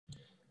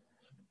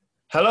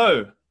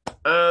Hello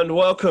and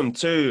welcome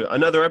to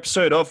another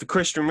episode of the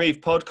Christian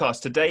Reeve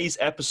podcast. Today's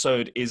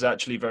episode is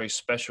actually very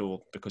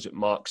special because it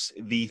marks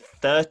the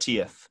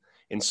 30th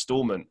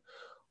installment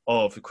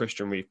of the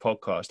Christian Reeve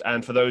podcast.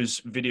 And for those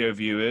video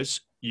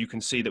viewers, you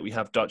can see that we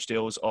have Dutch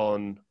Dills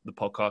on the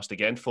podcast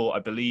again for, I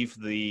believe,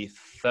 the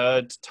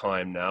third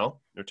time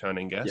now,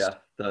 returning guest. Yeah,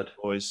 third.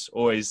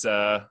 Always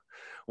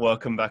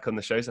welcome back on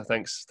the show. So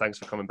thanks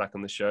for coming back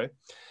on the show.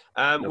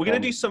 We're going to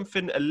do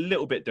something a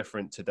little bit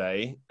different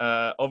today.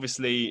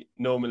 Obviously,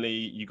 normally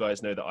you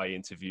guys know that I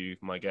interview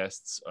my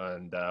guests,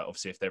 and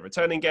obviously if they're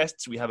returning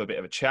guests, we have a bit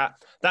of a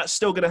chat. That's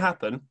still going to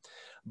happen.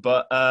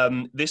 But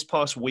this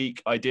past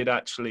week, I did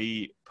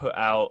actually put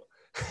out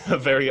a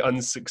very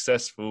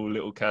unsuccessful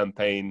little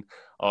campaign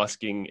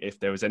asking if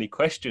there was any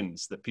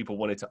questions that people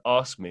wanted to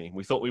ask me.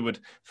 We thought we would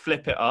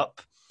flip it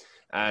up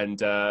and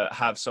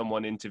have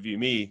someone interview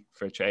me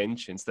for a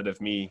change instead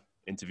of me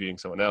interviewing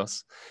someone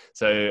else.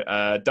 So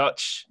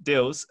Dutch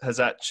Dills has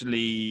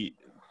actually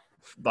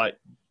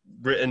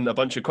written a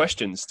bunch of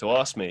questions to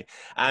ask me,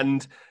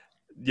 and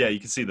yeah, you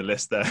can see the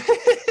list there.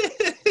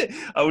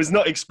 I was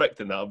not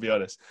expecting that, I'll be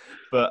honest,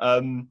 but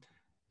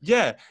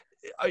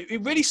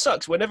it really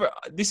sucks whenever,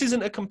 this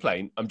isn't a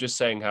complaint, I'm just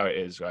saying how it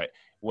is, right?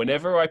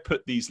 Whenever I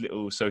put these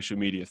little social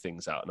media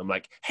things out and I'm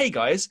like, hey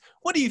guys,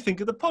 what do you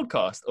think of the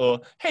podcast? Or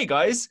hey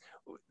guys,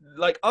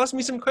 ask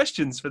me some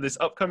questions for this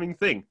upcoming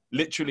thing.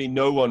 Literally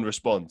no one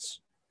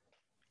responds.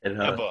 It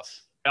hurts. Ever.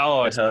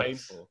 Oh, it's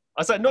painful.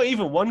 I was like, not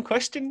even one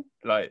question?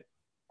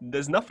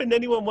 There's nothing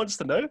anyone wants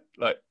to know?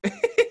 But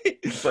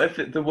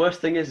the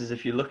worst thing is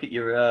if you look at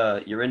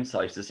your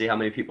insights to see how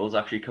many people has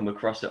actually come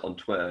across it on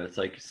Twitter, it's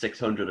like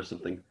 600 or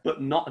something,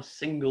 but not a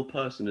single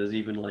person has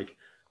even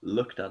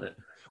looked at it.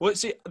 Well,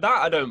 see,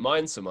 that I don't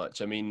mind so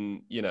much. I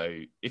mean,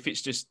 if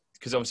it's just,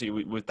 because obviously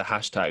with the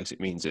hashtags, it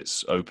means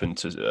it's open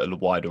to a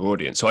wider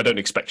audience. So I don't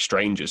expect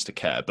strangers to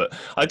care, but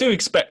I do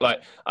expect I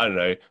don't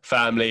know,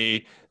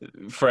 family,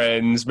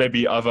 friends,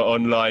 maybe other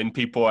online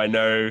people I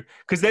know.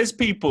 Because there's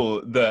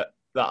people that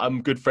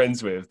I'm good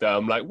friends with that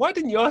I'm like, why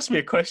didn't you ask me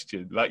a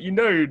question? That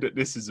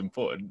this is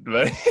important,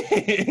 right?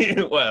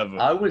 Whatever.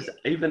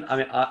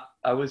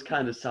 I was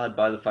kind of sad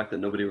by the fact that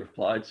nobody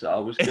replied, so I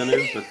was gonna,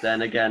 but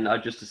then again, I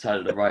just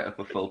decided to write up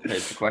a full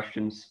page of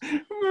questions.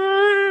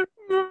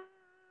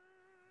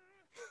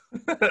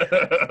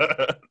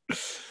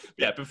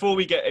 Yeah, before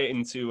we get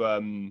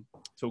into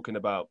talking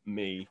about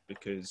me,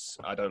 because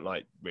I don't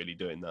like really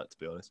doing that, to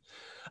be honest.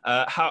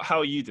 How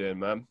are you doing,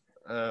 man?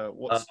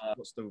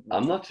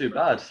 I'm not too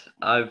bad.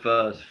 I've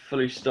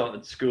fully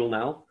started school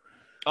now.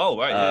 Oh,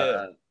 right,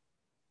 yeah.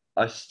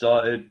 I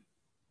started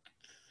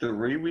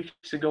 3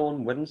 weeks ago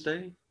on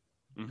Wednesday.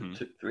 Mm-hmm.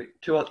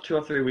 Two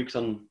or 3 weeks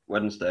on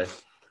Wednesday.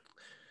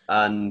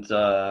 And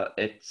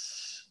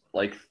it's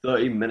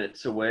 30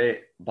 minutes away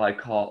by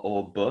car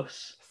or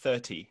bus.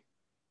 30.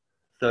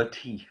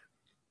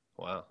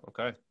 Wow,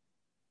 okay.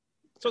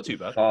 It's not too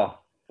bad. Far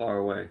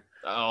away.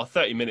 Oh,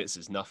 30 minutes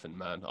is nothing,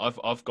 man.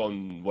 I've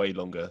gone way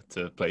longer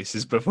to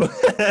places before.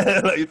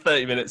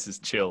 30 minutes is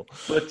chill.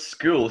 But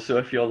school, so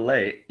if you're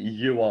late,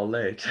 you are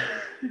late.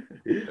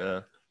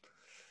 Yeah.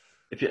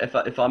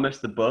 If I miss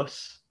the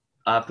bus,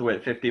 I have to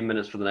wait 15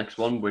 minutes for the next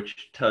one,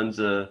 which turns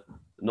a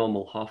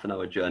normal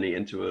half-an-hour journey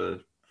into a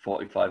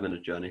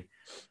 45-minute journey.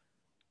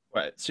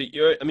 Right. So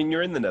you're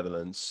in the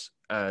Netherlands,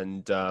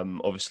 and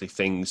obviously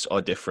things are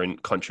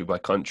different country by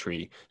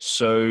country.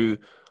 So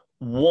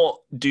what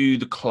do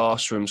the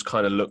classrooms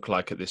kind of look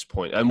like at this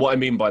point? And what I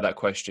mean by that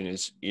question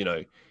is,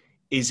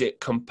 is it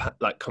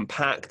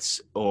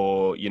compact,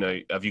 or,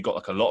 have you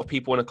got a lot of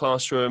people in a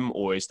classroom,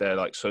 or is there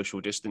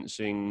social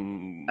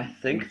distancing? I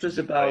think there's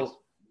about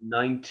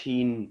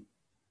 18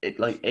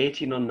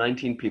 or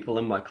 19 people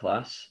in my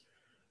class.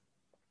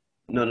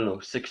 No,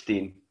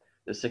 16.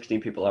 There's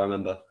 16 people, I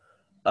remember.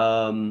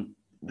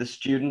 The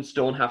students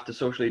don't have to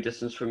socially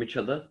distance from each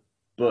other,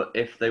 but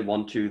if they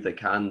want to, they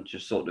can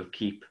just sort of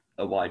keep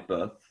a wide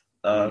berth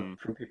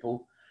from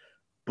people.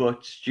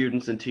 But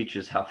students and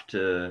teachers have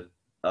to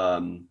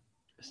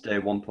stay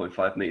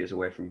 1.5 meters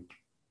away from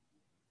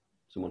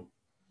someone.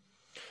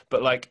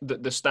 But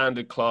the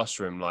standard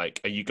classroom, are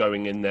you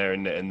going in there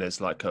and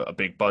there's a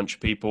big bunch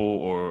of people,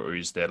 or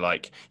is there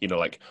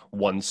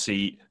one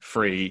seat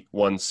free,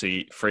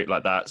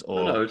 like that?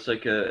 Or no, it's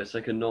like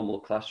a normal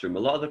classroom. A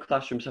lot of the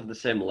classrooms have the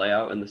same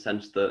layout in the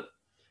sense that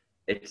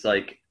it's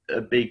like a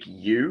big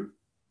U,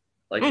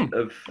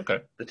 of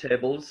the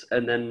tables,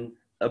 and then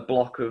a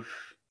block of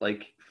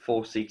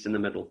 4 seats in the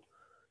middle.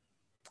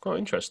 Oh,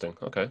 interesting.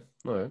 Okay,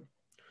 all right.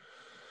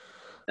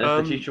 And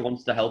if the teacher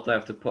wants to help, they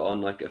have to put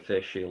on a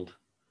face shield.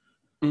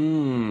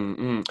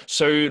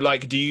 So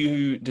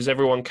does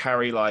everyone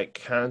carry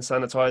hand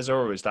sanitizer,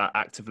 or is that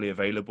actively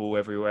available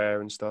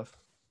everywhere and stuff?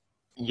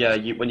 Yeah,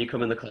 when you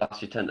come in the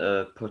class, you tend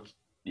to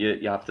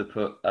you have to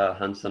put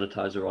hand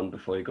sanitizer on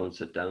before you go and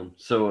sit down.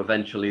 So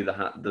eventually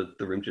the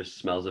room just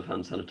smells of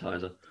hand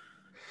sanitizer.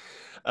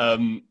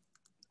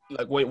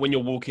 When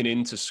you're walking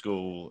into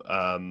school,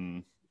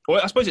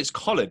 well, I suppose it's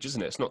college,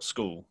 isn't it? It's not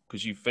school,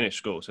 because you finished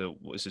school, so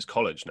this is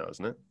college now,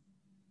 isn't it?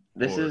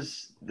 Or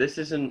this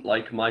isn't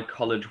like my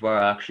college where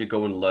I actually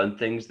go and learn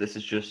things. This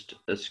is just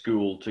a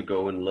school to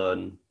go and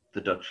learn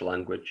the Dutch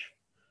language.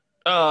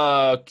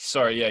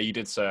 sorry, yeah, you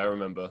did say. I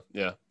remember.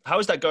 Yeah, how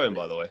is that going,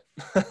 by the way?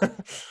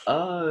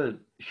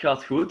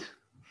 Gaat goed.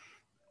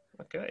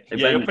 Okay. Ik Yeah, your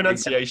ben, ik ben,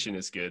 pronunciation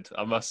is good,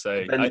 I must ik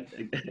say. ben,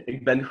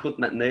 ik ben goed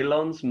met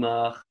Nederlands,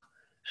 maar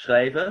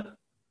schrijven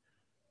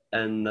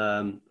en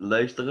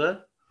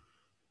luisteren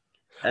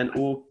en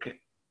ook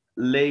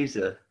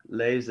lezen.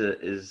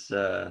 Lezen is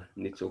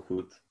niet zo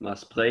goed, maar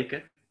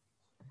spreken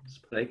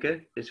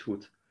is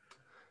goed.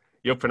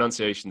 Your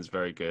pronunciation is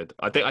very good.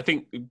 I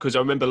think because I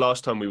remember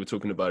last time we were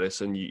talking about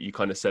this, and you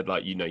kind of said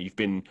like you've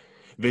been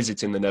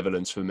visiting the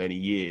Netherlands for many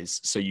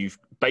years, so you've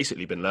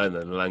basically been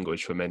learning the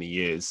language for many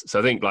years. So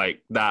I think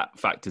like that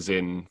factors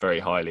in very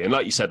highly. And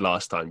like you said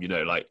last time,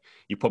 like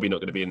you're probably not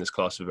going to be in this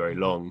class for very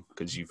long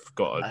because you've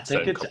got a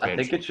certain I think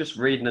comprehension. it's just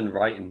reading and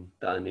writing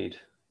that I need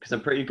because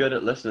I'm pretty good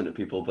at listening to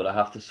people, but I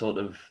have to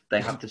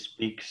they have to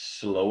speak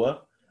slower,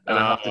 and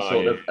I have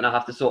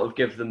to sort of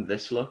give them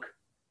this look.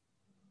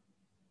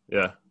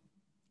 Yeah.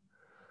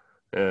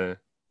 Yeah.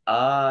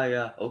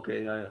 Yeah,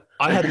 okay, yeah.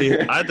 I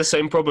had the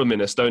same problem in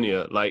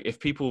Estonia. Like if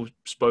people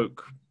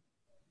spoke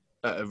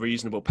at a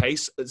reasonable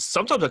pace,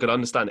 sometimes I could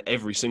understand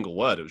every single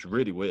word. It was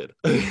really weird.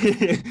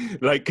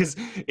 Like, because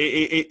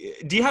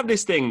do you have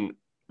this thing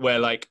where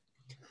like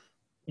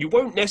you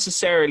won't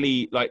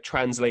necessarily like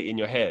translate in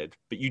your head,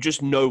 but you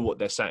just know what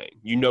they're saying.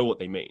 You know what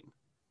they mean.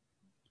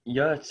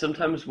 Yeah,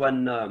 sometimes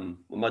when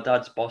my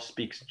dad's boss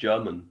speaks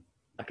German,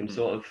 I can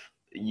sort of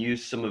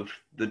use some of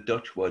the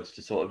Dutch words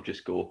to sort of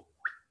just go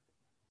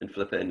and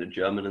flip it into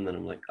German, and then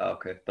I'm like, oh,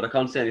 okay. But I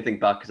can't say anything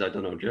back because I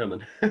don't know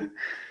German.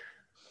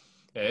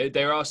 Yeah,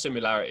 there are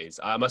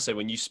similarities. I must say,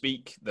 when you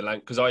speak the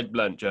language, because I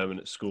learned German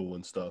at school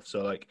and stuff.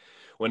 So, like,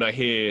 when I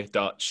hear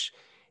Dutch,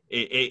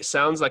 it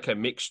sounds like a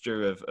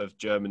mixture of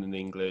German and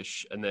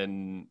English, and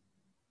then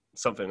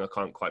something I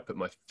can't quite put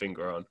my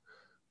finger on.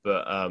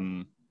 But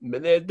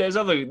there's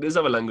other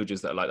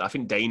languages that are like that. I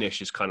think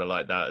Danish is kind of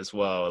like that as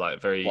well.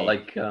 Like very Well,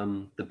 like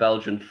the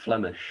Belgian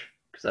Flemish,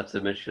 because that's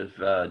a mixture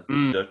of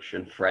Dutch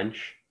and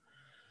French.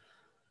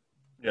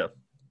 Yeah,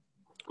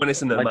 when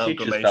it's an My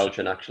teacher's amalgamation.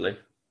 Belgian, actually.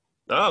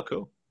 Oh,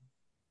 cool.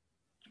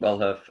 Well,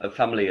 her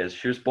family is.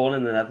 She was born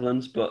in the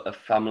Netherlands, but her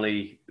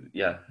family,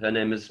 yeah, her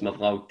name is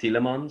Mevrouw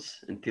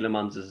Tielemans, and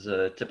Tielemans is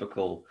a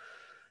typical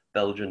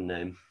Belgian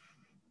name.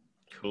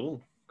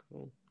 Cool.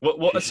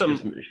 What are some?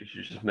 She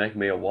should just make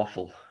me a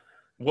waffle.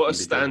 What are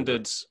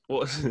standards?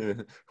 What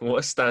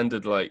are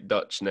standard like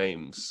Dutch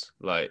names,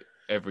 like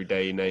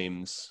everyday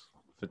names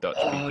for Dutch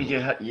people? Oh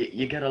yeah,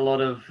 you get a lot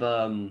of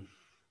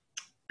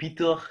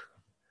Pieter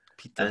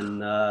Peter.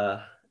 and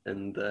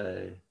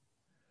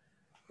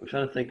I'm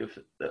trying to think of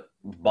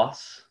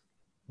Bas.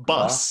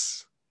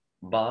 Bus.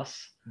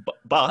 Bas.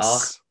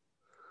 Bus.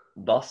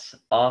 Bas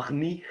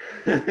Agni.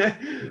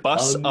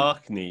 Bus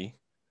Arkney.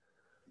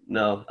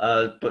 No,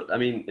 but I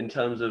mean, in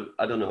terms of,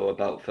 I don't know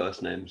about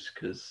first names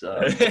because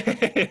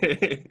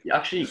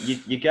actually,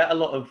 you get a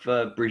lot of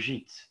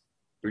Brigitte.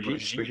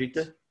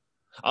 Brigitte.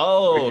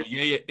 Oh, Brigitte.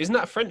 yeah. Isn't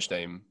that a French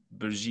name?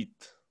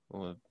 Brigitte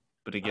or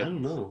Brigitte? I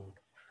don't know,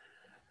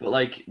 but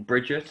like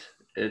Bridget,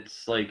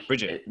 it's like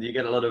Bridget. You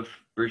get a lot of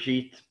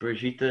Brigitte.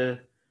 There's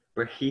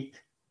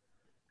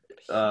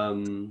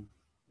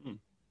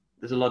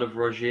a lot of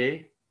Roger,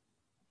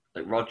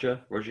 like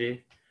Roger. Roger.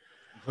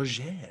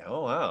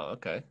 Oh wow.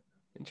 Okay.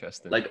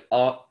 Interesting. Like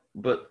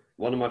but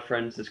one of my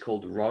friends is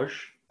called Roj,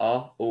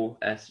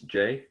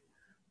 Rosj,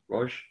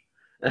 Roj.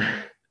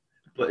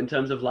 But in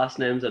terms of last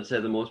names, I'd say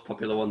the most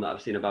popular one that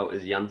I've seen about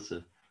is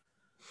Janssen.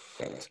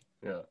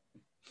 Yeah.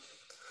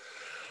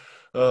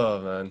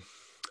 Oh man.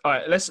 All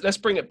right, let's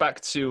bring it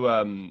back to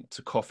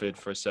COVID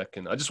for a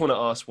second. I just want to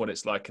ask what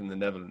it's like in the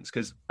Netherlands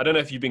because I don't know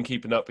if you've been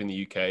keeping up in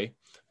the UK,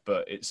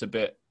 but it's a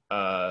bit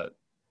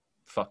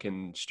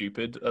fucking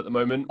stupid at the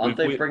moment. Aren't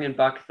they bringing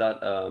back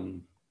that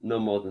no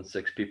more than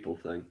 6 people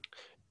thing?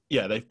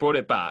 Yeah, they've brought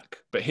it back,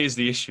 but here's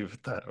the issue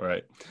with that,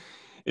 right?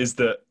 Is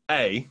that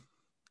I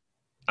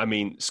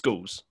mean,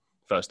 schools,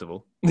 first of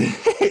all.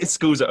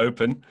 Schools are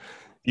open.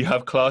 You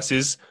have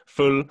classes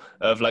full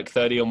of like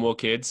 30 or more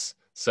kids.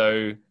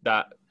 So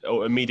that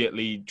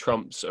immediately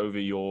trumps over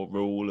your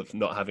rule of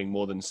not having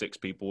more than 6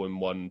 people in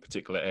one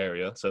particular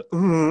area. So,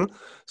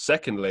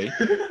 secondly,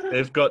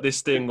 they've got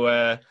this thing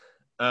where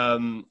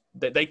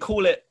they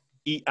call it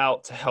 "eat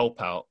out to help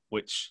out,"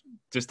 which,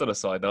 just on a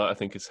side note, I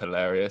think is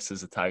hilarious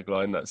as a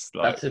tagline. That's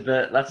a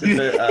bit.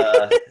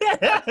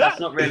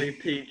 That's not really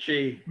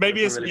PG.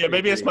 Maybe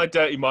it's my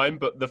dirty mind,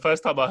 but the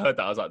first time I heard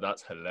that, I was like,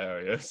 "That's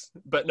hilarious."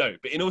 But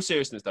in all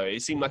seriousness, though,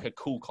 it seemed like a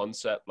cool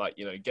concept. Like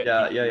get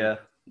yeah.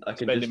 I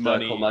can just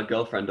call my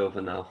girlfriend over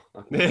now.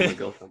 I can call my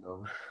girlfriend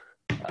over.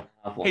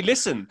 Hey,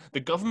 listen, the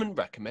government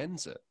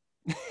recommends it.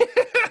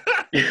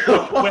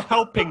 We're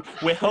helping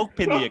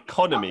the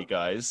economy,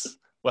 guys.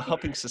 We're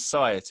helping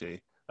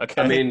society.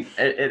 Okay. I mean,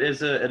 it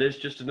is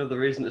just another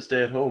reason to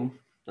stay at home.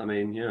 I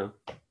mean, No,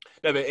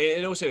 but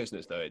in all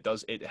seriousness, though,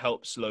 it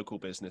helps local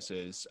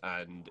businesses,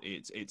 and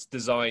it's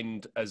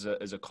designed as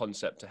a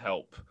concept to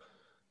help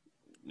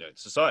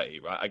society,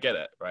 right? I get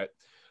it, right?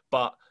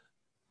 But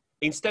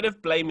instead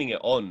of blaming it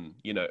on,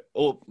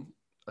 or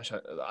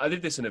I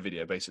did this in a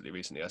video basically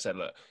recently. I said,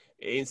 look,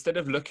 instead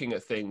of looking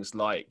at things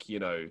like,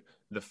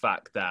 the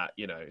fact that,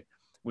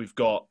 we've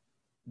got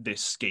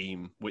this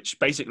scheme which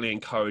basically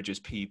encourages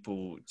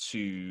people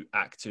to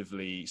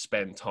actively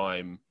spend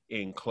time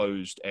in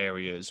closed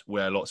areas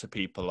where lots of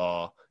people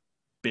are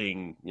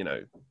being,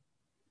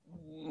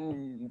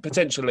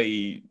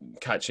 potentially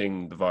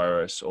catching the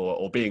virus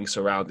or being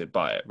surrounded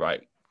by it,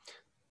 right?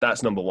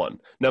 That's number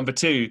one. Number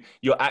two,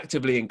 you're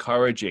actively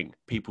encouraging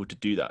people to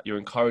do that. You're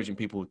encouraging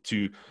people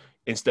to,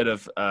 instead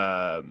of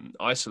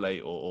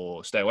isolate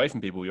or stay away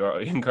from people,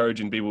 you're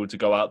encouraging people to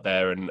go out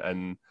there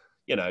and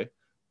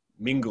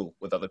mingle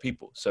with other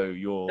people. So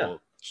you're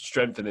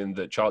strengthening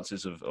the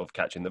chances of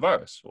catching the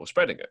virus or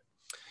spreading it.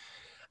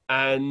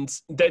 And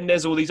then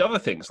there's all these other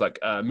things like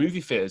movie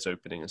theaters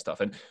opening and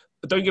stuff. And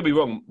don't get me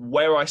wrong,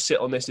 where I sit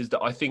on this is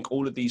that I think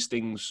all of these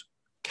things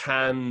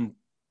can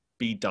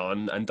be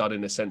done and done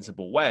in a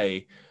sensible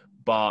way,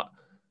 but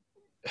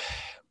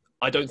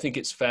I don't think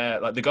it's fair.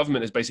 Like, the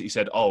government has basically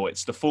said, oh,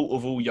 it's the fault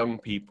of all young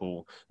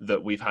people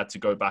that we've had to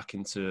go back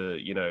into,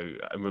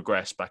 and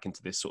regress back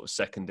into this sort of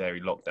secondary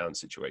lockdown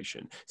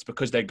situation. It's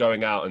because they're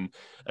going out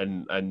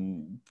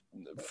and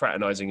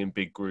fraternizing in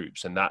big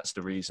groups, and that's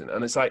the reason.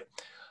 And it's like,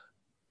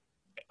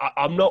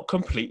 I'm not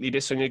completely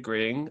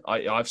disagreeing.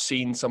 I've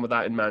seen some of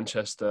that in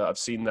Manchester. I've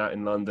seen that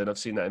in London. I've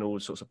seen that in all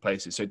sorts of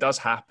places. So it does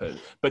happen.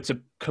 But to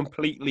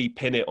completely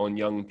pin it on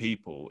young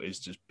people is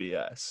just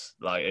BS.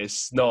 Like,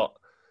 it's not...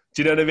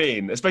 Do you know what I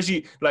mean?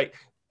 Especially, like,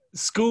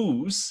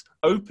 schools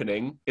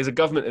opening is a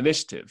government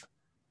initiative.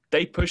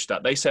 They pushed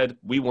that. They said,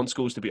 we want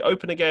schools to be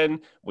open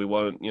again. We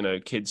want,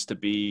 kids to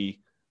be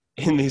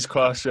in these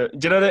classrooms.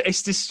 Do you know,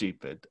 it's just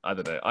stupid. I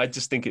don't know. I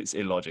just think it's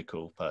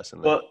illogical,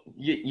 personally. But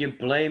you're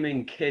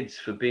blaming kids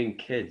for being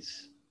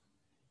kids.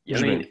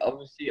 I mean,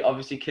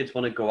 obviously kids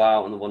want to go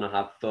out and they want to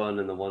have fun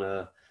and they want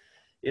to,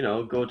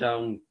 go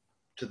down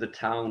to the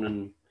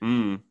town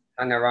and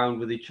hang around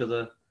with each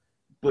other.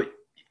 But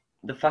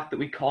the fact that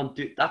we can't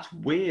that's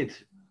weird.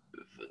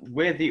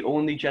 We're the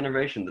only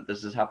generation that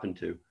this has happened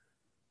to.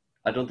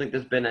 I don't think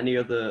there's been any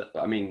other,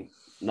 I mean,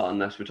 not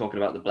unless we're talking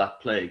about the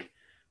Black Plague,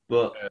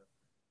 but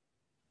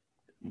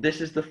this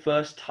is the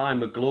first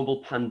time a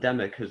global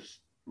pandemic has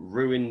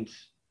ruined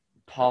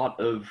part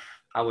of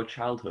our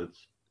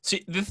childhoods.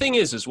 See, the thing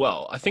is as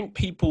well, I think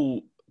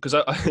people, because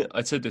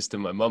I said this to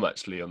my mum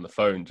actually on the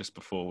phone just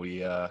before we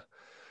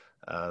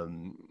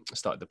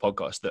started the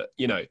podcast,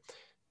 that,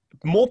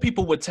 more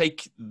people would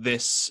take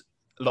this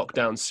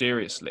lockdown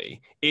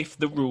seriously if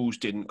the rules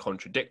didn't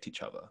contradict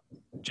each other.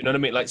 Do you know what I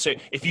mean? Like, so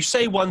if you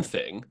say one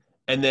thing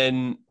and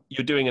then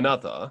you're doing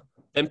another,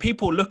 then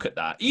people look at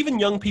that. Even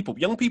young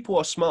people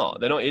are smart.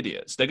 They're not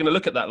idiots. They're going to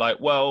look at that like,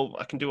 well,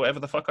 I can do whatever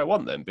the fuck I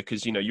want then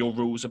because, your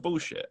rules are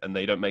bullshit and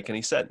they don't make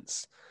any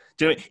sense.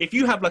 Do you know, if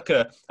you have like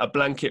a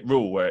blanket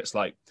rule where it's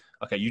like,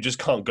 okay, you just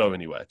can't go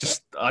anywhere.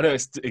 Just, I know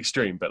it's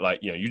extreme, but like,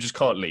 you just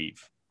can't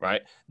leave,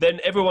 right? Then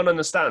everyone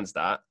understands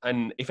that.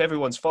 And if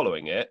everyone's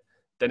following it,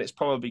 then it's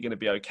probably going to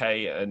be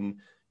okay and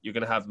you're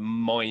going to have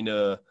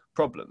minor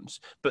problems.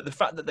 But the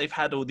fact that they've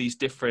had all these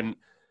different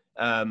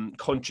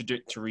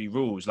contradictory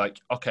rules, like,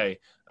 okay,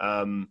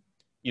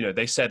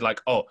 they said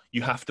like, oh,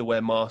 you have to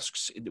wear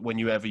masks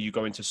whenever you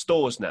go into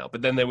stores now.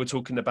 But then they were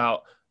talking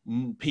about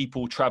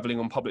people traveling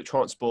on public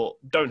transport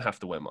don't have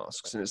to wear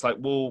masks. And it's like,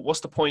 well,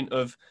 what's the point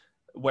of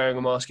wearing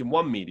a mask in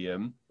one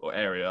medium or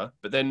area,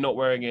 but then not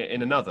wearing it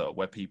in another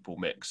where people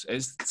mix?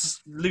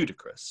 It's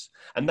ludicrous.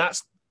 And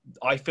that's,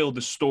 I feel,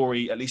 the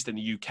story, at least in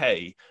the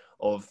UK,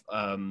 of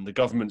the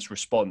government's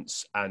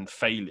response and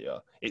failure.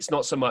 It's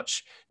not so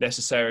much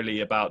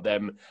necessarily about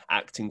them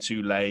acting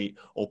too late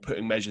or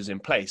putting measures in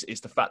place. It's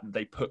the fact that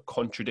they put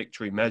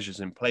contradictory measures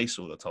in place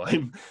all the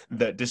time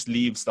that just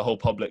leaves the whole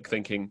public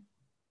thinking,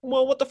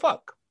 well, what the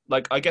fuck?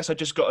 Like, I guess I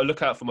just got to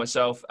look out for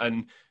myself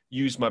and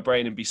use my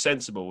brain and be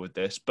sensible with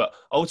this. But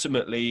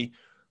ultimately,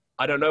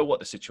 I don't know what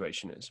the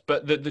situation is.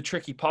 But the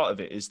tricky part of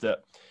it is that,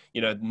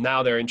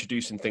 now they're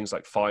introducing things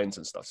like fines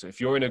and stuff. So if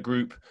you're in a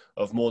group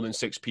of more than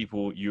 6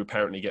 people, you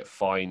apparently get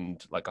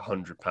fined like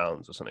 £100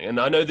 or something. And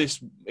I know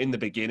this in the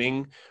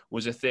beginning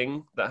was a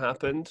thing that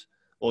happened,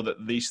 or that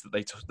at least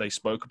that they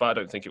spoke about.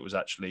 I don't think it was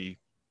actually,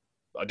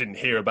 I didn't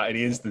hear about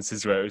any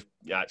instances where it was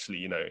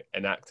actually,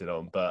 enacted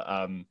on.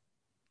 But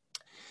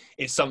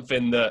it's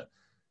something that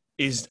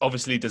is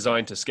obviously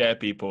designed to scare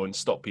people and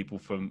stop people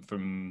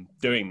from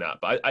doing that.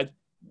 But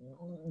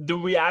the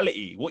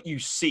reality, what you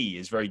see,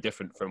 is very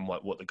different from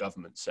what the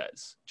government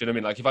says. Do you know what I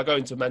mean? Like, if I go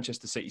into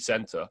Manchester city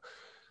centre,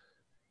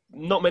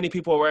 not many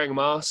people are wearing a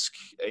mask.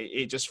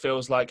 It just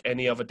feels like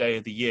any other day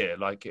of the year,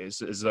 like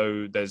it's as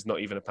though there's not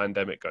even a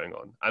pandemic going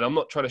on. And I'm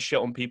not trying to shit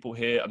on people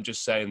here. I'm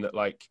just saying that,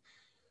 like,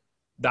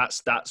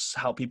 that's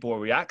how people are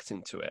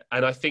reacting to it.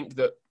 And I think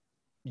that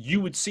you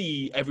would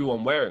see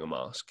everyone wearing a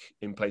mask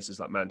in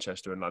places like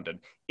Manchester and London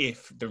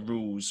if the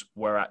rules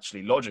were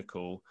actually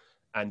logical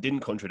and didn't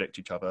contradict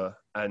each other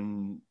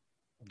and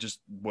just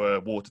were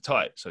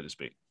watertight, so to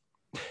speak.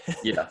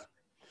 Yeah.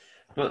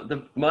 But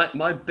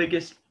my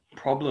biggest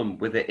problem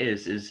with it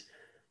is,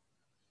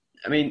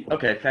 I mean,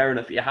 okay, fair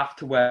enough. You have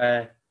to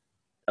wear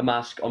a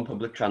mask on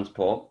public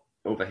transport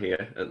over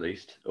here, at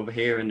least. Over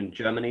here and in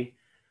Germany,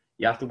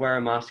 you have to wear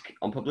a mask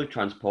on public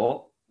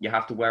transport. You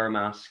have to wear a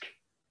mask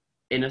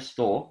in a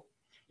store.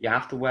 You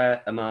have to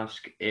wear a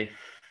mask if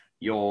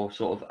you're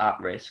sort of at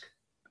risk.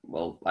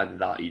 Well, either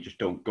that or you just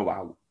don't go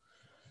out.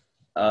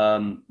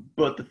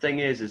 But the thing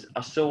is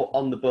I saw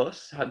on the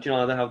bus, do you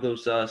know how they have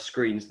those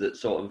screens that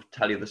sort of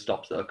tell you the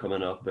stops that are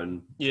coming up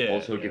and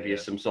also give you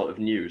some sort of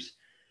news?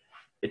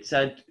 It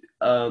said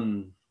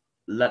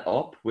let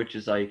up, which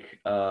is like,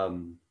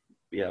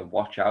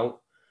 watch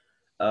out.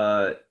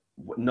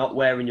 Not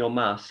wearing your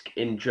mask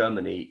in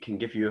Germany can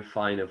give you a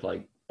fine of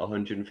like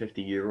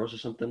 150 euros or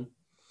something.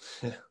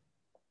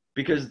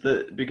 Because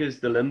the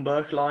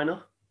Limburg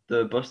liner,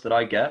 the bus that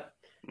I get,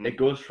 it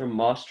goes from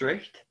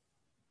Maastricht,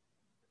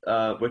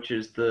 which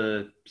is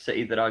the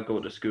city that I go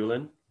to school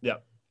in. Yeah.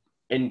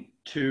 Into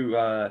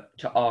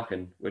to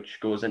Aachen, which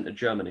goes into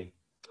Germany.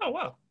 Oh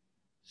wow.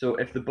 So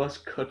if the bus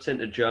cuts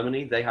into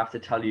Germany, they have to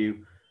tell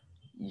you,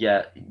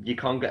 yeah, you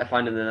can't get a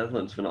fine in the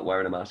Netherlands for not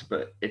wearing a mask,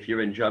 but if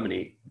you're in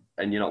Germany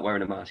and you're not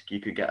wearing a mask, you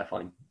could get a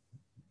fine.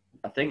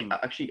 I think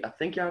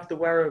you have to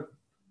wear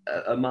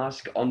a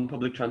mask on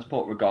public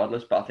transport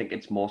regardless, but I think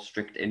it's more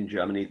strict in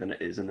Germany than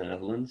it is in the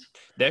Netherlands.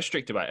 They're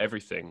strict about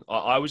everything.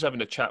 I was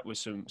having a chat with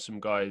some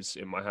guys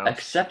in my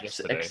house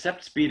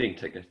except speeding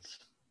tickets.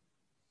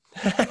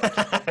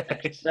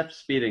 Except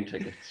speeding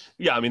tickets.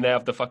 Yeah, I mean, they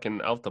have the fucking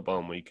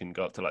Autobahn where you can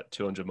go up to like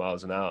 200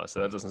 miles an hour, so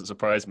that doesn't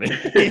surprise me.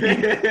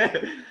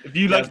 If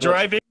you like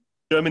driving,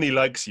 Germany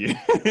likes you.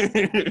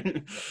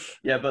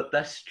 Yeah, but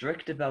they're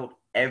strict about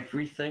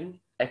everything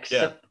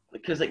except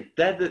because like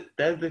they're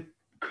the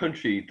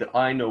country that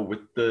I know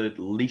with the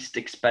least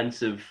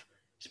expensive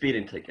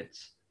speeding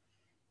tickets.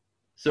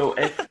 So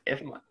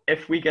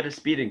if we get a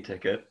speeding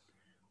ticket,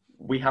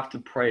 we have to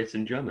pray it's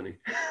in Germany.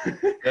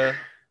 Yeah.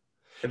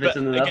 If it's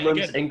in the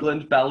Netherlands,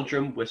 England,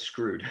 Belgium, we're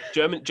screwed.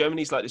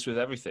 Germany's like this with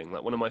everything.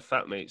 Like one of my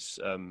fat mates,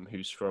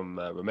 who's from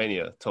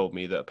Romania, told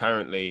me that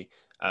apparently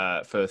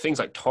for things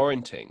like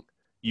torrenting,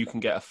 you can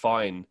get a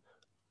fine,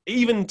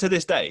 even to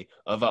this day,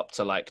 of up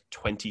to like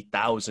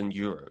 20,000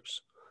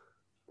 euros.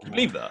 Can you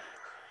believe that?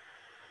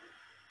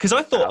 Because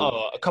I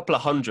thought, a couple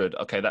of hundred,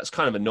 okay, that's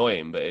kind of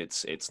annoying, but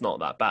it's not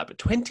that bad. But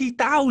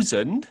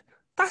 20,000,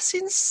 that's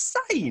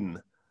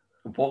insane.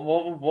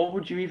 What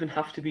would you even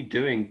have to be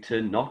doing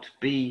to not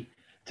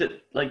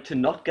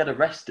get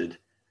arrested,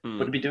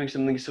 but to be doing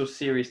something so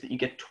serious that you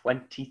get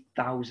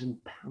 £20,000?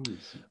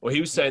 Well, he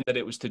was saying that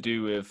it was to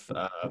do with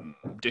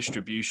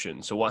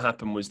distribution. So what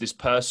happened was this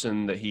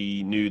person that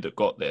he knew that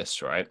got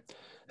this, right?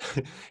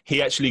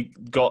 He actually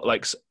got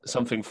like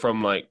something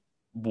from like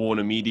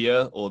Warner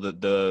Media or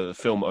the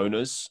film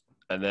owners.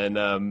 And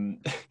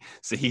then,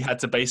 so he had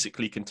to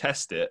basically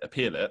contest it,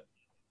 appeal it.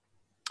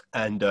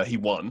 And he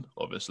won,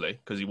 obviously,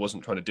 because he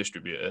wasn't trying to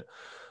distribute it.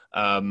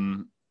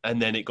 And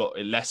then it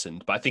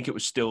lessened, but I think it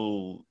was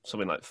still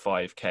something like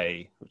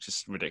 5K, which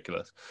is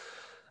ridiculous.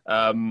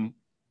 But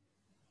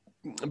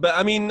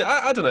I mean,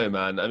 I don't know,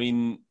 man. I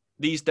mean,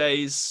 these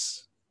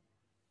days,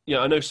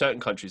 I know certain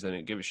countries, they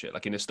don't give a shit.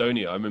 Like in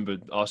Estonia, I remember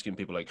asking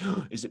people like,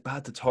 oh, is it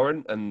bad to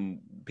torrent?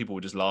 And people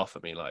would just laugh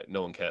at me like,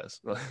 no one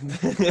cares.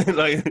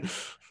 Like,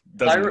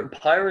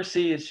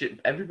 piracy is shit.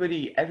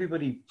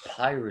 Everybody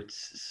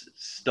pirates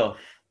stuff.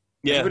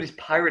 Yeah. Everybody's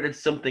pirated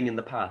something in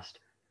the past.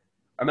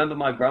 I remember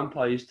my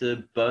grandpa used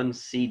to burn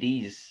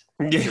CDs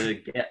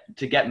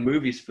to get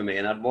movies for me,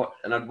 and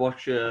I'd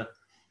watch a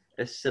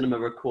cinema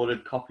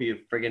recorded copy of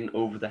friggin'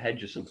 Over the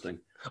Hedge or something.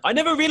 I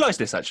never realized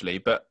this actually,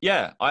 but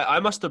yeah,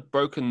 I must have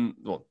broken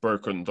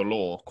the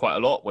law quite a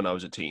lot when I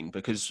was a teen,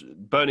 because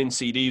burning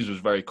CDs was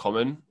very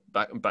common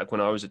back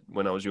when I was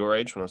your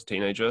age, when I was a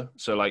teenager.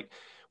 So like,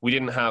 we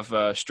didn't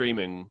have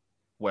streaming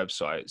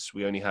websites.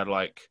 We only had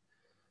like,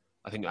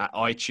 I think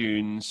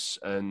iTunes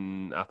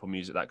and Apple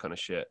Music, that kind of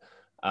shit.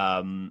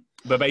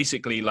 But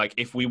basically, like,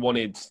 if we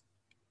wanted,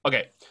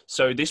 okay,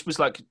 so this was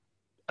like,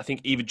 I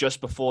think either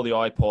just before the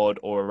iPod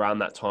or around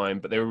that time,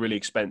 but they were really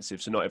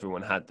expensive, so not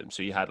everyone had them.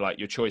 So you had like,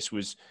 your choice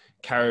was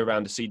carry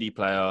around a CD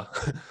player,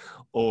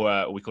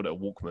 or we called it a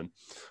Walkman,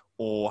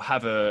 or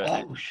have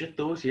a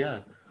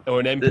or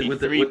an MP3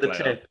 player. The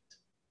tip.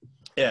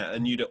 Yeah,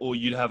 and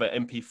you'd have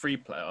an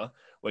MP3 player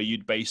where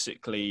you'd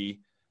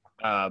basically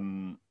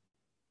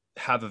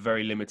have a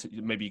very limited,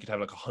 maybe you could have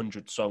like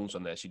 100 songs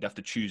on there, so you'd have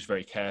to choose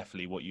very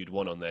carefully what you'd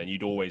want on there, and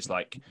you'd always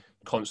like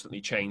constantly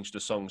change the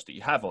songs that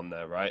you have on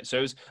there, right? So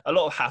it was a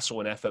lot of hassle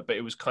and effort, but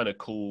it was kind of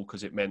cool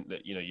because it meant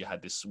that you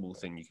had this small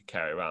thing you could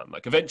carry around.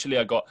 Like eventually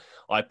I got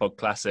iPod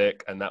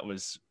Classic, and that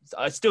was,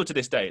 still to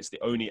this day, it's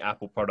the only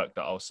Apple product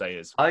that I'll say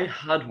is. I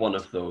had one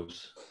of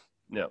those.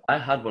 Yeah, I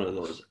had one of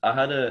those.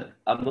 I'm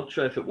not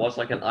sure if it was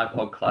like an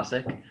iPod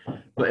Classic,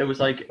 but it was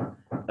like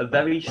a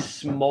very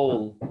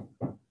small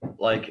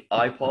like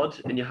iPod,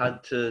 and you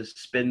had to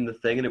spin the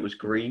thing, and it was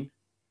green.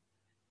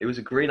 It was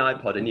a green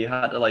iPod, and you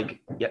had to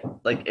like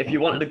if you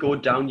wanted to go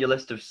down your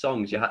list of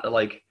songs, you had to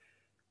like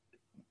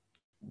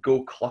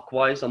go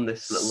clockwise on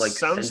this little like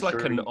sounds like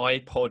an sensory...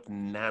 iPod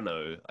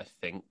Nano. I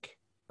think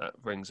that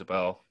rings a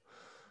bell.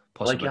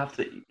 Possibly. Like you have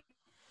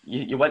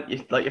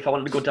to, like if I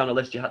wanted to go down a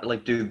list, you had to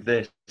like do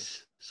this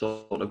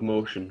sort of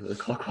motion, the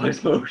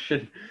clockwise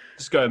motion.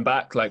 Just going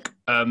back, like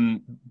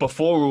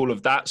before all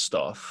of that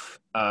stuff,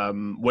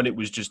 when it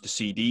was just the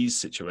CDs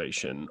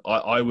situation,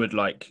 I would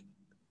like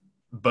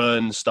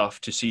burn stuff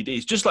to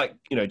CDs, just like,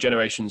 you know,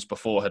 generations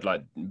before had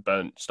like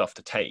burnt stuff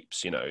to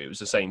tapes. You know, it was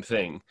the same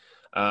thing.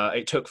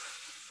 It took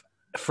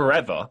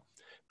forever,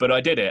 but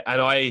I did it,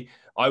 and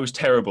I was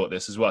terrible at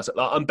this as well. So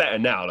like, I'm better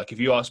now. Like if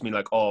you ask me,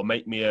 like, oh,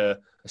 make me a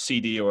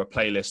CD or a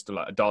playlist of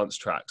like a dance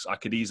tracks, I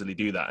could easily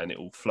do that, and it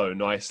will flow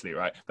nicely,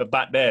 right? But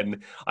back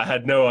then, I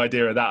had no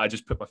idea of that. I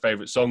just put my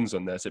favorite songs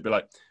on there. So it'd be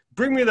like,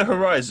 "Bring Me the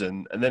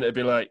Horizon," and then it'd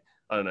be like,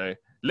 I don't know,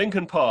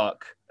 Linkin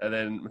Park, and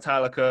then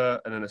Metallica,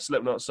 and then a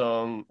Slipknot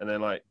song, and then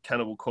like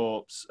Cannibal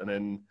Corpse, and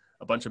then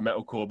a bunch of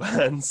metalcore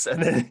bands,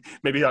 and then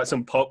maybe like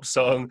some pop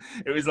song.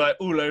 It was like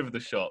all over the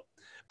shop.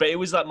 But it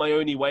was like my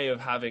only way of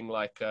having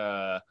like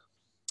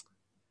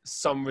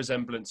some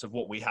resemblance of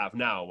what we have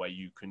now, where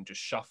you can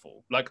just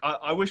shuffle. Like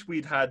I wish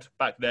we'd had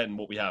back then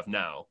what we have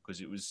now,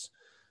 because it was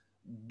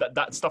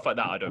that stuff like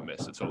that I don't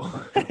miss at all.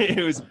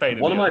 It was a pain in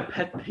the One of my ass.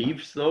 pet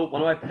peeves, though,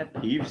 one of my pet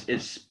peeves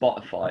is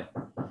Spotify.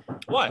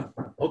 Why?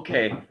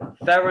 Okay,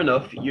 fair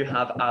enough, you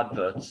have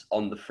adverts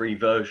on the free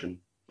version.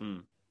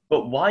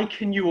 But why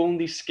can you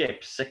only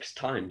skip 6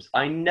 times?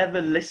 I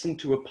never listen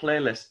to a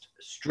playlist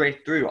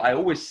straight through. I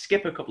always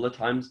skip a couple of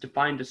times to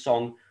find a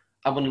song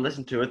I want to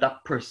listen to at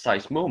that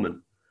precise moment.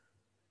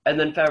 And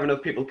then fair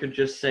enough, people could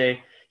just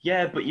say,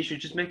 yeah, but you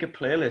should just make a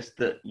playlist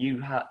that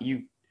you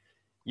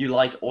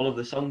like all of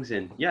the songs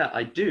in. Yeah,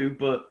 I do,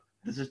 but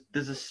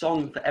there's a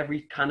song for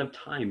every kind of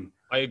time.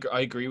 I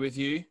agree with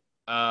you.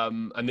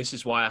 And this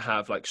is why I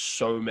have like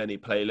so many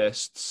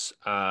playlists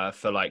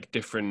for like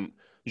different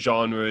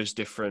genres,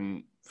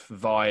 different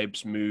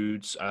vibes,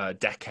 moods,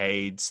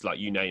 decades, like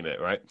you name it,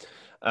 right?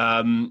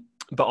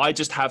 But I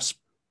just have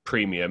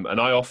premium,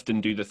 and I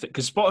often do the thing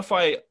because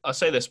Spotify, I'll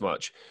say this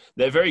much,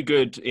 they're very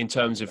good in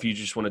terms of you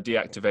just want to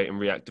deactivate and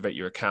reactivate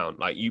your account.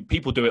 Like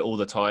people do it all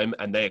the time,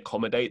 and they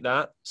accommodate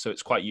that, so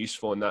it's quite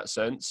useful in that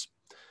sense.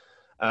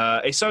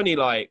 It's only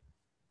like,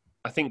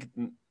 I think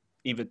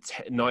either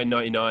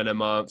 $9.99 a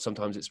month,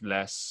 sometimes it's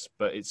less,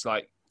 but it's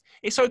like,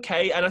 it's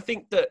okay. And I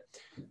think that,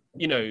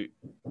 you know,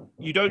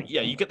 you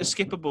get the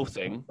skippable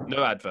thing,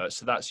 no adverts,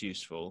 so that's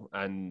useful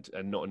and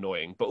not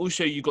annoying. But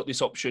also you got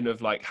this option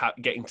of like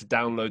getting to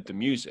download the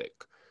music.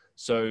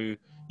 So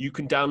you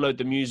can download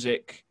the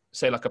music,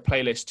 say like a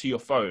playlist to your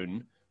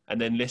phone,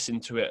 and then listen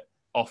to it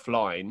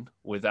offline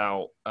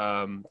without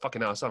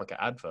fucking hell, I sound like an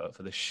advert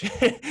for this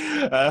shit.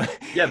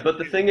 Yeah, but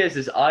the thing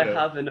is I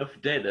have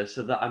enough data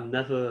so that I'm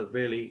never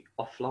really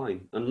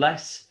offline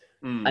unless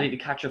I need to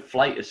catch a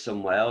flight or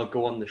somewhere or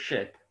go on the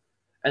ship,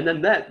 and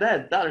then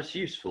that is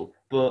useful.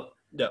 But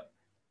yeah,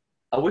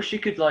 I wish you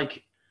could I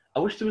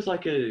wish there was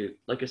like a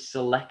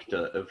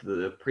selector of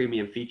the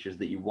premium features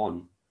that you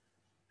want.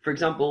 For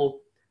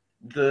example,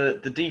 the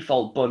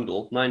default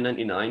bundle,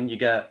 $9.99, you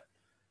get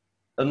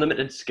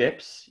unlimited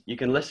skips. You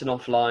can listen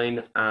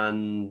offline,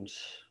 and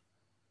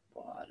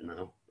well, I don't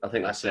know. I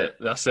think that's it.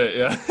 That's it.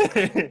 Yeah,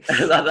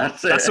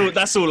 that's it.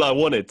 That's all I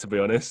wanted, to be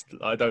honest.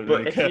 I don't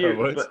really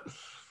care.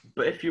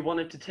 But if you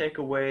wanted to take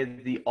away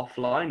the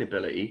offline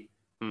ability,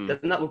 then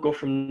that would go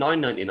from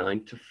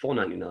 $9.99 to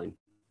 $4.99,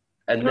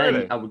 and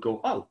then I would go,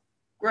 oh,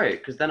 great,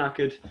 because then I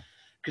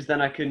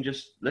can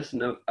just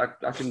listen.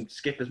 I can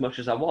skip as much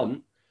as I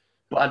want,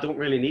 but I don't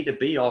really need to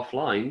be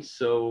offline,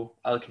 so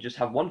I can just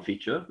have one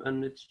feature,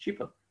 and it's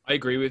cheaper. I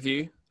agree with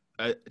you.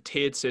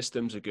 Tiered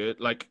systems are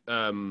good. Like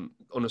on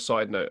a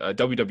side note,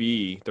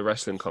 WWE, the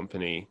wrestling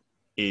company,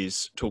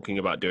 is talking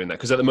about doing that,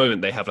 because at the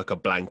moment they have like a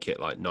blanket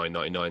like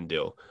 $9.99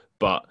 deal,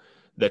 but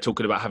they're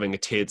talking about having a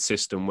tiered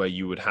system where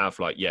you would have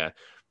like,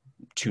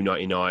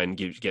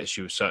 $2.99 gets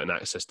you certain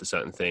access to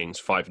certain things.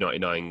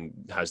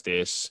 $5.99 has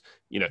this.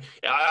 You know,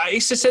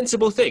 it's a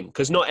sensible thing,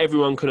 because not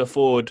everyone can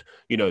afford,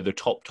 you know, the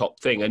top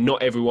thing, and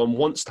not everyone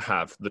wants to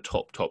have the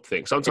top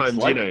thing. Sometimes, it's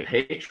like, you know,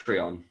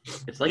 Patreon.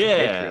 It's like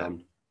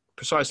Patreon.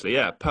 Precisely,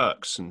 yeah,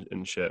 perks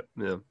and shit.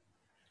 Yeah.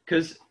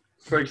 Because,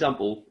 for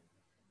example,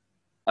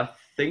 I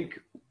think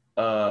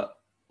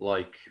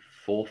like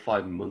 4 or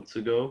 5 months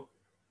ago,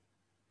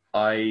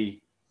 I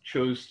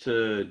chose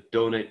to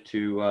donate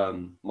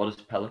to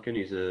Modest Pelican.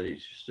 He's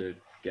just a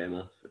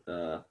gamer,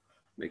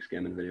 makes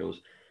gaming videos.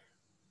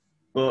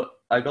 But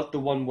I got the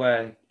one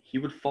where he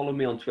would follow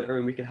me on Twitter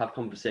and we could have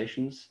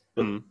conversations.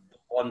 But the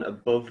one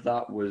above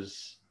that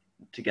was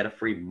to get a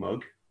free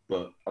mug.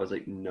 But I was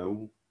like,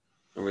 no,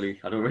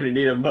 I don't really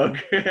need a mug.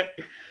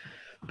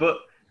 But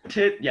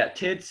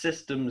tiered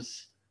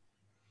systems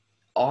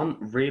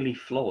aren't really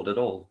flawed at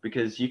all,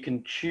 because you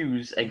can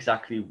choose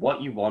exactly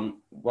what you want,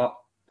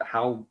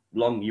 how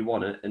long you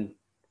want it, and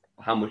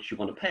how much you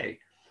want to pay.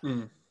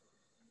 I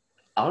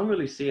don't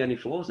really see any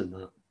flaws in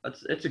that.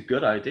 It's a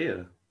good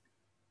idea.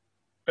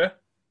 Yeah,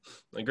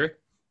 I agree.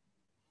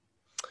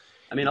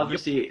 I mean,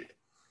 obviously,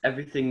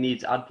 everything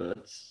needs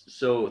adverts.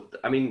 So,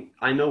 I mean,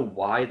 I know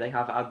why they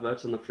have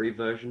adverts on the free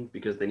version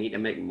because they need to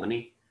make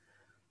money.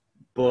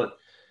 But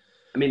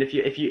I mean, if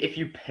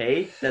you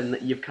pay, then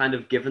you've kind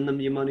of given them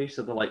your money.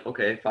 So they're like,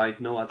 okay, fine,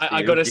 no ads for I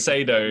you. gotta You can say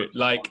do though, whatever you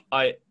want.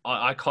 like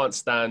I can't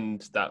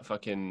stand that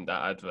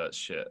advert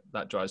shit.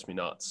 That drives me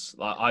nuts.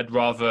 Like I'd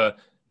rather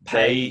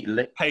They pay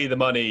li- pay the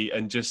money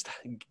and just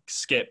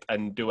skip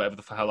and do whatever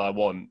the hell I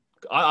want.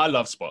 I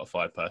love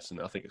Spotify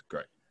personally. I think it's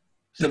great.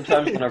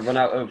 sometimes when I run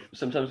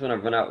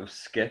out of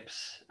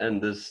skips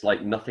and there's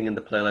like nothing in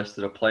the playlist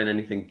that are playing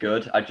anything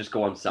good, I just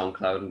go on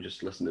SoundCloud and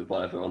just listen to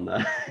whatever on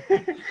there.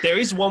 There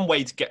is one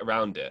way to get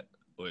around it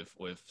with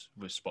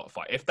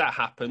Spotify. If that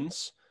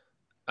happens,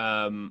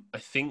 I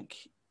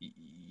think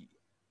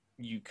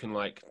you can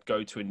like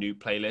go to a new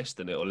playlist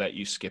and it'll let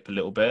you skip a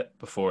little bit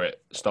before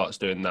it starts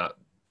doing that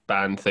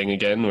band thing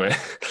again. Where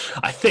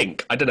I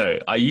don't know.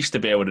 I used to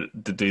be able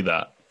to do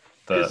that,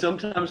 Because but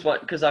sometimes,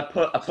 because I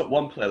put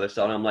one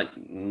playlist on, I'm like,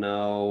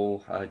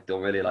 no, I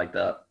don't really like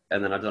that,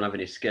 and then I don't have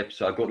any skips,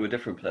 so I go to a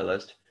different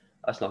playlist.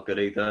 That's not good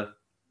either.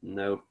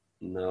 Nope,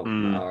 no,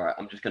 no. mm, All right,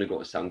 I'm just gonna go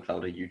to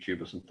SoundCloud or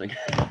YouTube or something.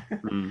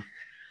 mm.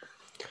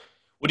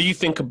 What do you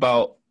think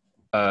about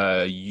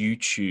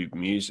YouTube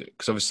Music?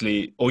 Because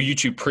obviously, or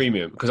YouTube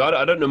Premium? Because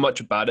I don't know much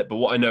about it, but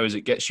what I know is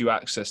it gets you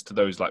access to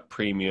those like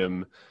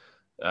premium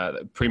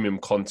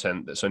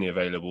content that's only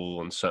available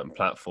on certain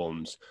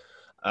platforms.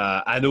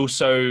 And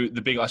also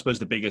I suppose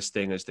the biggest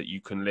thing is that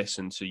you can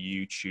listen to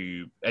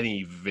YouTube,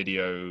 any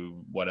video,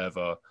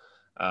 whatever,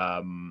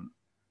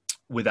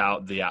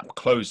 without the app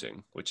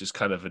closing, which is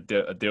kind of a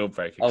deal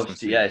breaker. Oh,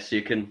 so yeah, so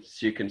you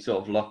can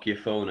sort of lock your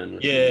phone and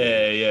listen to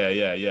it.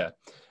 Yeah.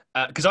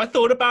 Because I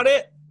thought about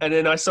it, and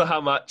then I saw how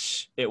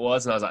much it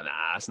was, and I was like,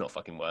 nah, it's not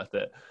fucking worth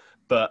it.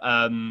 But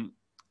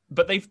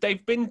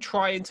they've been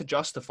trying to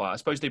justify. I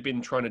suppose they've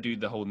been trying to do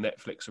the whole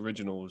Netflix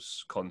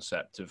originals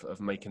concept of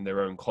making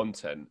their own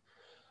content.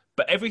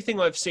 But everything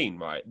I've seen,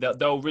 right,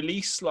 they'll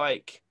release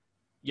like,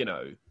 you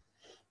know,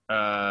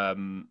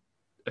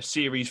 a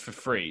series for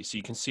free, so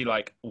you can see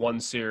like one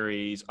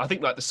series. I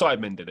think like the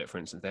Sidemen did it, for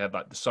instance. They had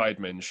like the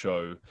Sidemen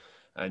show,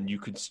 and you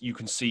can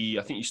see.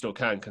 I think you still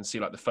can see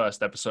like the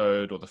first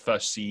episode or the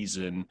first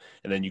season,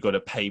 and then you got to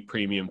pay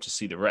premium to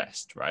see the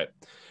rest, right?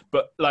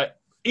 But like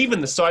even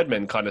the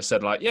Sidemen kind of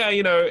said like, yeah,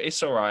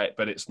 it's all right,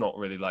 but it's not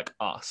really like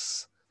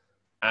us.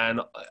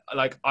 And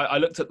like I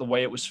looked at the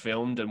way it was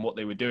filmed and what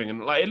they were doing,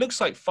 and like it looks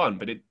like fun,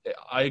 but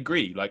I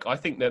agree. Like I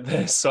think that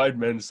their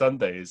Sidemen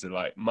Sundays are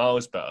like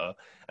miles better,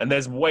 and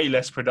there's way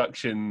less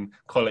production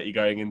quality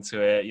going into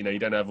it. You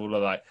don't have all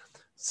of like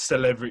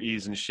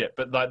celebrities and shit,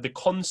 but like the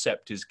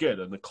concept is good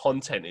and the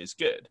content is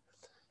good,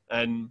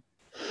 and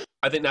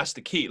I think that's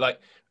the key.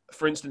 Like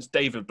for instance,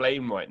 David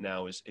Blaine right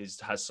now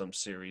has some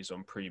series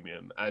on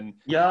premium, and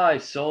Yeah, I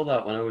saw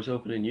that when I was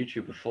opening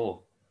YouTube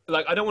before.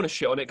 like I don't want to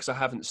shit on it because I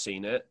haven't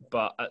seen it,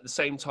 but at the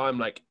same time,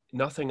 like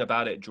nothing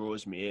about it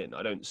draws me in.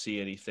 I don't see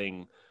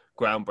anything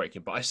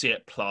groundbreaking, but I see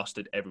it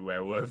plastered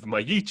everywhere all over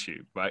my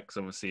YouTube, right? Because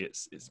obviously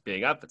it's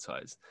being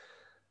advertised.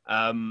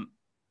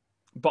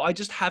 But I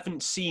just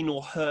haven't seen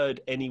or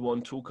heard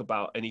anyone talk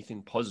about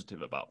anything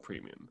positive about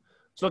premium.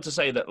 It's not to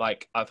say that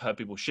like I've heard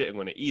people shitting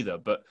on it either,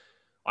 but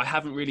I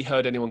haven't really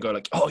heard anyone go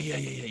like, "Oh yeah,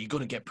 you got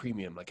to get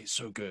premium. Like it's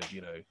so good."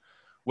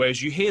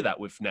 Whereas you hear that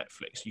with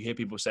Netflix, you hear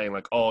people saying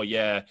like, "Oh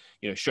yeah,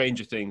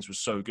 Stranger Things was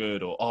so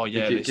good," or "Oh Did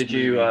yeah, you this did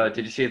you movie." uh,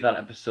 did you see that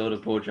episode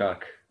of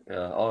BoJack?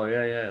 Oh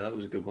yeah, that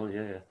was a good one.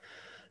 Yeah.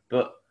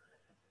 But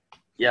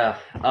yeah,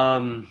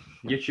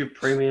 YouTube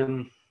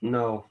Premium,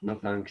 no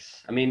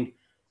thanks. I mean,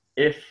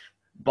 if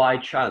by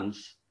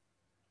chance,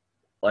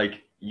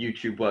 like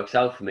YouTube works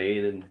out for me,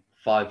 and in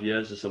 5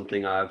 years or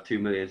something, I have 2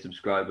 million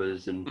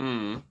subscribers and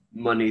Mm.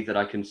 money that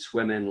I can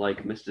swim in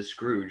like Mr.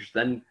 Scrooge,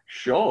 then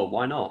sure,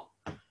 why not?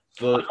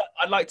 But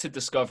I'd like to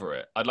discover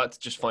it. I'd like to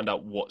just find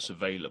out what's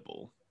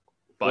available,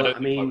 but I well, don't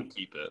I think I would mean,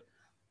 keep it.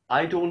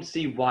 I don't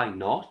see why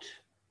not.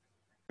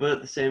 But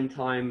at the same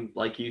time,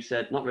 like you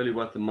said, not really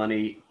worth the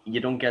money. You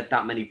don't get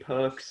that many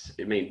perks.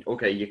 I mean,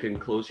 okay, you can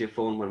close your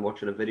phone when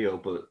watching a video,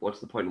 but what's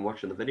the point in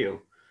watching the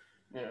video?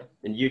 Yeah.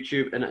 And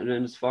YouTube, and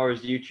as far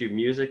as YouTube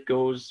Music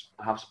goes,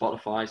 I have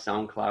Spotify,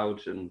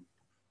 SoundCloud,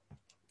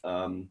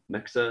 and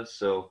Mixer.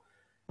 So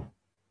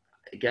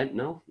again,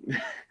 no,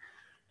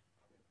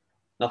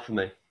 not for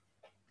me.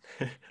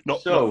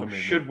 Not for So me,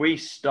 mate. should we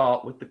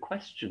start with the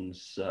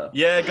questions, sir?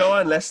 Yeah, go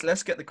on.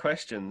 Let's get the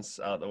questions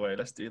out of the way.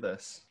 Let's do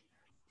this.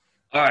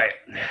 All right.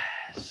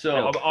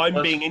 So I'm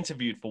first, being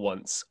interviewed for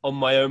once on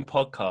my own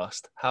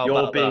podcast. How you're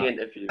about being that?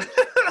 interviewed.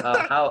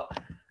 How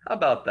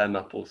about them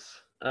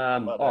apples? How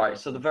about All that, right.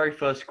 So the Russell? very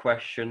first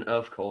question,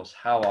 of course,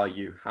 how are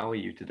you? How are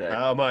you today?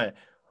 How am I?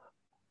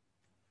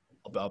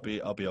 I'll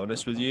be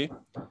honest with you.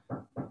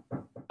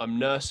 I'm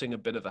nursing a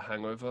bit of a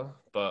hangover,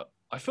 but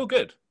I feel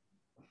good.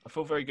 I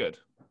feel very good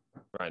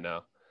right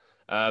now.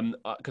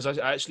 Because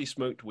I actually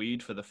smoked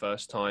weed for the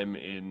first time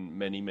in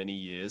many, many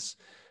years.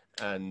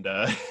 And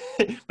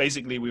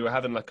basically, we were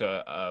having like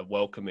a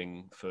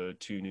welcoming for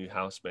two new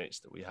housemates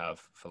that we have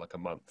for like a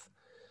month.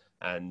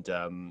 And,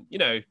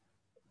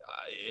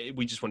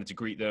 we just wanted to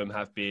greet them,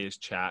 have beers,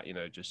 chat,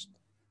 just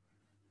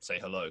say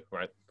hello,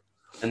 right?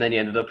 And then you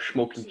ended up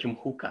smoking some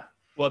hookah.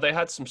 Well, they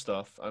had some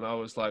stuff, and I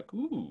was like,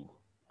 ooh.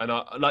 And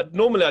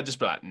normally I'd just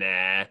be like,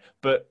 nah,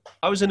 but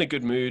I was in a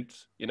good mood,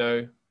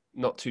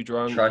 not too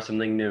drunk. Try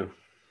something new.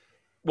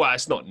 Well,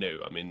 it's not new.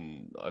 I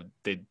mean, I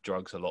did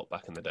drugs a lot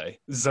back in the day,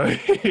 so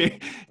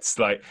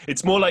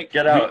it's more like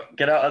get out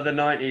of the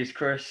 90s,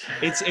 Chris.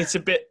 It's a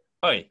bit.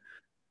 I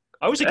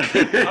was a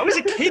kid. I was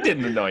a kid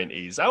in the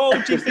 90s. How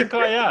old do you think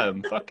I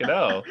am? Fucking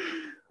hell,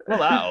 not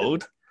that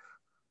old.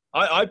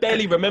 I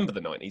barely remember the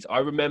 90s. I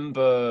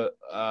remember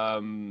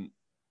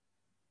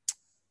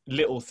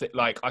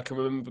like I can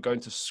remember going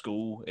to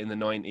school in the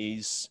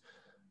 90s.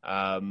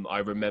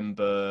 I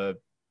remember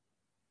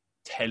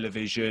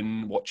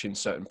television, watching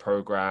certain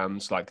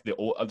programs, like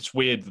it's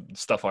weird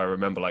stuff I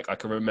remember. Like I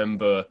can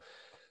remember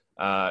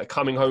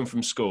coming home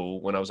from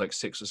school when I was like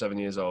 6 or 7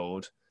 years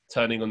old,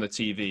 turning on the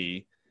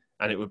TV,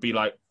 and it would be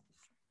like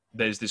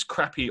there's this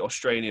crappy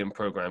Australian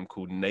program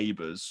called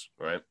Neighbours,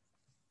 right?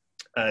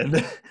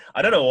 And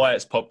I don't know why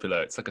it's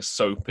popular. It's like a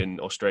soap in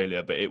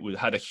Australia, but it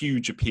had a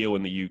huge appeal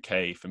in the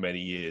UK for many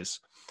years.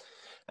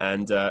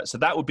 And so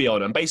that would be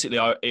on. And basically,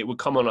 it would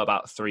come on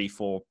about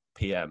 3-4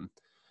 p.m.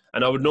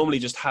 And I would normally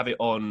just have it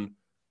on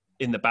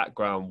in the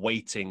background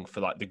waiting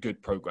for like the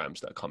good programs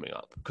that are coming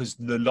up. Because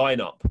the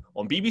lineup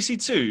on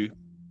BBC Two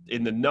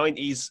in the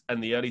 90s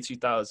and the early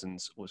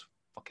 2000s was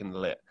fucking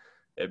lit.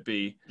 It'd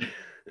be...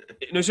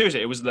 No,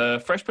 seriously, it was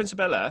the Fresh Prince of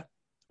Bel-Air,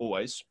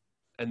 always.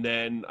 And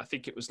then I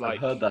think it was like...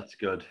 I've heard that's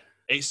good.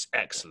 It's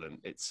excellent.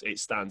 It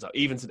stands out,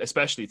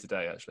 especially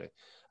today, actually.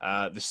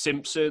 The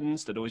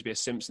Simpsons, there'd always be a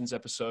Simpsons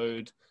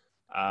episode.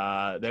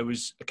 There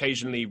was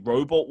occasionally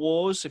Robot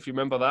Wars, if you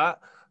remember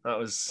that. That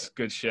was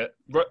good shit.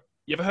 You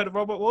ever heard of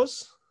Robot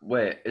Wars?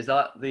 Wait, is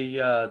that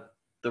the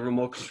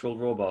remote control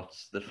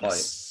robots that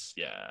fight?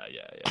 Yeah.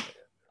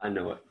 I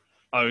know it.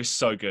 Oh, it was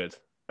so good.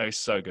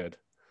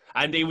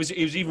 And it was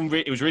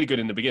really good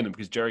in the beginning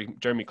because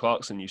Jeremy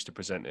Clarkson used to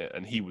present it,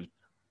 and he was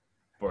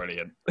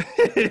brilliant.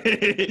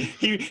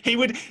 he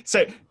would.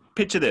 So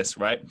picture this,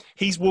 right?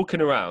 He's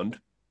walking around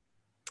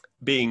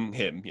being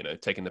him,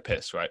 taking the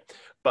piss, right?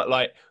 But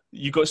like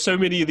you got so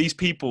many of these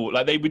people,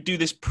 like they would do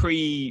this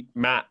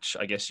pre-match,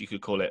 I guess you could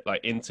call it,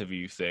 like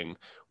interview thing,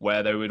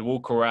 where they would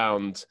walk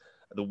around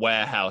the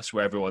warehouse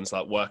where everyone's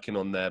like working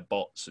on their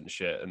bots and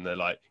shit, and they're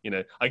like,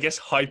 I guess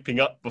hyping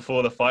up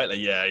before the fight,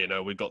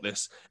 like, we've got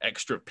this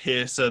extra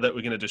piercer that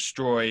we're going to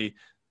destroy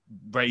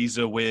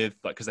Razor with,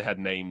 like, because they had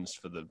names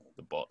for the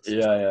bots.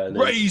 Yeah.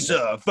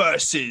 Razor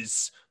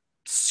versus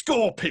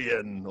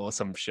Scorpion or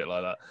some shit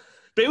like that.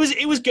 But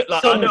it was good.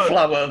 Like,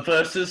 Sunflower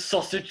versus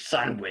sausage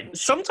sandwich.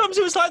 Sometimes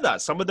it was like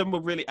that. Some of them were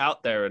really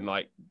out there and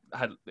like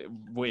had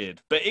weird,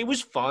 but it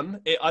was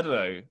fun. I don't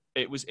know.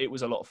 It was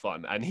a lot of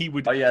fun, and he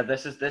would. Oh yeah,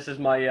 this is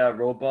my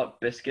robot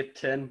biscuit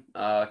tin.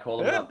 I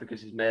call him that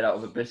because he's made out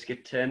of a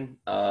biscuit tin.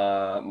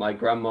 My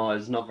grandma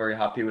is not very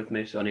happy with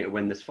me, so I need to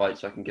win this fight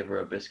so I can give her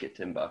a biscuit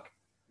tin back.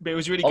 But it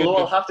was really Although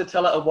good. I'll have to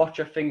tell her to watch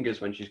her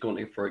fingers when she's going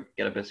to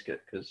get a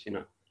biscuit, because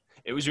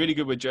It was really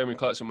good with Jeremy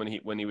Clarkson when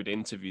he would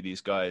interview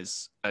these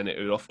guys, and it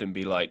would often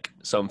be like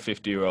some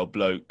 50-year-old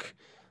bloke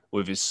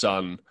with his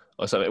son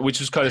or something,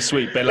 which was kind of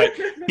sweet. But like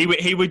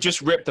he would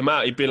just rip them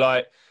out. He'd be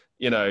like,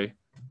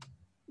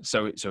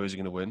 so is he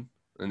going to win?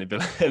 And he'd be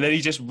like, and then he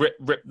just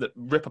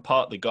rip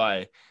apart the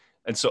guy,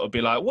 and sort of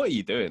be like, what are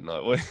you doing?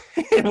 Like,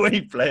 what are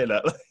you playing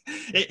at? Like,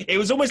 it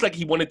was almost like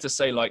he wanted to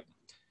say like,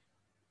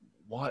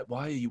 why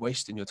are you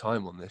wasting your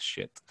time on this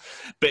shit?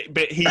 But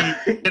he,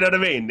 you know what I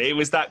mean? It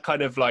was that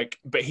kind of like,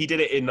 but he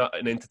did it in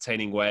an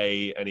entertaining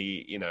way, and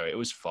he, it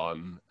was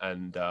fun.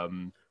 And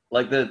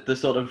like the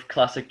sort of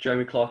classic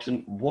Jeremy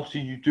Clarkson, what are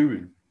you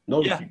doing?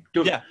 No, yeah,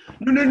 don't, yeah.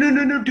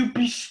 No, don't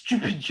be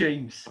stupid,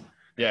 James.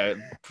 Yeah,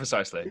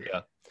 precisely,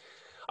 yeah.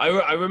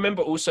 I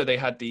remember also they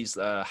had these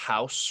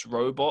house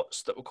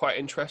robots that were quite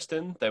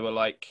interesting. They were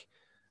like...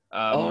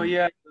 oh,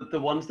 yeah,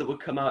 the ones that would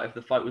come out if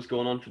the fight was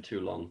going on for too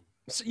long.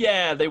 So,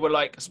 yeah, they were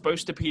like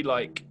supposed to be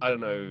like, I don't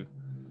know.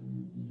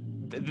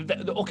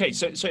 Okay,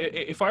 so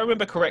if I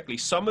remember correctly,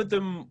 some of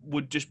them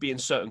would just be in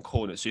certain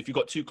corners. So if you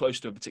got too close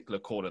to a particular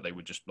corner, they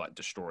would just like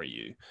destroy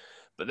you.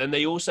 But then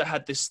they also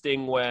had this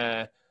thing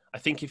where I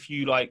think if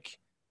you like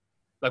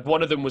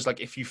one of them was like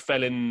if you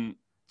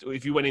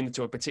went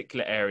into a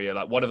particular area,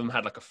 like one of them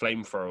had like a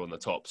flamethrower on the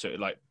top, so it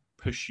like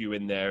push you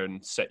in there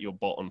and set your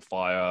bot on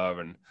fire.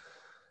 And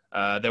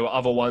there were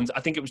other ones. I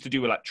think it was to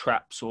do with like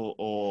traps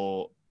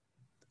or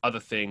other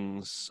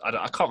things.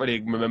 I can't really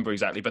remember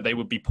exactly, but they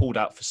would be pulled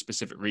out for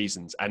specific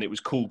reasons, and it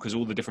was cool because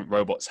all the different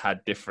robots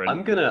had different.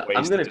 I'm gonna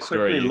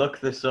quickly look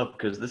this up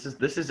because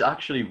this is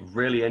actually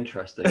really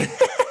interesting.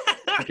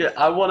 Okay,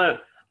 I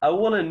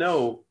wanna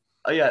know.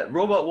 Oh yeah,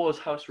 Robot Wars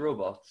House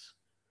Robots.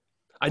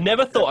 I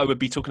never thought I would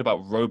be talking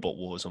about Robot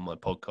Wars on my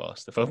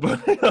podcast, if I'm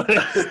being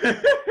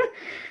honest.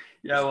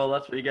 Yeah, well,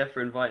 that's what you get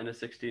for inviting a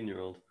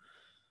 16-year-old.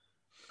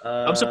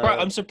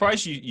 I'm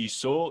surprised you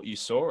saw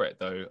it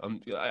though.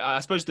 I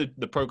suppose the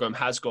program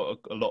has got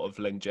a lot of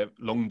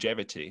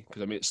longevity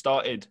because I mean it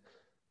started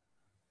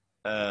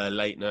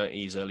late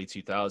 90s, early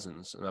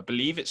 2000s, and I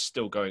believe it's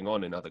still going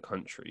on in other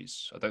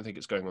countries. I don't think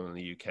it's going on in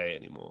the UK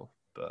anymore.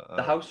 But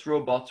The house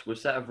robots were a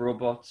set of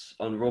robots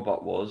on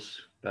Robot Wars.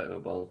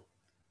 Well,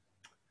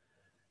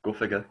 go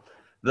figure.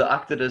 That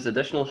acted as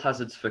additional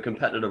hazards for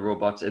competitor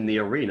robots in the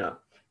arena.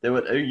 They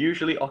would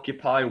usually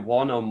occupy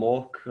one or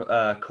more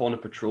corner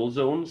patrol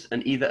zones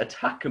and either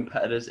attack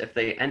competitors if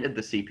they entered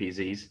the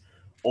CPZs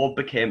or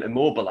became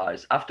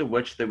immobilized, after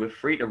which they were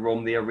free to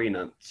roam the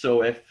arena.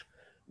 So if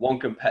one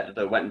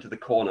competitor went into the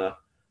corner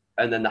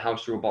and then the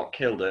house robot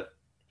killed it,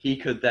 he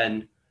could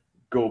then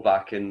go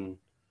back and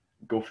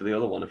go for the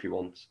other one if he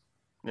wants.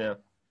 Yeah.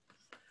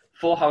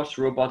 4 house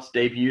robots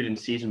debuted in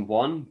season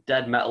 1: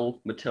 Dead Metal,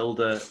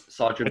 Matilda,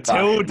 Sergeant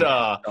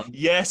Matilda. Bash.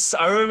 Yes,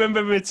 I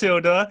remember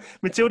Matilda.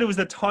 Matilda was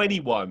the tiny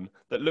one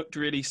that looked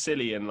really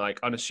silly and like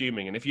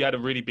unassuming. And if you had a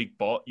really big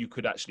bot, you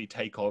could actually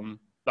take on.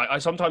 Like I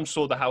sometimes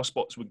saw the house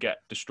bots would get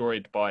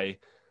destroyed by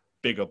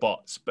bigger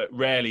bots, but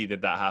rarely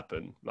did that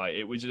happen. Like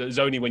it was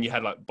only when you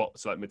had like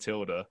bots like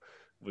Matilda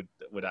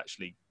would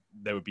actually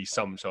there would be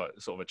some sort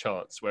of a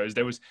chance. Whereas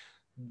there was,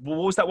 what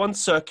was that one?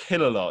 Sir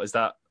Killalot. Is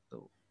that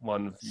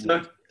one?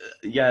 So,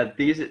 yeah,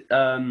 these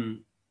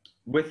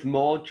with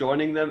more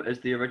joining them as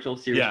the original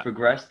series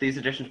progressed, these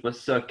additions were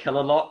Sir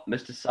Killalot,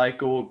 Mr.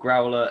 Psycho,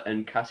 Growler,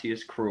 and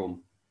Cassius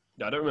Chrome.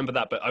 I don't remember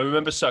that, but I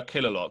remember Sir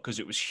Killalot because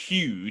it was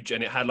huge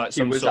and it had like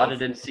some. He was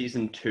added in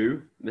season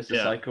 2,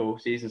 Mr. Psycho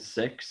season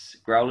 6,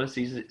 Growler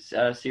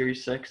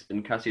series 6,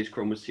 and Cassius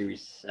Chrome was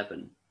series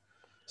 7.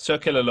 Sir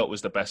Killalot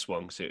was the best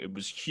one because it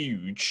was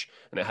huge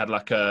and it had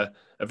like a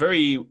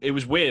very. It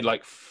was weird.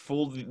 Like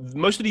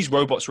most of these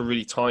robots were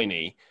really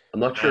tiny. I'm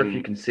not sure if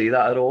you can see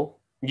that at all.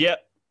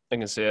 Yep, I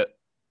can see it.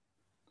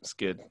 It's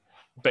good,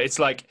 but it's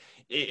like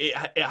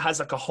it has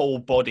like a whole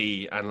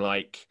body and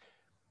like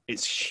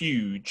it's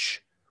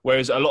huge.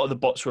 Whereas a lot of the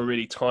bots were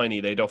really tiny.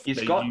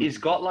 He's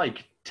got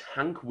like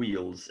tank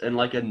wheels and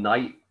like a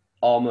knight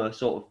armor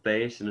sort of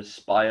base and a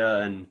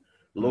spire and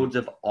loads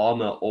of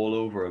armor all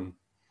over him.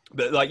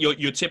 But like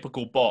your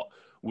typical bot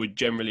would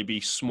generally be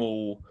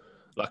small,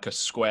 like a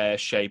square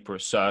shape or a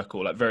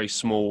circle, like very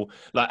small.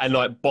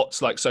 Like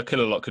bots like Sir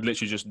Killalot could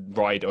literally just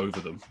ride over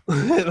them,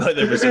 like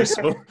they were so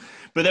small.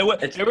 But there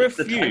were a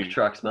few tank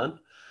tracks, man.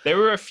 There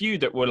were a few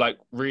that were like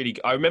really.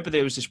 I remember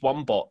there was this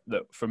one bot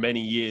that for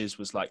many years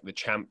was like the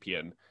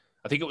champion.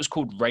 I think it was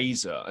called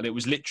Razor, and it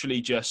was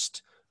literally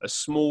just a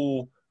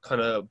small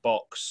kind of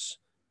box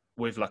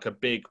with like a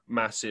big,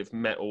 massive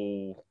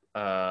metal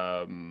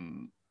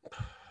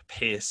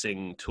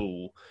piercing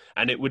tool,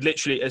 and it would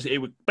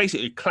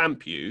basically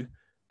clamp you,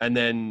 and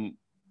then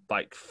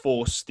like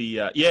force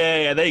the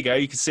there you go,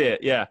 you can see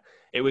it. Yeah,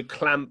 it would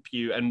clamp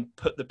you and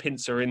put the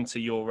pincer into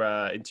your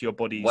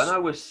body's. When I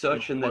was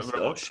searching this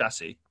up,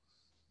 chassis.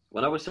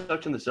 When I was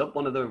searching this up,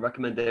 one of the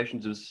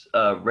recommendations was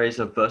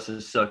Razor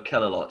versus Sir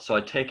Killalot. So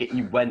I take it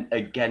you went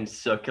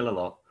against Sir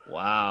Killalot.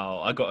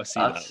 Wow, I got to see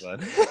that, man.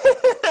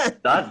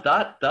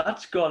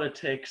 That's got to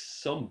take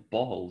some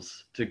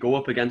balls to go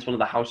up against one of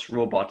the house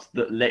robots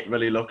that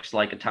literally looks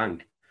like a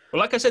tank. Well,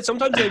 like I said,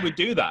 sometimes they would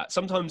do that.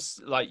 Sometimes,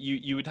 like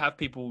you would have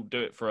people do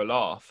it for a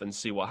laugh and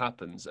see what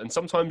happens, and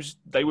sometimes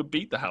they would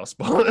beat the house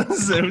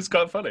bots. It was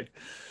quite funny.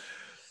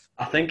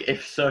 I think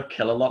if Sir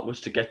Killalot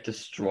was to get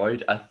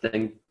destroyed, I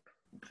think.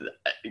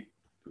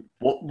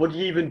 What would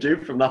you even do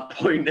from that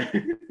point?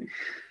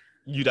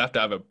 You'd have to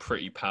have a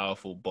pretty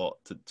powerful bot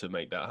to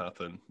make that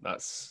happen.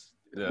 That's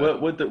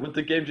would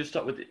the game just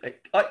start with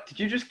did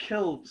you just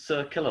kill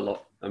Sir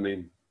Killalot? I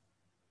mean,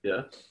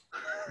 yeah.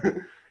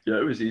 Yeah,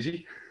 it was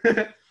easy.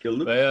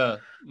 Killed him. But yeah,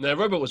 no,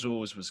 Robot was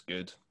always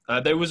good.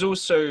 There was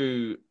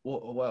also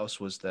what else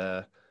was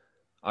there?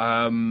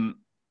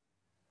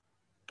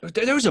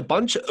 There was a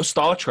bunch of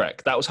Star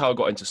Trek. That was how I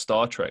got into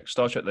Star Trek.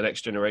 Star Trek: The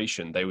Next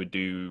Generation. They would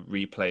do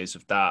replays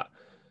of that.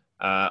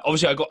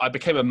 Obviously, I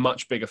became a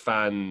much bigger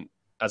fan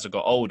as I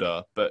got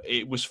older, but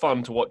it was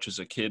fun to watch as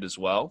a kid as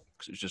well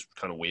because it was just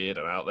kind of weird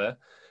and out there.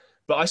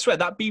 But I swear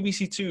that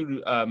BBC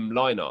Two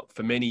lineup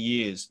for many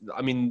years.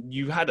 I mean,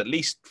 you had at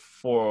least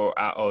 4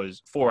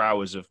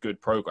 hours of good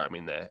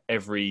programming there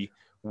every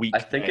week. I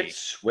think it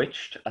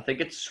switched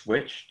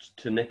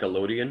to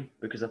Nickelodeon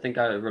because I think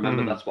I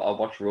remember that's what I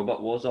watched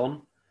Robot Wars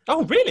on.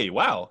 Oh, really?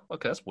 Wow.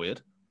 Okay, that's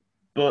weird.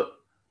 But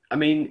I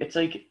mean, it's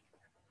like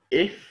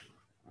if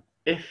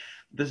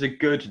there's a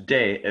good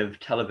day of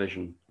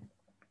television,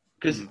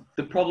 because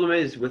the problem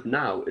is with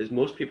now is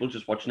most people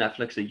just watch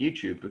Netflix or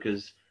YouTube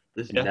because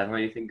there's never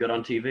anything good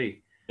on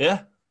TV.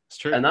 Yeah, it's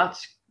true. And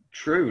that's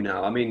true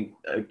now. I mean,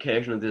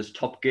 occasionally there's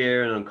Top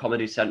Gear, and on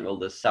Comedy Central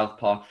there's South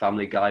Park,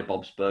 Family Guy,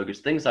 Bob's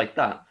Burgers, things like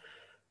that.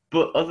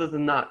 But other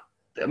than that,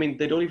 I mean,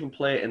 they don't even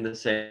play it in the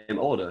same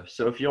order.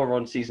 So if you're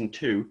on season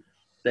 2,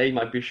 they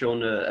might be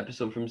showing an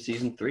episode from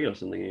season 3 or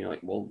something, and you're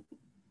like, well,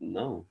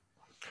 no.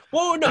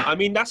 Well, no, I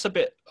mean, that's a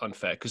bit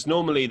unfair because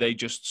normally they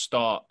just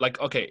start, like,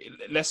 okay,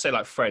 let's say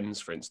like Friends,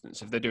 for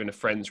instance. If they're doing a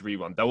Friends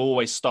rerun, they'll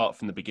always start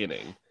from the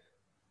beginning.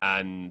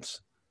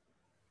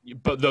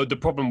 But the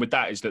problem with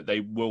that is that they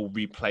will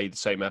replay the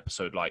same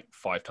episode like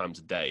 5 times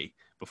a day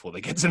before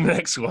they get to the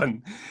next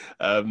one.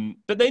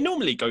 But they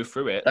normally go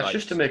through it. That's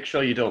just to make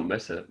sure you don't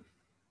miss it.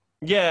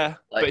 Yeah.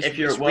 Like, but if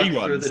you're at work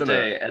reruns, through the isn't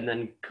day it? and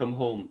then come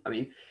home, I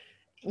mean,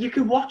 you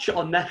can watch it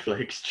on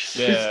Netflix.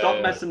 Just stop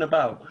Yeah. messing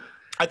about.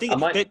 I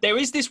think there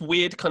is this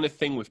weird kind of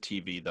thing with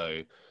TV,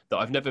 though, that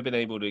I've never been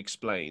able to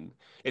explain.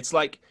 It's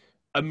like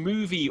a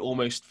movie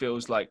almost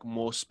feels like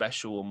more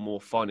special and more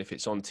fun if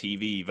it's on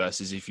TV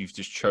versus if you've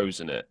just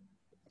chosen it.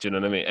 Do you know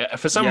what I mean?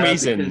 For some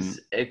reason,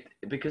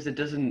 because it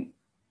doesn't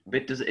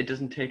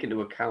take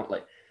into account,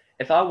 like,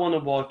 if I want to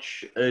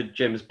watch a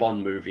James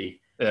Bond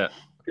movie, yeah,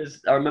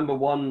 because I remember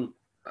one,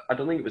 I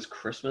don't think it was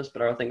Christmas,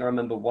 but I think I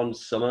remember one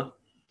summer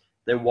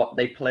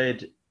they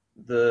played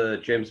the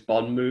James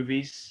Bond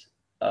movies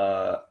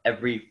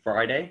every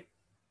Friday.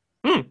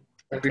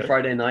 Every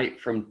Friday night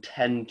from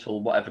 10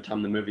 till whatever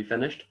time the movie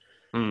finished.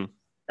 And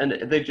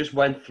they just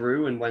went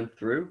through,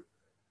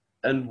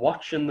 and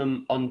watching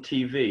them on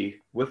TV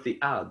with the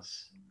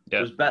ads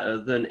was better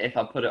than if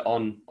I put it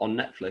on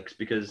Netflix,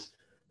 because,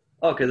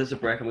 okay, there's a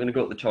break, I'm going to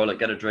go to the toilet,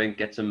 get a drink,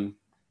 get some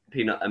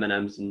peanut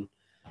M&Ms, and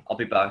I'll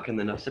be back, and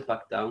then I'll sit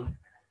back down.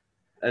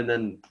 And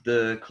then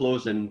the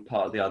closing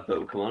part of the advert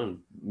would come on, and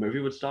the movie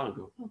would start, and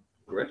go, oh,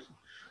 great.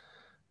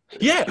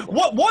 Yeah,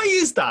 why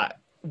is that?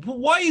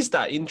 Why is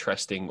that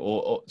interesting,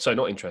 or sorry,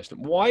 not interesting?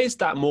 Why is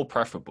that more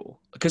preferable?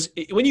 Because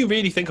when you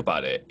really think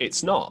about it,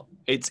 it's not.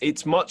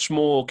 It's much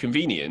more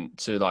convenient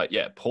to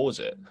pause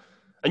it,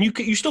 and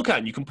you still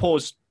can. You can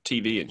pause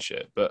TV and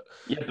shit, but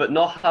but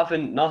not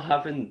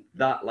having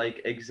that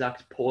like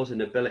exact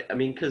pausing ability. I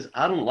mean, because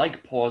I don't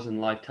like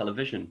pausing live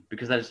television,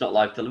 because then it's not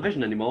live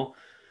television anymore.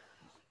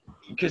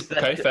 Because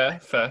okay,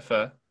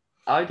 fair.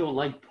 I don't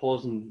like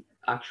pausing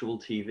actual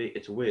TV.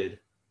 It's weird.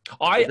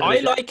 I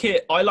like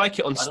it. I like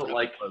it on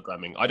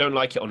programming. I don't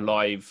like it on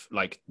live,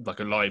 like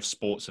a live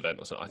sports event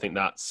or something. I think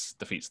that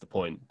defeats the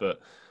point. But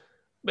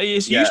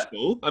it's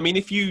useful. I mean,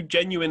 if you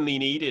genuinely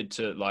needed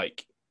to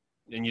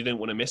and you didn't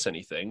want to miss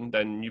anything,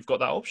 then you've got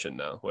that option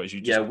now. Whereas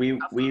you just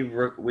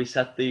we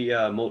set the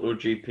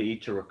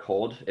MotoGP to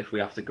record if we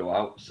have to go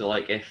out. So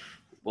if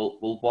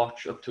we'll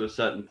watch up to a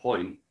certain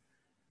point,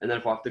 and then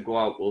if we have to go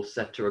out, we'll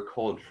set to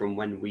record from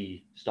when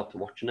we stopped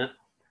watching it.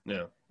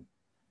 Yeah.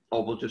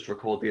 Or we'll just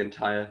record the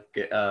entire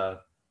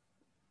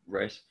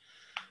race.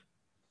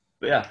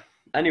 But yeah.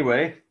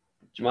 Anyway,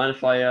 do you mind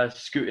if I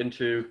scoot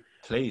into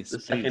please?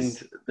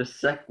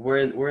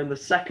 We're in the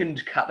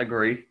second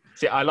category.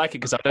 See, I like it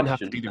because I don't have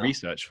to do the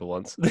research for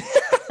once.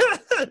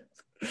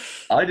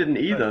 I didn't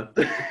either.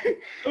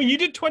 Oh, you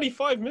did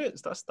 25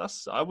 minutes.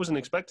 That's. I wasn't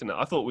expecting that.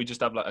 I thought we'd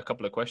just have a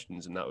couple of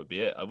questions and that would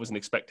be it. I wasn't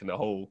expecting a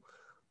whole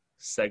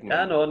segment.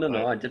 Yeah,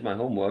 no. I did my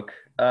homework.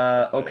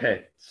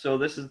 Okay, so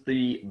this is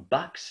the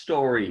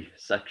backstory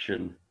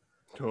section.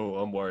 Oh,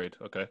 I'm worried.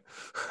 Okay.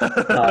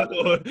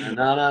 No.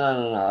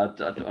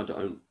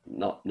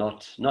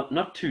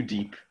 Not too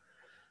deep.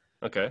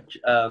 Okay.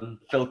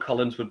 Phil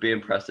Collins would be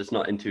impressed. It's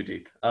not in too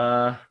deep.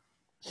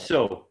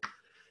 So,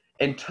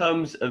 in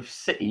terms of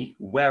city,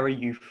 where are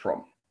you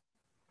from?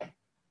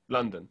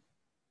 London.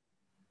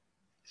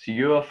 So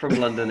you are from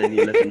London and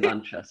you live in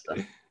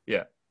Manchester.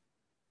 Yeah.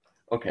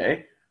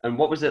 Okay. And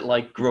what was it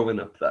like growing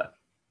up there?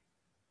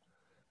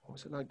 What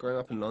was it like growing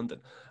up in London?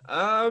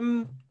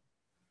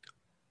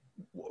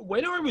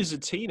 When I was a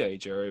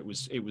teenager, it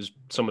was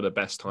some of the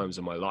best times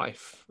of my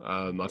life.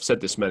 I've said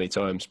this many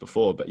times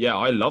before, but yeah,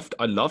 I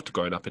loved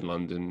growing up in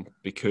London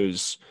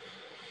because,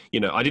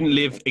 I didn't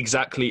live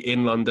exactly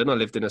in London. I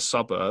lived in a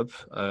suburb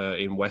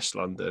in West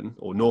London,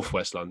 or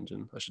Northwest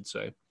London, I should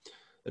say,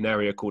 an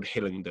area called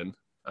Hillingdon.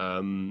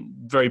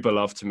 Very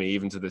beloved to me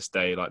even to this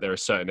day. Like, there are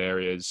certain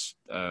areas,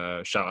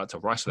 shout out to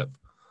Ruislip,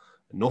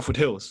 Northwood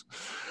Hills,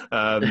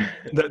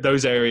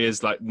 those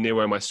areas like near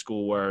where my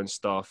school were and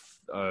stuff.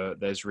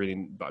 There's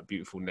really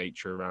beautiful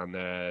nature around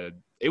there.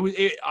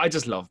 I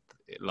just loved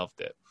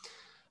it.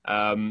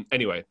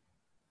 Anyway,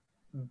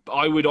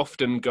 I would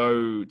often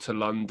go to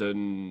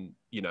London,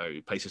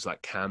 places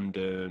like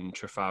Camden,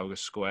 Trafalgar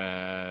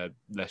Square,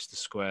 Leicester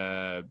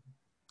Square,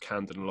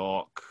 Camden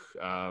Lock,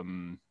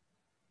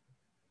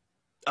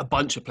 a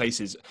bunch of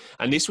places.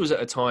 And this was at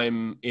a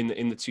time in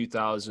the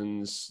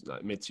 2000s,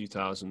 like mid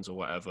 2000s or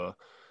whatever,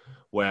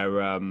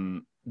 where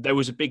there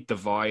was a big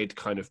divide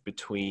kind of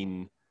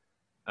between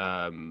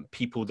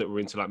people that were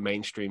into like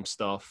mainstream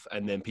stuff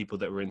and then people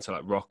that were into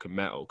like rock and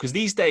metal. Because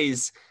these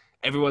days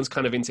everyone's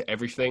kind of into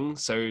everything.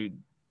 So,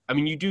 I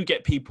mean, you do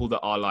get people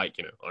that are like,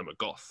 I'm a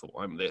goth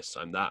or I'm this,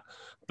 I'm that.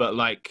 But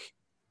like,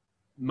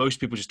 most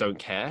people just don't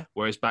care.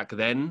 Whereas back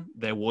then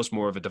there was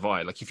more of a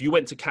divide. Like, if you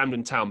went to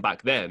Camden Town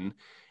back then,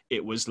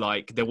 it was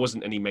like there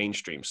wasn't any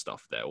mainstream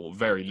stuff there, or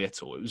very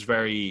little. It was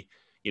very,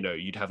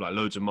 you'd have like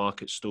loads of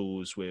market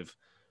stalls with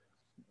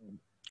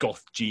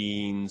goth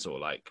jeans or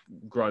like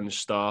grunge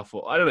stuff,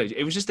 or I don't know.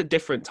 It was just a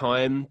different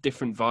time,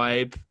 different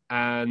vibe,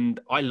 and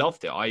I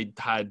loved it. I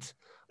had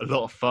a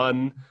lot of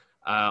fun.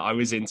 I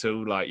was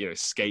into like,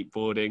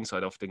 skateboarding, so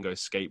I'd often go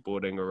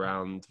skateboarding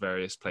around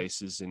various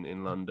places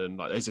in London.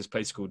 Like, there's this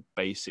place called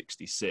Bay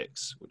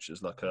 66, which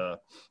is like a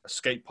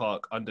skate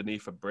park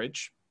underneath a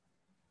bridge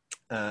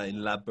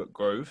in Ladbroke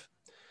Grove.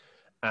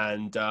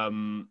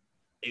 and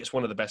it's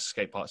one of the best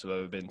skate parks I've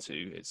ever been to.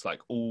 It's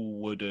like all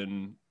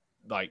wooden,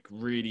 like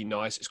really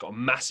nice. It's got a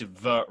massive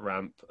vert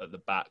ramp at the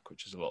back,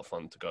 which is a lot of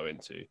fun to go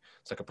into.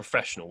 It's like a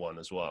professional one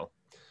as well.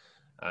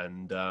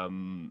 And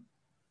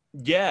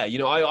yeah, you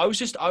know, I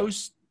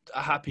was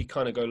a happy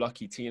kind of go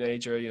lucky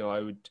teenager. You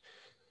know,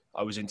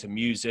 I was into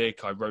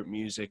music. I wrote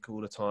music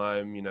all the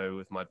time, you know,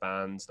 with my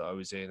bands that I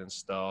was in and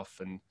stuff.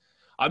 And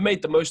I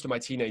made the most of my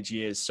teenage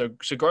years. So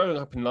growing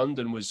up in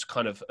London was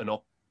kind of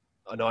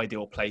an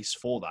ideal place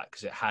for that,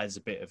 because it has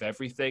a bit of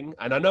everything.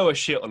 And I know a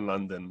shit on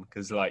London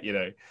because, like, you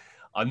know,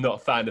 I'm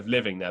not a fan of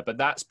living there, but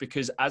that's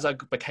because as I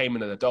became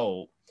an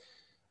adult,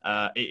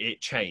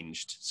 it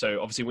changed.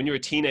 So obviously when you're a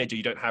teenager,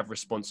 you don't have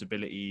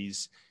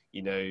responsibilities,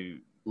 you know.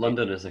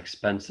 London is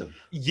expensive.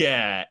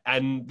 Yeah.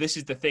 And this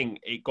is the thing.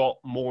 It got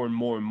more and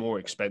more and more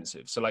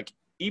expensive. So like,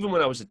 even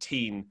when I was a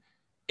teen,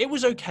 it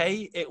was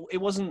okay.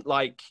 It wasn't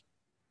like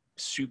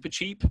super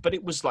cheap, but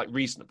it was like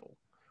reasonable.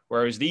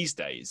 Whereas these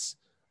days,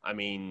 I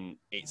mean,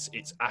 it's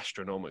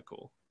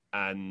astronomical.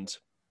 And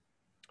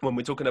when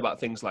we're talking about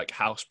things like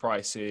house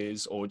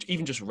prices or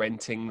even just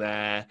renting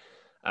there,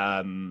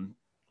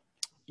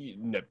 you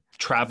know,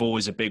 travel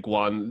is a big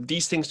one.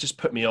 These things just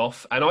put me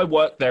off. And I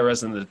worked there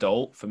as an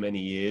adult for many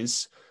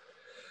years,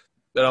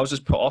 and I was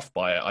just put off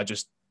by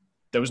it.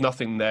 There was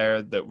nothing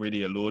there that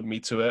really allured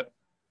me to it.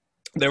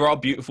 There are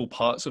beautiful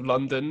parts of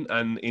London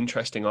and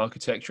interesting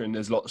architecture, and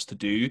there's lots to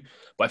do.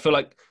 But I feel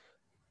like,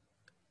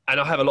 and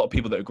I have a lot of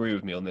people that agree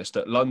with me on this,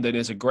 that London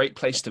is a great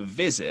place to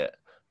visit,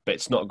 but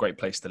it's not a great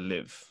place to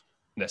live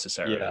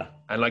necessarily. Yeah.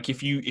 And like,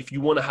 if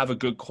you want to have a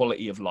good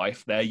quality of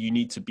life there, you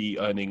need to be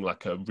earning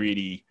like a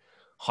really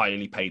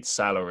highly paid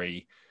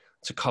salary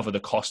to cover the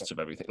costs of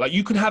everything. Like,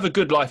 you can have a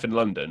good life in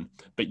London,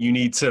 but you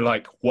need to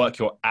like work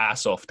your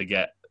ass off to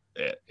get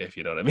it, if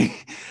you know what I mean.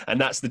 And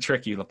that's the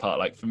tricky part.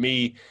 Like for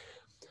me,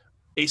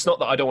 it's not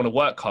that I don't want to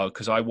work hard,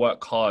 because I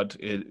work hard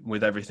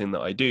with everything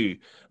that I do,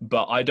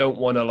 but I don't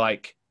want to,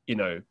 like, you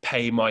know,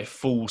 pay my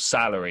full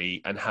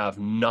salary and have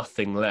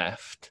nothing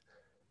left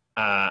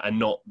and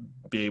not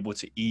be able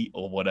to eat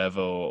or whatever,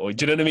 or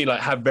do you know what I mean?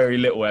 Like, have very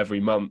little every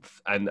month,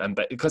 and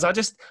because I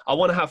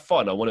want to have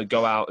fun. I want to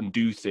go out and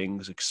do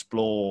things,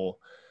 explore,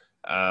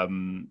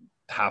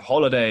 have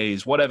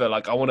holidays, whatever.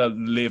 Like, I want to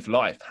live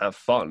life, have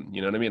fun. You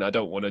know what I mean? I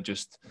don't want to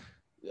just,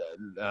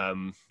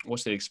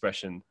 what's the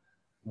expression?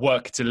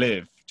 Work to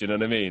live. Do you know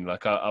what I mean?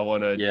 Like, I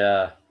want to,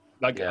 yeah.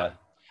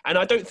 And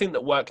I don't think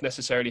that work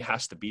necessarily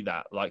has to be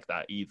like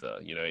that either.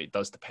 You know, it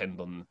does depend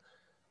on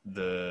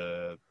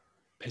the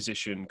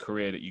position,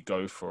 career that you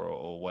go for,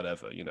 or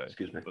whatever, you know.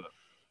 Excuse me.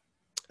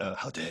 But,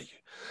 how dare you?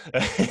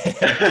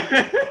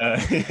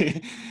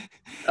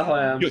 Oh,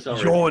 I am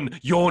sorry.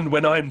 Yawn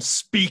when I'm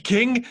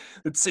speaking.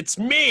 It's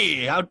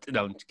me. No,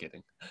 I'm just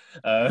kidding.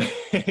 No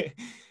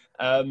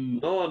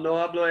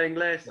hablo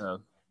inglés.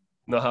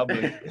 No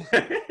hablo.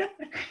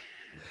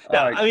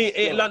 No, right, I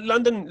mean,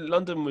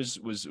 London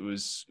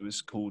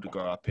was cool to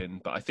grow up in,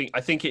 but I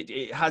think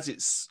it has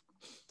its.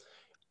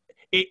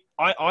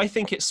 I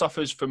think it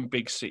suffers from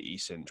big city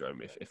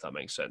syndrome, if that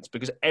makes sense,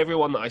 because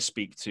everyone that I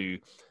speak to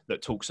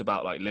that talks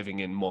about like living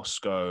in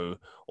Moscow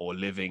or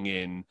living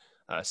in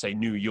say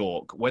New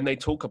York, when they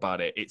talk about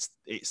it,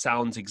 it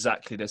sounds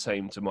exactly the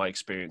same to my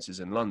experiences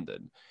in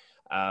London.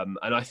 And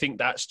I think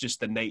that's just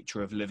the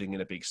nature of living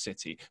in a big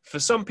city. For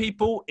some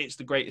people, it's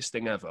the greatest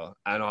thing ever.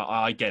 And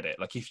I get it.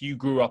 Like, if you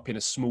grew up in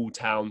a small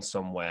town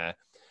somewhere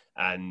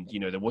and, you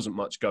know, there wasn't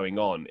much going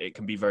on, it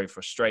can be very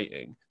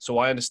frustrating. So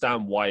I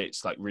understand why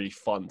it's like really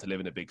fun to live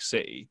in a big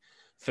city.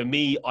 For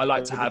me, I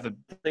like to have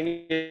The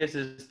thing is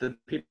the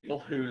people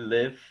who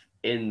live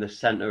in the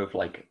center of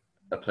like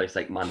a place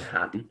like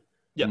Manhattan,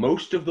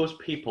 most of those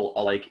people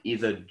are like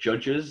either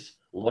judges,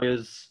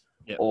 lawyers,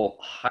 or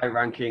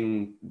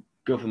high-ranking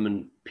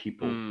government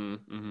people.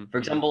 Mm-hmm. For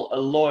example, a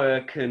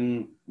lawyer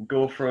can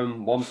go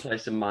from one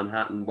place in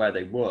Manhattan where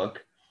they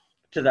work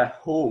to their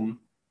home,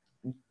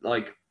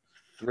 like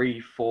 3,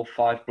 4,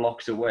 5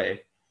 blocks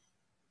away,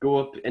 go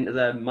up into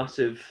their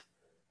massive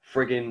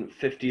friggin'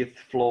 50th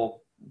floor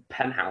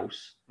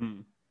penthouse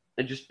and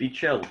just be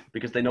chill,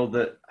 because they know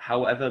that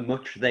however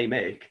much they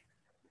make,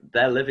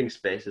 their living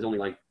space is only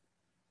like,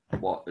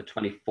 what, the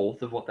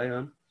 24th of what they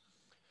earn?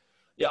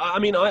 Yeah, I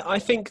mean, I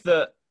think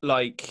that,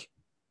 like,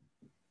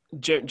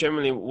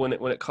 generally when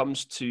it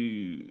comes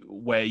to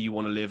where you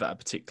want to live at a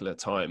particular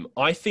time,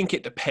 I think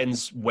it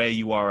depends where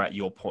you are at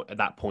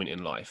that point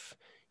in life.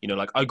 You know,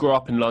 like, I grew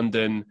up in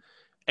London.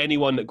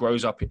 Anyone that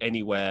grows up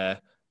anywhere,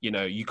 you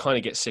know, you kind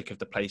of get sick of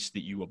the place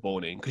that you were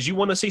born in because you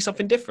want to see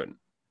something different.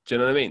 Do you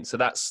know what I mean? So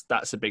that's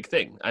a big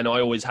thing. And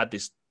I always had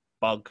this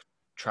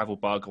travel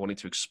bug. I wanted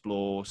to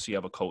explore, see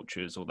other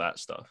cultures, all that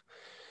stuff.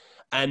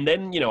 And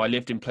then, you know, I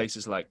lived in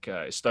places like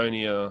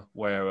Estonia,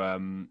 where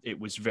it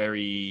was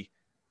very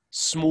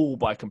small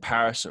by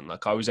comparison.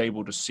 Like, I was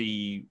able to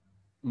see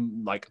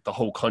like the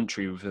whole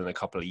country within a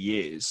couple of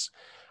years.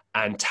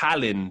 And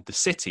Tallinn, the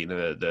city,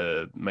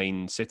 the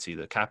main city,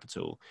 the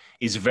capital,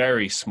 is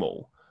very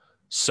small.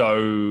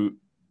 So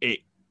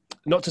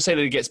not to say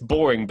that it gets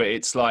boring, but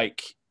it's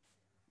like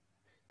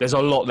there's a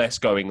lot less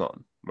going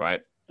on, right?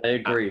 I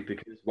agree,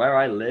 because where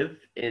I live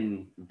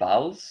in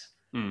Vals,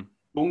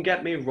 don't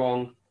get me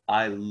wrong,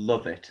 I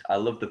love it. I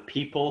love the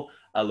people.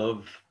 I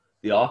love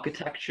the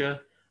architecture.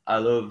 I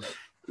love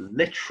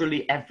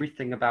literally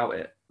everything about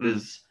it.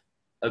 There's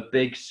a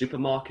big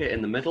supermarket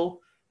in the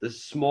middle.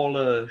 There's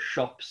smaller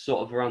shops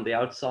sort of around the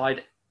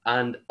outside,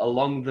 and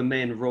along the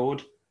main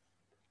road,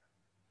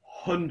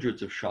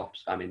 hundreds of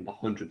shops. I mean, not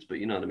hundreds, but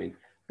you know what I mean.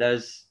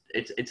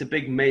 It's a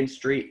big main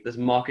street. There's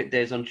market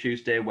days on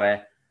Tuesday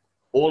where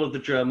all of the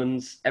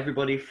Germans,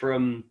 everybody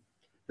from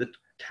the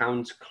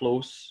towns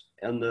close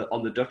on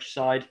the Dutch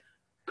side,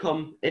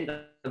 come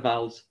into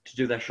Vals to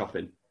do their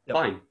shopping. Yep.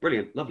 Fine,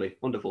 brilliant, lovely,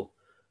 wonderful.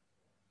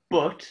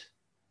 But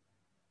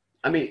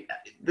I mean,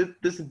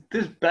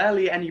 there's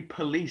barely any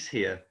police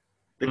here.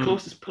 The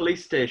closest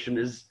police station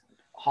is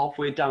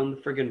halfway down the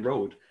friggin'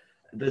 road.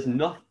 There's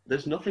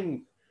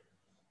nothing.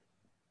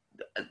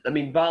 I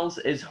mean, Vals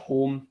is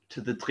home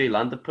to the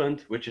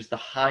Drielandenpunt, which is the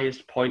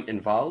highest point in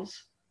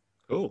Vals.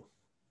 Oh.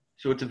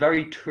 So it's a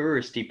very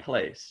touristy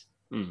place,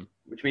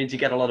 which means you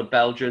get a lot of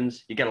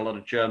Belgians, you get a lot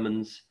of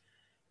Germans,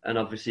 and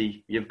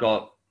obviously you've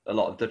got a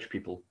lot of Dutch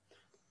people.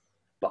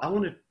 But I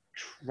want to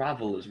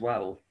travel as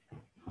well.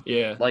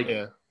 Yeah.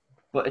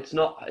 But it's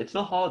not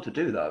hard to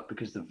do that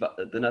because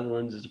the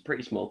Netherlands is a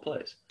pretty small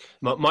place.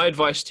 My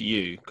advice to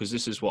you, because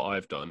this is what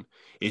I've done,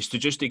 is to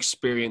just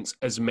experience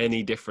as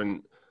many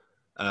different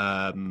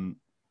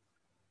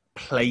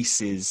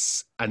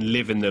places and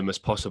live in them as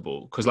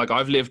possible. Because like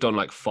I've lived on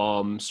like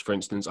farms, for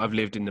instance. I've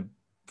lived in the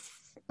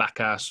back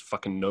ass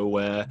fucking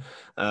nowhere,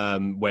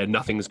 where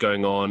nothing's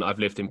going on. I've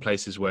lived in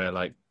places where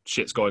like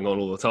shit's going on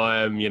all the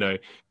time, you know,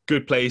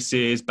 good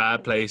places,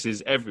 bad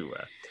places,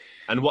 everywhere.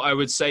 And what I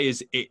would say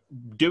is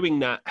doing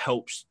that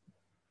helps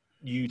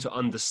you to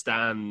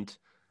understand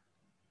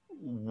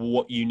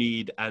what you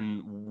need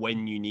and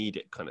when you need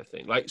it, kind of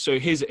thing. Like, so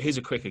here's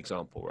a quick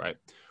example, right?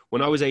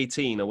 When I was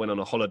 18, I went on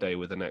a holiday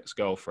with an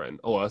ex-girlfriend.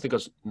 Oh, I think I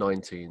was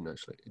 19,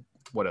 actually.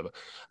 Whatever.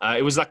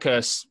 It was like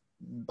a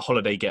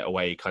holiday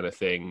getaway kind of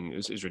thing. It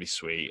was really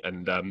sweet.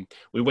 And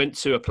we went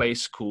to a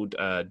place called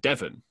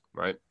Devon,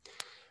 right?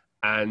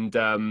 And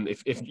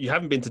if you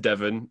haven't been to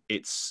Devon,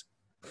 it's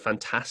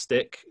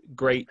fantastic.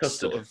 Great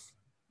Custard. sort of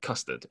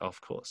custard, of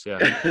course,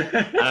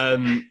 yeah.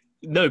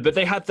 No, but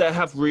they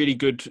have really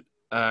good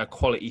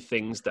quality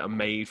things that are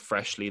made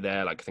freshly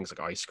there, like things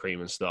like ice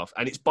cream and stuff.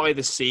 And it's by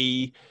the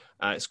sea.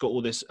 It's got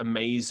all this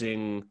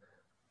amazing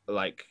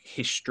like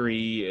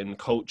history and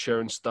culture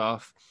and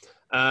stuff.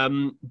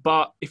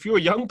 But if you're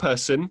a young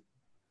person,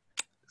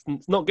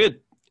 it's not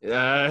good.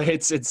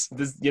 It's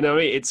you know,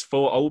 it's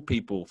for old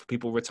people, for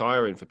people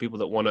retiring, for people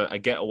that want a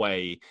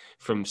getaway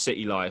from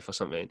city life or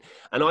something.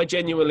 And I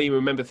genuinely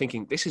remember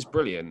thinking, this is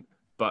brilliant,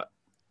 but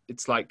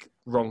it's like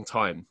wrong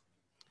time.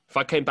 If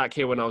I came back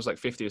here when I was like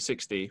 50 or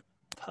 60,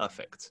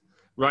 perfect.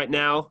 Right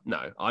now,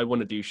 no, I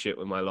want to do shit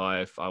with my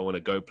life. I want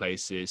to go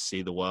places,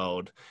 see the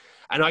world.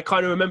 And I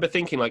kind of remember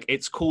thinking like,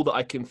 it's cool that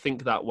I can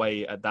think that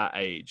way at that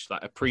age,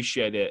 like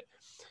appreciate it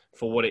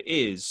for what it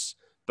is,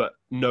 but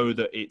know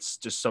that it's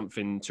just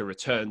something to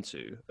return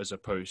to, as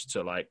opposed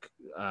to like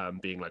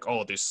being like,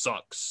 oh, this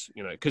sucks,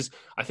 you know, because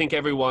I think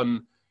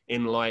everyone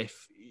in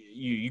life,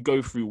 you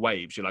go through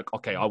waves. You're like,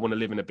 okay, I want to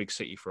live in a big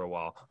city for a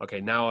while.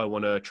 Okay, now I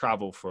want to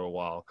travel for a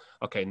while.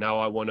 Okay, now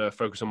I want to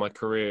focus on my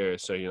career.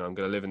 So, you know, I'm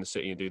going to live in the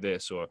city and do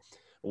this or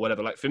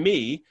whatever. Like for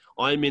me,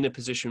 I'm in a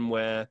position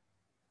where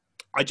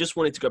I just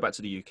wanted to go back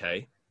to the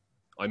UK.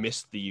 I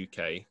missed the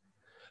UK,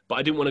 but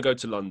I didn't want to go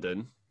to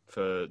London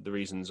for the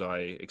reasons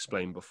I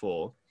explained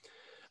before.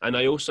 And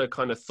I also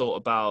kind of thought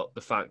about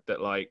the fact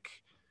that like,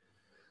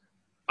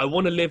 I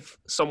want to live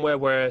somewhere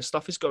where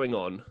stuff is going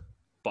on,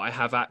 but I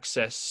have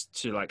access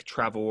to like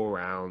travel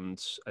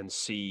around and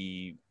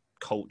see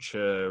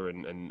culture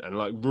and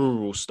like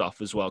rural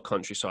stuff as well,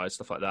 countryside,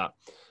 stuff like that.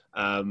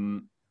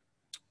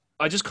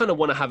 I just kind of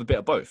want to have a bit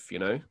of both, you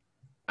know,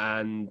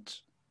 and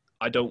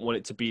I don't want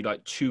it to be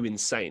like too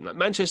insane. Like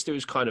Manchester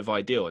is kind of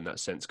ideal in that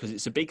sense because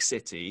it's a big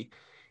city.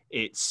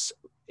 It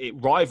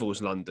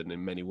rivals London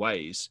in many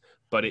ways,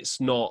 but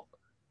it's not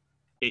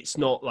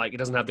like, it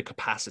doesn't have the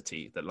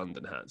capacity that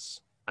London has.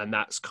 And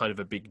that's kind of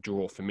a big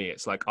draw for me.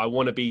 It's like, I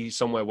want to be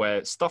somewhere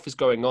where stuff is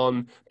going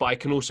on, but I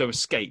can also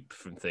escape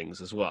from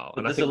things as well.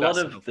 And there's a lot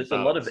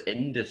of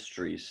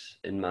industries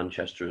in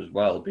Manchester as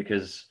well,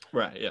 because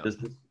right, yeah.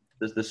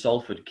 There's the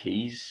Salford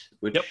Quays,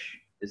 which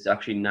is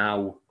actually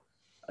now,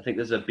 I think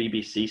there's a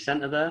BBC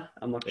centre there.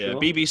 I'm not sure.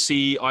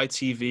 BBC,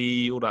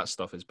 ITV, all that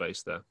stuff is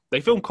based there. They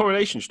filmed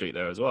Coronation Street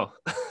there as well.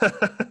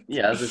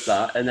 Yeah, there's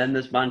that. And then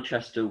there's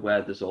Manchester,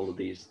 where there's all of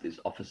these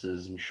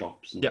offices and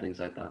shops and things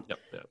like that. Yep.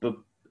 But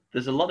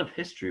there's a lot of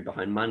history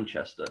behind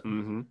Manchester,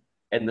 in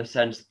the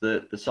sense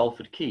that the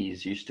Salford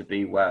Quays used to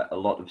be where a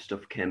lot of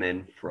stuff came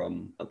in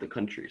from other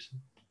countries.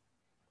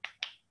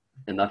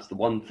 And that's the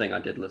one thing I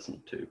did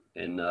listen to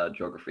in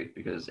geography,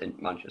 because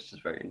Manchester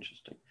is very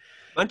interesting.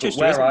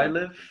 Manchester where is I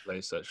live,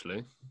 place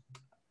actually.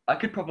 I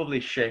could probably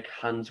shake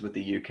hands with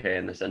the UK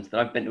in the sense that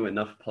I've been to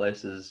enough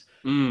places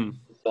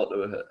sort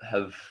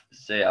of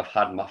I've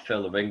had my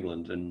fill of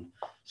England, and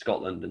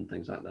Scotland and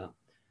things like that.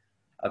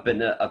 I've been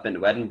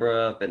to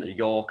Edinburgh, I've been to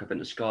York, I've been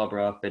to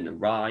Scarborough, I've been to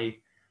Rye.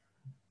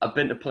 I've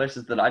been to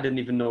places that I didn't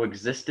even know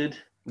existed.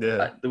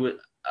 Yeah.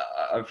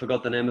 I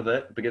forgot the name of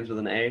it. It begins with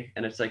an A,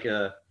 and it's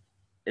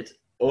it's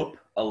up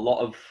a lot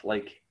of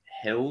like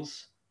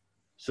hills,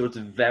 so it's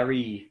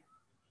very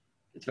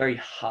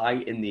high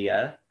in the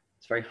air.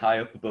 It's very high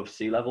up above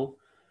sea level,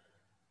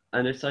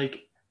 and it's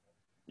like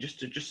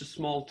just a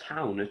small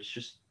town. It's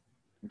just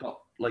got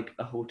like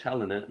a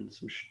hotel in it, and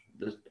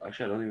there's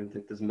actually I don't even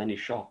think there's many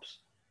shops.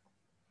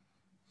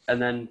 And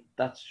then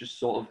that's just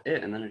sort of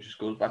it, and then it just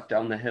goes back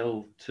down the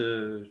hill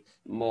to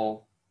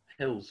more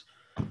hills.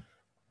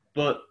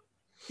 But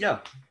yeah,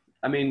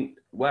 I mean,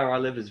 where I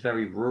live is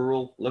very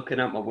rural.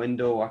 Looking out my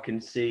window, I can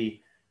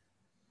see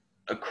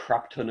a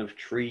crap ton of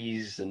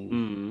trees,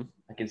 and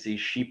I can see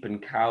sheep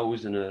and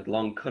cows and a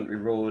long country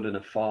road and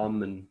a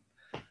farm and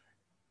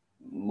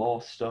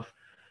more stuff.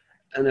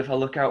 And if I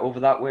look out over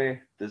that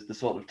way, there's the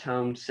sort of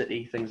town,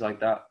 city, things like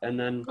that. And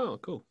then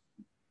cool.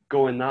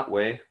 Going that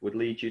way would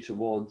lead you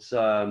towards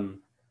into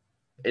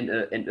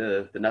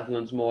the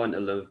Netherlands more,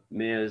 into Le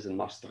Meers and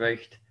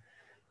Maastricht.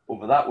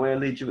 Over that way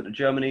leads you into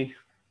Germany.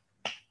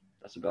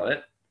 That's about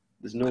it.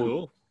 There's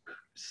no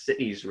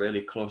cities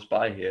really close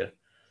by here.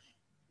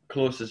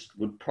 Closest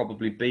would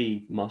probably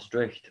be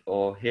Maastricht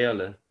or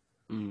Heerlen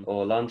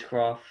or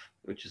Landgraaf,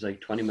 which is like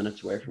 20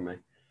 minutes away from me.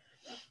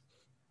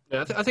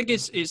 Yeah, I think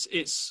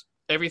it's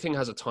everything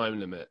has a time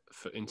limit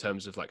in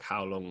terms of like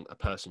how long a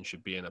person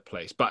should be in a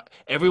place, but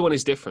everyone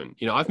is different.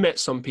 You know, I've met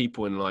some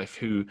people in life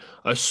who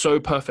are so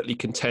perfectly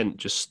content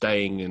just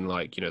staying in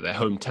like, you know, their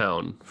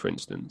hometown, for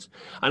instance.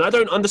 And I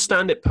don't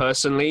understand it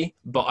personally,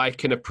 but I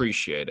can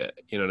appreciate it.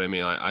 You know what I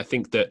mean? I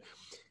think that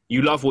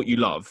you love what you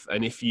love,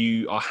 and if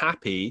you are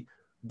happy,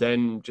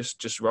 then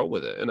just roll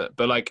with it, innit?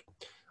 But like,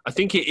 I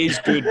think it is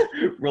good.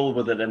 Roll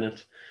with it,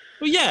 innit?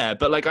 Well, yeah,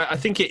 but like I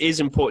think it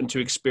is important to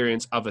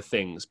experience other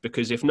things,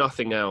 because if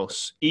nothing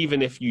else,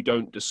 even if you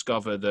don't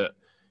discover that,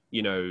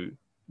 you know,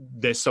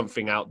 there's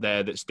something out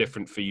there that's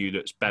different for you,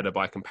 that's better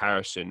by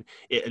comparison,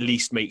 it at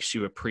least makes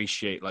you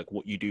appreciate like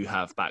what you do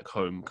have back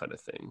home, kind of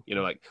thing. You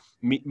know, like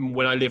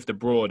when I lived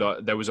abroad,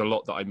 there was a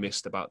lot that I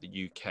missed about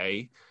the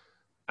UK,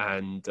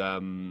 and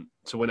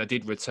so when I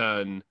did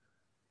return,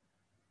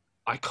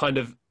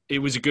 it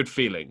was a good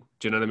feeling.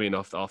 Do you know what I mean?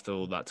 After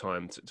all that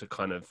time to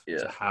kind of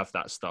to have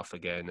that stuff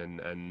again.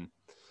 And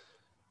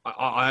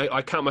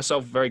I count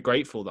myself very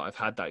grateful that I've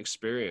had that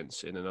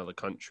experience in another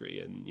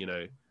country, and, you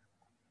know,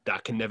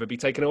 that can never be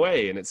taken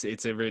away. And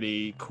it's a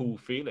really cool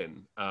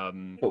feeling.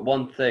 But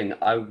one thing,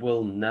 I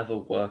will never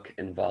work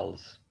in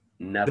Vals.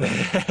 Never.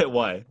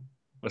 Why?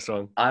 What's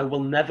wrong? I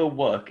will never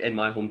work in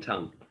my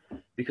hometown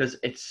because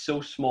it's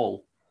so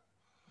small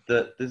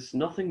that there's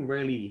nothing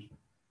really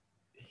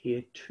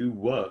here to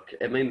work.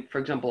 I mean, for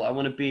example, I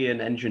want to be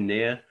an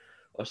engineer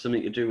or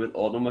something to do with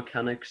auto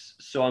mechanics,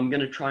 so I'm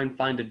going to try and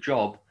find a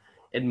job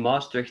in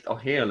Maastricht or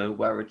Heerlen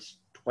where it's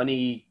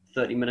 20-30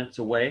 minutes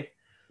away.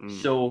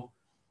 So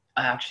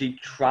I actually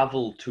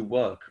travel to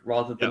work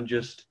rather than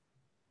just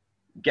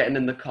getting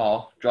in the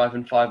car,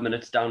 driving 5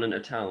 minutes down into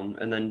town,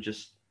 and then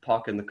just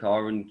parking the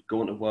car and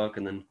going to work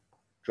and then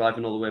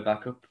driving all the way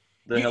back up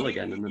the hill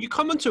again. And then... You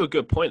come onto a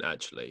good point,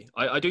 actually.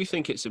 I do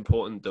think it's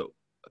important that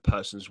a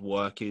person's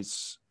work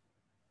is...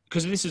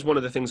 Because this is one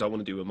of the things I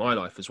want to do in my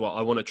life as well.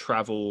 I want to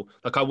travel,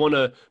 like I want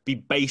to be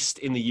based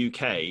in the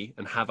UK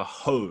and have a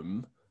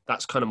home.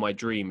 That's kind of my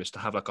dream, is to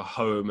have like a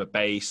home, a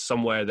base,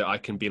 somewhere that I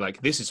can be like,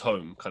 this is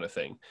home kind of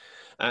thing.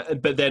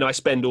 But then I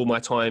spend all my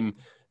time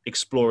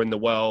exploring the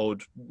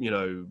world, you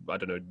know, I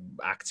don't know,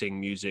 acting,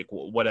 music,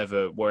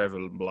 whatever, wherever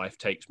life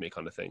takes me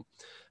kind of thing.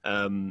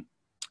 And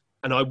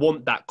I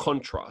want that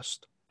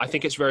contrast. I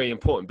think it's very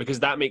important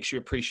because that makes you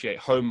appreciate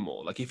home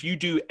more. Like if you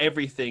do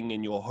everything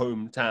in your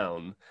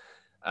hometown,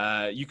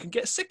 you can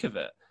get sick of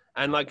it.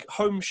 And like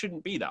home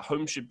shouldn't be that.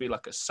 Home should be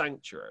like a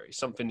sanctuary,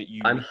 something that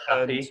you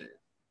return to.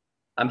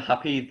 I'm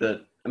happy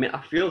that, I mean,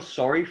 I feel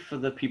sorry for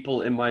the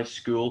people in my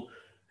school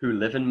who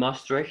live in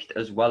Maastricht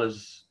as well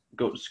as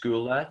go to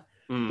school there.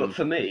 But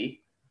for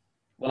me,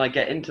 when I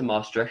get into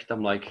Maastricht,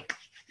 I'm like,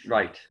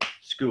 right,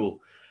 school.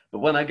 But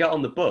when I get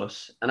on the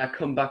bus and I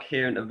come back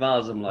here into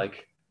Vals, I'm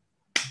like,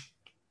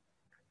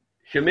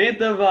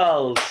 gemeente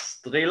Vals,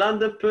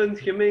 Drielandenpunt,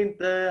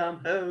 gemeente,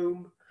 I'm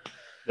home.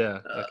 Yeah,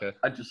 okay.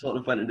 I just sort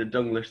of went into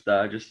Dunglish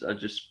there. I just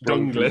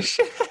Dunglish.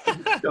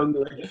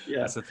 Dunglish, yeah.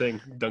 That's the thing,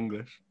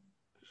 Dunglish.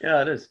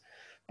 Yeah, it is.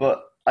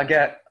 But I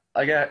get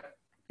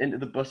into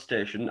the bus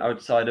station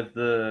outside of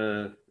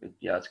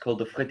it's called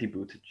the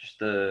Frittiboot. Just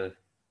the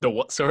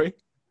what? Sorry.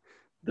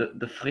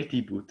 The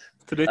Frittiboot.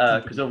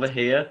 Because over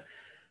here,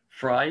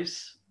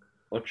 fries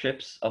or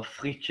chips are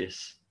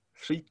frietjes.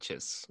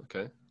 Frietjes,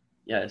 okay.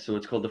 Yeah, so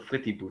it's called the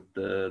Frittiboot,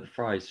 the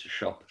fries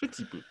shop.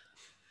 Frittiboot.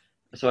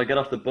 So I get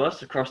off the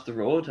bus across the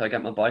road, I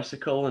get my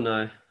bicycle, and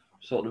I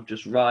sort of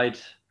just ride.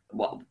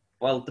 Well,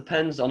 it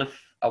depends on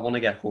if I want to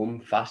get home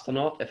fast or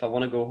not. If I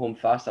want to go home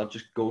fast, I'll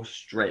just go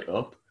straight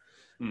up.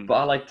 But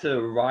I like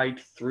to ride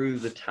through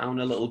the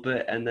town a little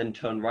bit and then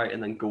turn right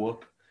and then go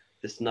up.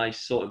 this nice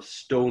sort of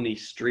stony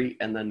street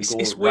and then go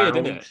It's weird,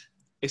 isn't it?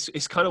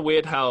 It's kind of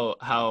weird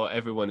how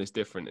everyone is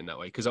different in that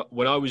way. Because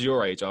when I was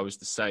your age, I was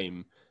the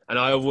same, and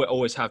I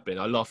always have been.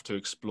 I love to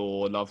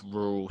explore, love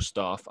rural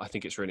stuff. I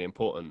think it's really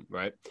important,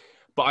 right?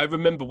 But I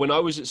remember when I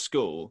was at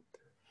school,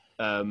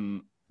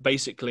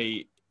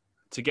 basically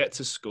to get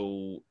to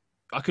school,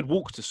 I could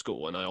walk to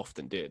school, and I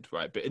often did,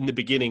 right? But in the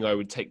beginning, I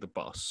would take the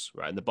bus,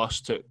 right? And the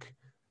bus took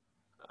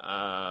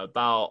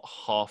about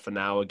half an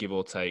hour, give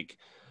or take.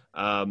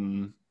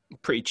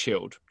 Pretty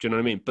chilled. Do you know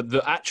what I mean? But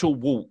the actual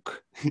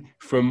walk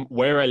from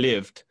where I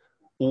lived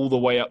all the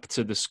way up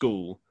to the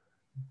school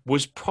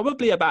was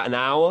probably about an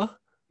hour,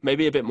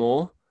 maybe a bit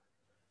more.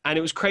 And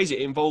it was crazy.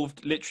 It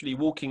involved literally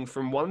walking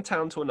from one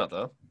town to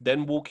another,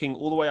 then walking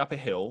all the way up a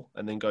hill,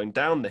 and then going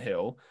down the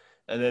hill,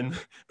 and then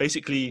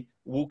basically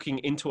walking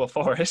into a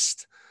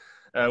forest,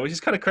 which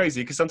is kind of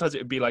crazy because sometimes it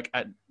would be like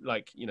at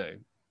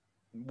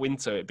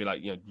winter, it'd be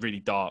like, really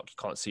dark. You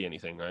can't see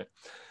anything, right?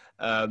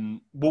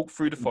 Walk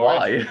through the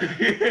forest.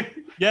 Why?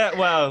 Yeah,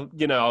 well,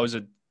 I was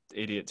an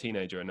idiot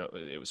teenager and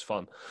it was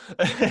fun.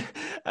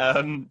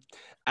 I would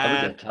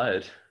get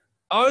tired.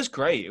 Oh, it was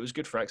great. It was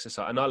good for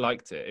exercise and I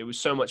liked it. It was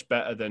so much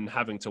better than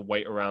having to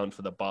wait around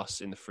for the bus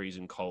in the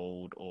freezing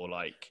cold or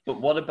like. But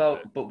what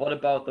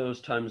about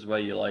those times where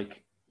you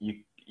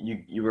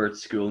were at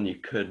school and you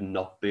could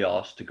not be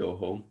asked to go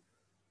home?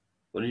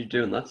 What did you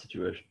do in that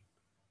situation?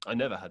 I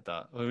never had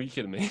that. Oh, are you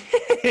kidding me?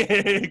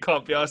 You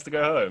can't be asked to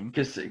go home.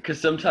 Because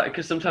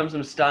sometimes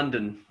I'm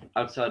standing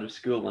outside of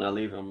school when I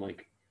leave and I'm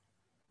like,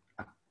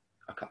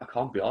 I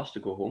can't be asked to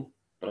go home,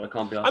 but I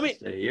can't be asked to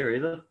stay here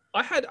either.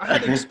 I had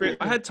experience.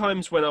 I had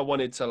times when I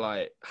wanted to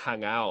like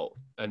hang out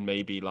and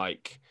maybe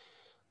like,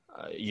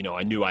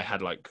 I knew I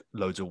had like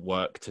loads of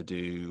work to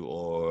do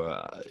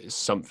or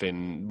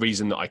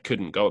reason that I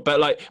couldn't go. But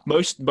like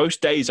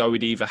most days I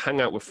would either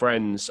hang out with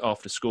friends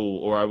after school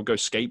or I would go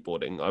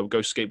skateboarding. I would go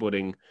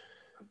skateboarding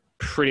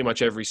pretty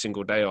much every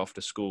single day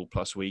after school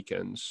plus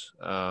weekends.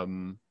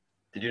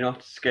 Did you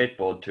not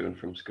skateboard to and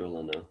from school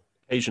or no?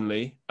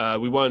 Occasionally.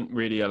 We weren't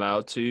really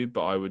allowed to,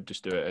 but I would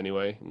just do it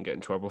anyway and get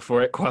in trouble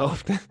for it quite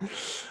often.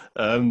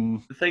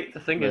 The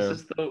thing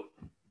is though,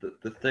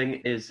 the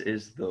thing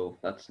is though,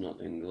 that's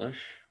not English.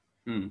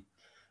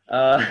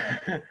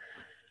 The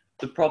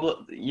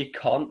problem, you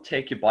can't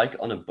take your bike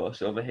on a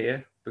bus over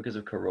here because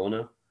of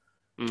Corona.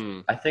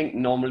 I think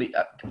normally,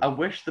 I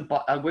wish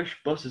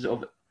buses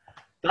over.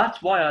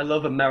 That's why I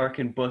love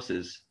American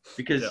buses,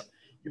 because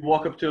you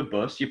walk up to a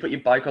bus, you put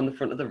your bike on the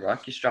front of the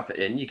rack, you strap it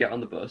in, you get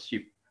on the bus,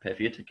 you pay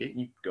for your ticket,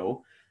 you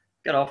go,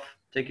 get off,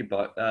 take your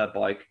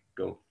bike,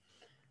 go.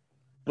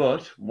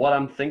 But what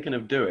I'm thinking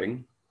of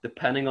doing,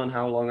 depending on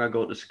how long I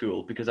go to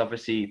school, because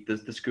obviously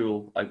there's the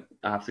school I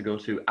have to go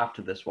to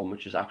after this one,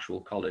 which is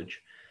actual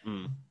college.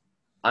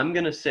 I'm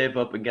going to save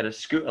up and get a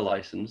scooter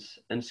license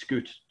and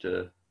scoot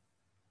to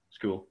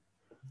school.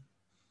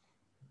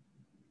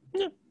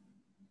 Yeah,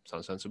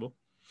 sounds sensible.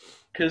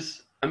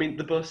 Because, I mean,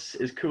 the bus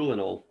is cool and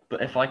all,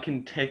 but if I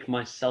can take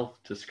myself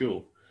to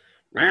school...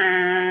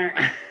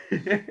 I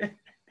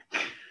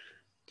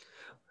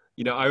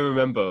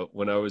remember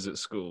when I was at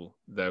school,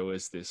 there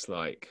was this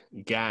like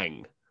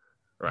gang,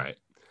 right,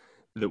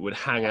 that would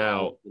hang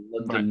out.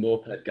 London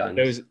moped gang.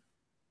 It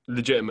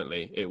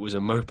was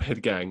a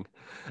moped gang.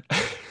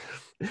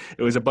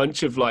 It was a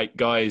bunch of like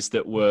guys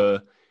that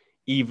were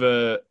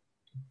either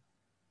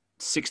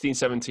 16,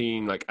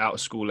 17, like out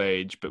of school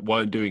age, but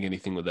weren't doing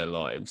anything with their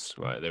lives,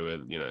 right? They were,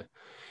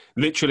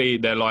 literally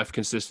their life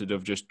consisted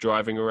of just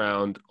driving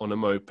around on a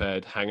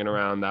moped, hanging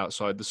around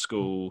outside the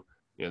school.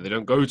 They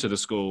don't go to the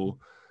school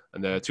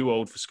and they're too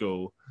old for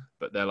school,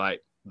 but they're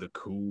like the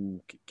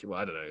cool,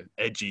 I don't know,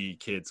 edgy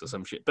kids or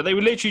some shit. But they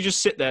would literally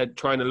just sit there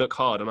trying to look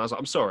hard. And I was like,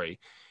 I'm sorry,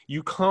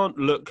 you can't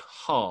look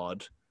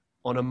hard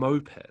on a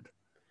moped.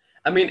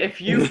 I mean, if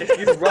you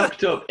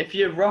rocked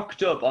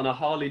up on a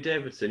Harley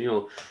Davidson,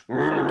 yeah,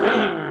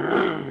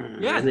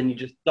 and then you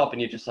just stop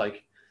and you're just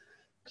like,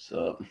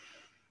 so.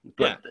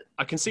 Yeah,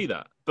 I can see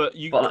that, but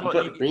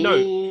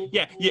no,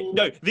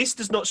 this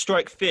does not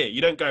strike fear.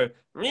 You don't go,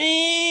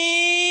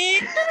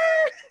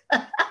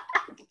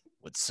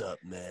 what's up,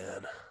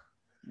 man?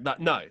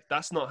 No,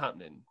 that's not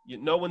happening.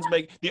 No one's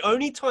making. The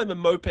only time a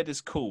moped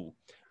is cool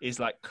is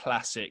like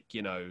classic,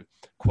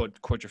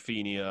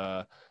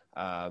 quadrophenia.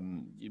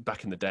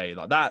 Back in the day,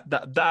 like that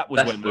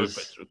was Vespers. When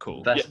mopeds were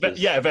cool. Vespers.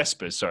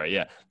 Vespers.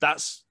 Sorry,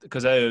 that's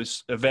because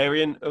there's a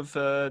variant of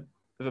a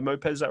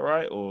moped. Is that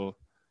right? Or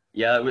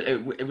yeah,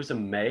 it was a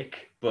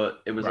make,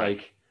 but it was right.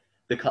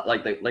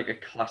 like a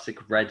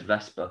classic red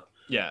Vespa.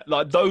 Yeah,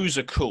 like those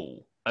are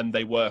cool, and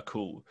they were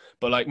cool.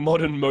 But like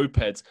modern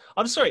mopeds,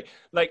 I'm sorry,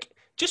 like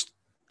just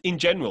in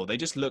general, they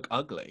just look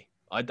ugly.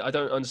 I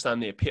don't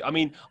understand the appeal. I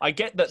mean, I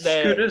get that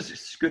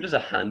scooters are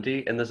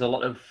handy, and there's a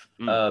lot of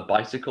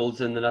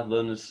bicycles in the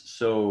Netherlands.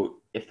 So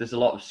if there's a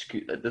lot of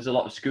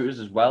scooters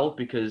as well,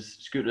 because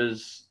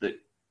scooters that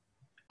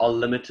are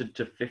limited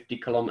to 50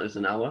 kilometers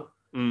an hour,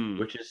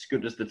 which is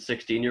scooters that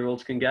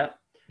 16-year-olds can get.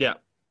 Yeah,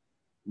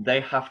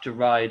 they have to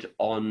ride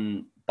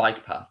on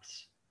bike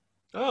paths.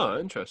 Oh,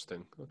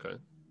 interesting. Okay.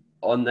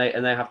 and they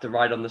have to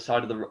ride on the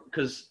side of the road,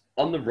 because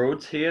on the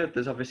roads here,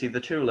 there's obviously the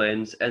 2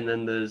 lanes, and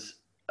then there's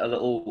a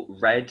little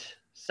red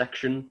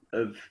section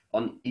of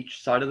on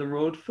each side of the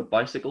road for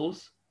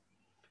bicycles.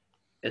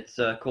 It's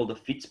called a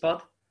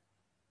fietspad,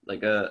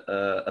 like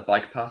a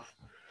bike path.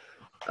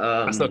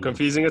 That's not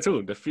confusing at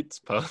all. The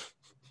fietspad.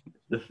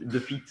 The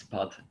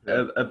fietspad.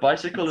 Yeah. A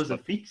bicycle is a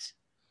fiets.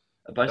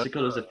 A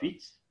bicycle is a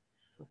fiets.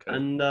 Okay.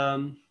 And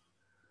a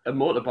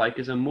motorbike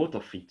is a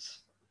motorfiets.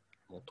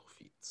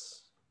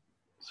 Motorfiets.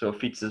 So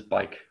fiets is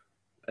bike,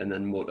 and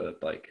then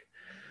motorbike.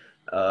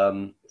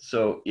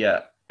 So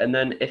yeah, and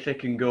then if it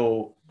can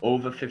go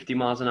over 50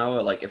 miles an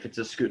hour, like if it's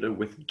a scooter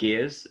with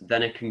gears,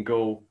 then it can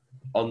go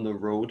on the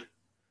road.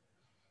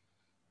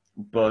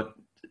 But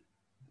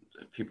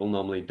people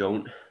normally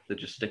don't. They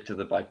just stick to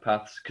the bike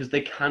paths because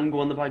they can go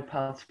on the bike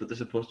paths, but they're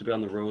supposed to be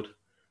on the road,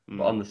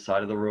 but on the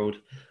side of the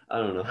road. I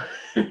don't know.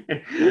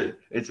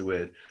 It's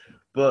weird,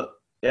 but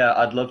yeah,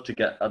 I'd love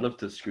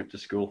to scoot to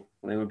school.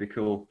 I think it would be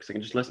cool because I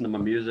can just listen to my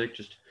music.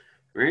 Just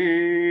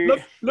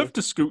love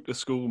to scoot to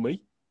school,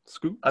 mate.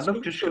 I'd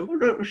love to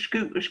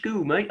scoot to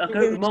school, mate. I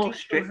go to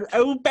Maastricht.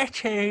 Oh,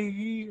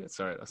 Betty.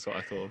 Sorry, that's what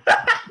I thought.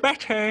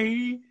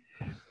 Betty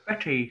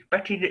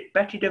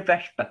the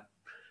Vespa.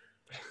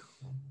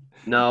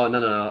 No.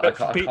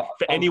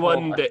 For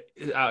anyone that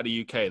is out of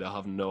the UK, they'll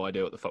have no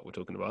idea what the fuck we're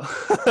talking about.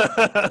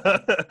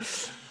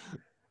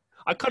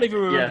 I can't even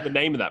remember the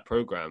name of that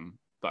program,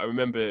 but I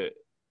remember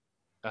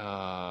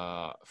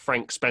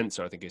Frank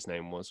Spencer, I think his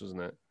name was,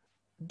 wasn't it?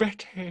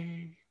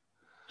 Betty.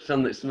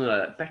 Something like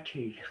that.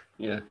 Betty.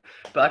 Yeah,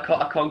 but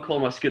I can't call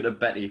my scooter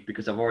Betty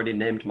because I've already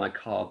named my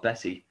car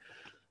Bessie.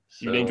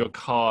 So... You named your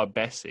car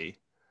Bessie?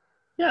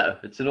 Yeah,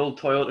 it's an old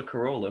Toyota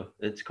Corolla.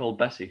 It's called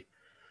Bessie.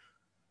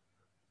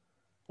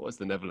 What has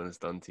the Netherlands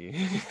done to you?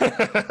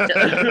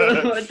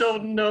 I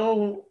don't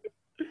know.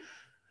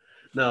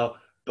 No,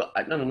 but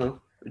I don't know.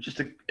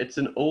 It's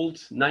an old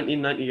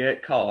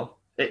 1998 car.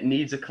 It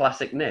needs a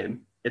classic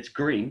name. It's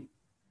green.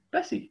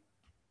 Bessie.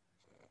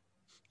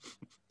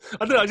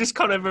 I don't know. I just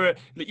can't ever.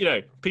 You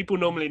know, people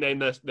normally name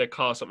their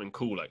car something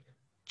cool like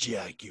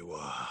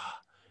Jaguar,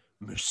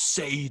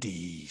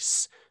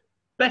 Mercedes,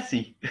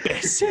 Bessie.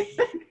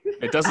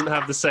 It doesn't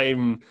have the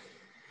same.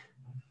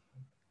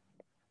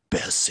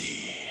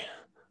 Bessie.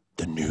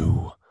 The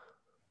new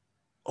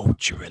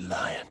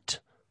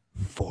ultra-reliant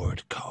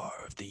Ford car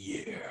of the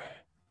year.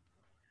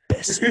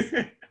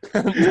 Bessie.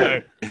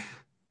 No.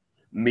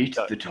 Meet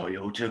the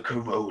Toyota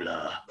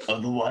Corolla,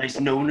 otherwise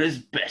known as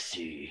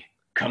Bessie,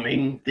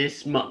 coming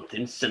this month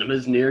in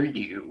cinemas near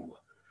you.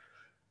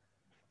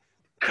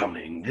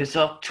 Coming this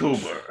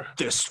October.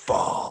 This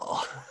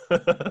fall.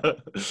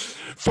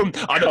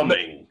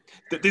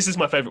 This is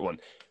my favorite one.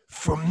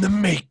 From the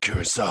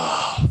makers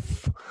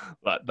of...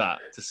 Like that,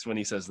 just when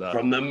he says that.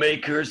 From the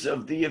makers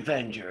of the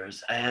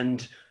Avengers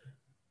and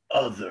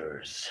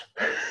others.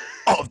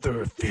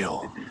 Other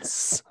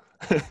films.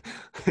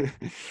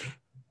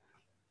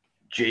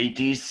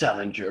 J.D.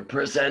 Salinger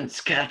presents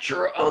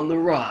Catcher on the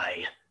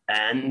Rye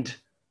and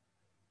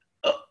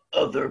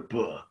other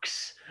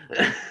books.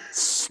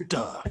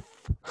 Stuff.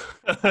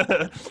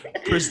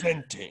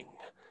 Presenting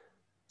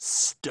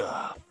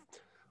stuff.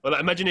 Well,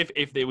 imagine if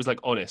it was like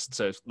honest.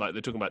 So like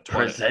they're talking about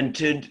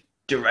Twilight.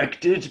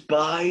 Directed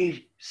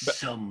by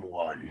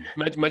someone.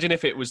 Imagine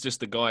if it was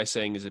just the guy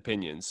saying his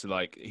opinions. So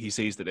like he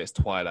sees that it's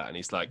Twilight and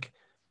he's like,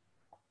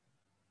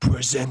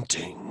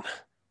 presenting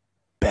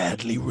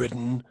badly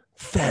written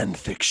fan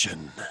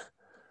fiction.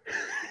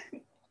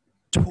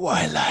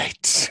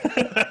 Twilight.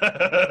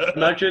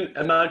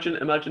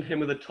 Imagine him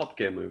with a Top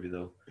Gear movie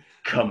though.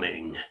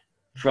 Coming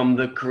from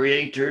the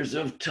creators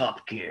of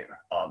Top Gear,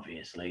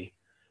 obviously.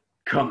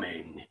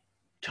 Coming,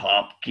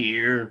 Top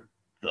Gear.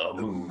 The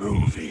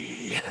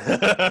movie.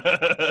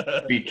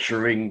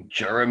 Featuring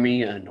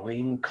Jeremy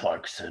Annoying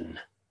Clarkson,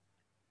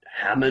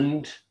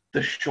 Hammond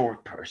the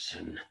short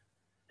person,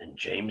 and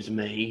James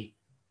May,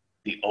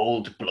 the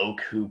old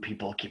bloke who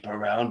people keep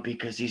around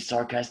because he's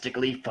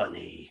sarcastically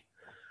funny.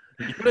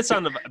 You kind of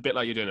sound a bit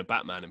like you're doing a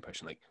Batman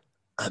impression, like,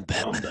 I'm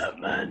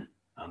Batman.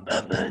 I'm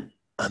Batman.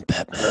 I'm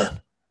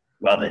Batman.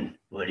 Robin,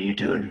 what are you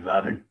doing,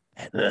 Robin?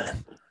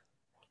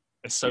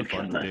 It's so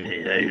fun to do.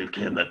 You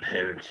killed my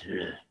parents.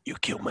 You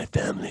killed my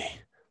family.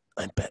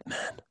 I'm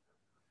Batman.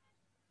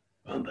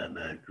 I'm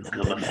Batman. You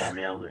killed my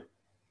family.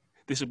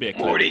 This would be a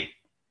clip.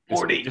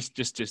 40. Just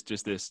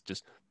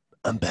this.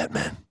 I'm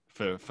Batman.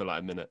 For like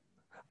a minute.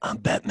 I'm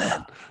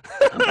Batman.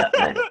 I'm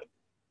Batman.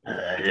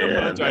 I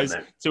apologize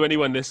to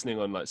anyone listening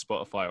on like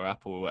Spotify or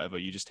Apple or whatever.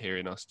 You just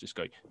hearing us just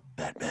go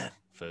Batman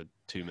for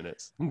 2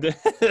 minutes.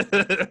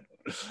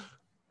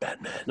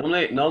 Batman.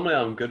 Normally,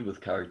 I'm good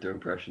with character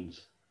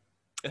impressions.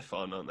 They're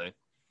fun, aren't they?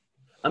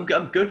 I'm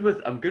good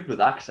with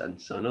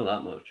accents. I know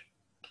that much.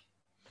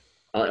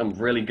 I'm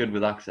really good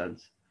with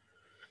accents.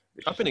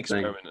 I've been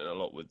experimenting a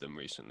lot with them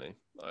recently.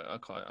 I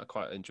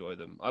quite enjoy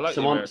them. I like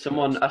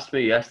someone asked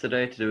me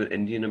yesterday to do an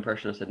Indian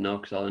impression. I said no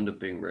because I'll end up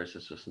being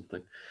racist or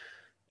something.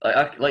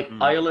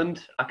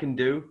 Ireland, I can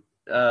do.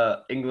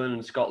 England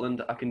and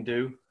Scotland, I can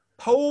do.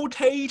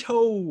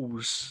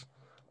 Potatoes.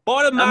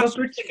 Buy the I'm a mask,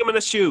 stick him in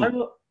a shoe.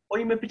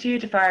 I'm a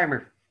potato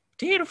farmer.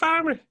 Potato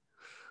farmer.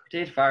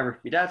 Potato farmer.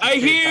 My dad's a I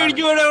potato hear farmer.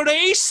 you're an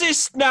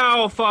racist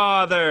now,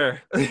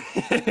 father.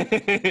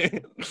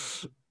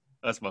 That's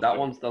my That favorite.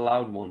 one's the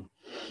loud one.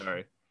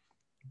 Sorry.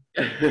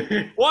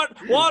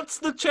 What's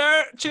the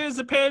church's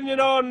opinion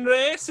on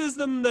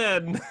racism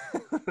then?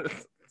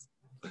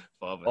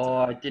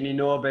 I didn't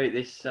know about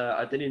this.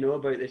 I didn't know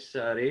about this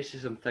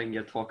racism thing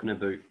you're talking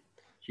about.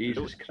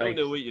 Jesus Christ! I don't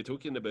know what you're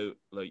talking about.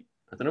 Like,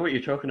 I don't know what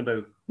you're talking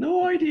about.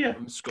 No idea.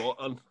 I'm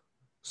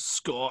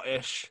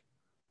Scottish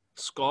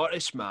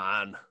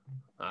man.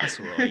 That's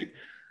right.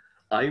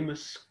 I'm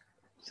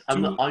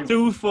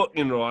too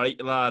fucking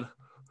right, lad.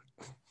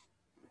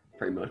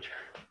 Pretty much.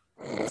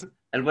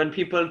 And when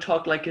people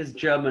talk like as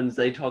Germans,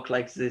 they talk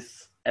like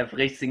this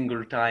every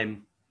single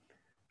time.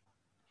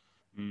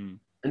 Mm.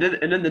 And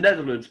in the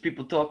Netherlands,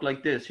 people talk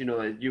like this. You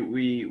know,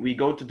 we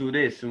go to do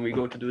this and we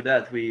go to do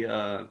that.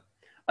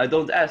 I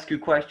don't ask you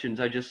questions.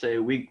 I just say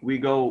we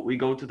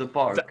go to the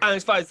park. What? I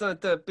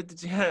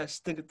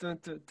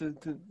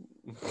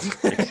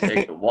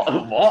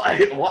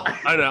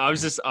don't know.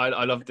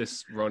 I love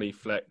this Ronnie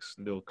Flex,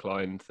 Lil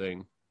Klein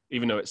thing.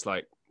 Even though it's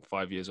like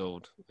 5 years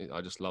old,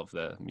 I just love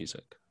their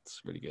music.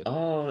 It's really good.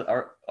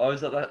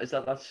 Is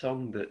that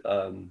song that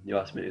you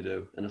asked me to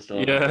do? And I still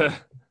yeah.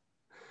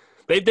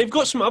 They've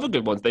got some other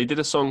good ones. They did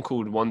a song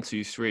called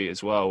 123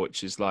 as well,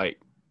 which is like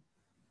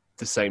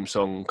the same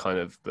song kind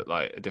of, but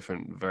like a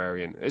different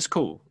variant. It's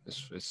cool.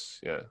 It's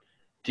yeah.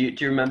 Do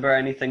you remember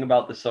anything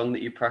about the song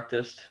that you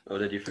practiced, or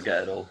did you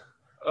forget it all?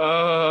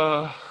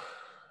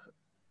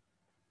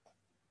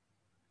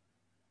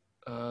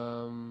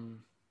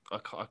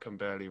 I can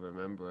barely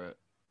remember it.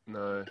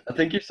 No. I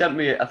think you sent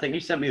me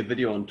a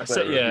video on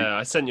Twitter.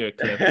 I sent you a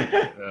clip.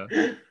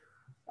 Yeah.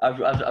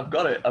 I've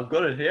got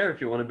it here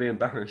if you want to be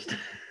embarrassed.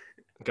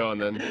 Go on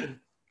then.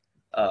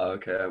 Oh,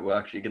 okay. We're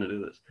actually gonna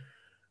do this.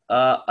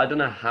 I don't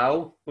know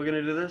how we're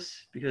gonna do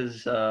this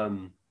because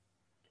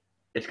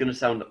it's gonna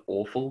sound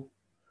awful.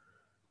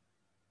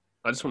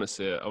 I just want to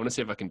see it. I want to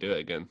see if I can do it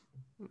again.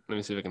 Let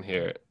me see if I can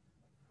hear it.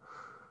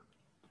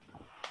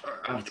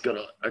 I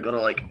gotta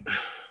like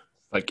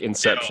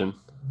Inception. You know,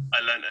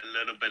 I learned a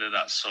little bit of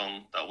that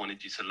song that I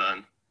wanted you to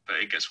learn, but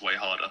it gets way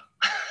harder.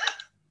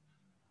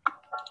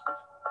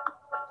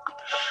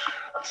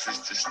 This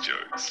is just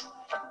jokes.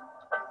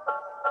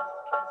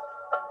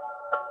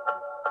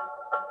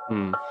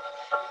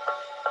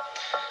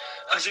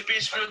 As a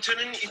beach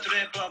filtering, it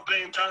repa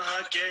brain tan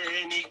hake,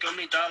 ni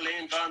kami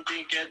darling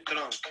vanti get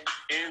drunk,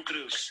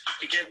 intrus,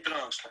 get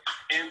drunk,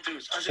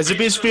 intrus. As a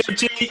beach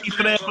filtering, it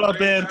repa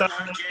brain tan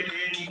hake,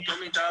 ni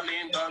kami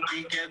darling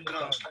vanti get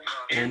drunk,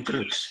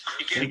 intrus,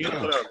 get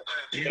drunk,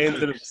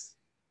 intrus.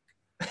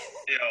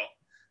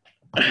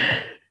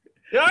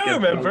 Yeah, I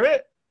remember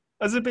it.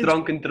 As a beach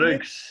drunken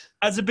drugs.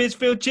 As a beach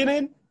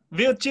filtering,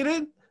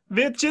 chilling.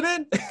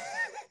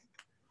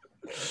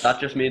 That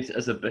just means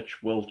as a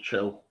bitch will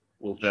chill.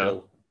 We'll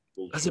chill.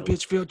 As a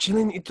bitch feel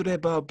chilling into the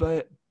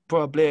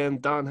problem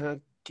dan här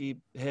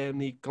hem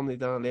ni kommer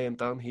dan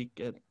dan he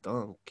get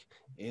dunk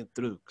in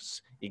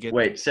drugs.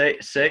 Wait, say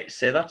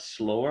that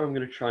slower. I'm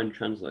gonna try and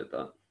translate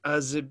that.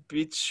 As a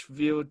bitch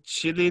feel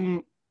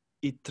chilling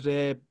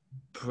into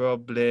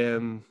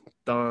problem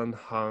dan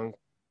han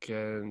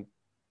hem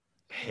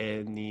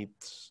ni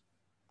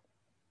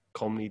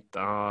kommer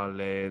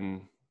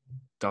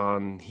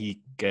dan he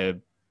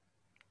get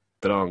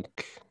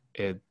drunk.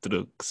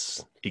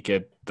 Drugs.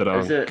 Icke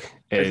drunk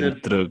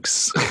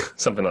drugs.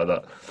 Something like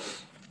that.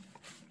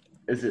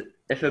 Is it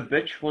if a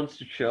bitch wants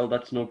to chill,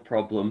 that's no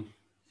problem.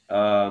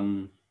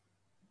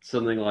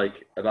 Something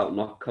like about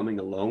not coming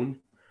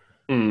alone,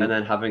 and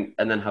then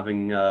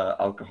having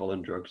alcohol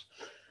and drugs.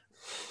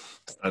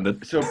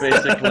 Standard. So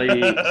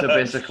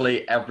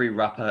basically, every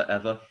rapper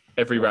ever.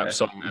 Every rap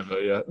song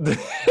ever, yeah.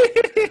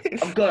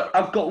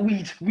 I've got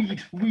weed,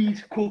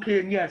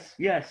 cocaine, yes,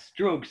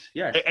 drugs,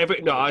 yes.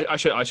 I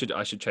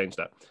should change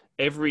that.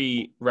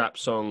 Every rap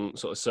song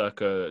sort of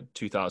circa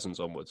 2000s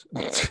onwards.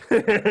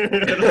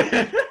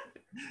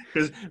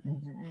 Because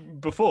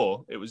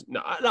before it was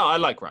no, I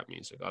like rap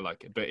music, I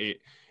like it, but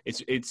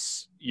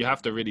it's you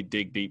have to really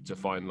dig deep to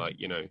find like,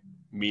 you know,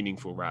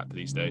 meaningful rap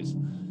these days.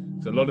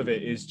 So a lot of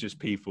it is just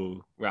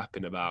people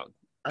rapping about.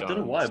 I don't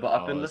know why, but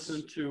I've been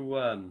listening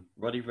to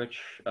Roddy Ricch,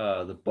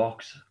 The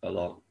Box a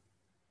lot.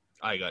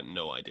 I got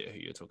no idea who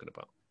you're talking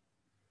about.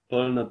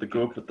 Pulling at the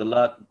group with the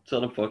lot,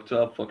 son of fuck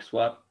 12, fuck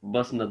swap,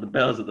 busting at the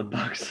bells at the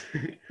box.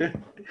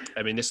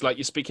 I mean, it's like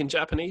you're speaking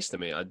Japanese to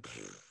me.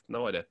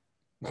 No idea.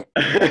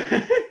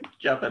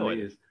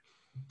 Japanese.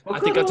 I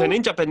think I'm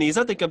turning Japanese.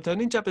 I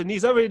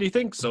really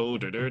think so.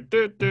 I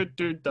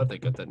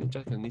think I'm turning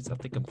Japanese.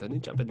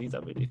 I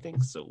really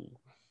think so.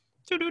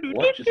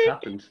 What just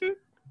happened?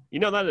 You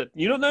know that?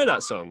 You don't know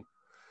that song?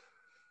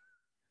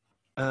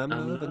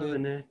 I'm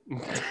loving it.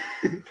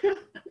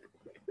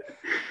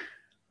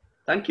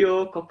 Thank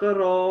you,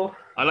 Kokoro.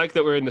 I like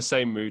that we're in the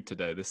same mood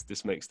today.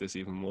 This makes this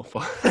even more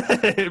fun.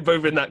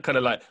 Both in that kind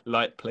of like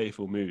light,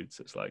 playful mood.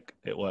 So it's like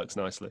it works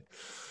nicely.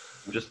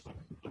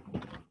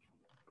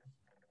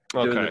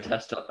 Doing the Okay.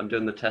 test. I'm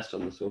doing the test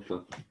on the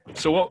sofa.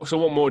 So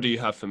what more do you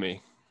have for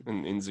me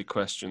in the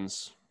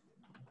questions?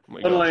 What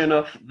you got? Funnily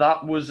enough,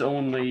 that was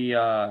only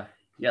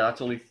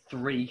that's only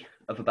 3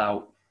 of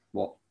about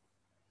what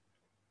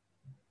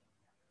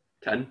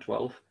 10,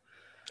 12.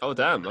 Oh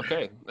damn.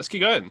 Okay. Let's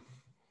keep going.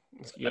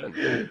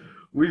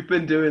 We've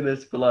been doing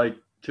this for like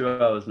 2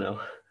 hours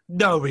now.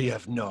 No, we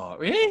have not.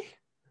 Really?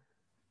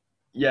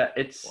 Yeah,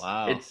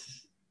 Wow.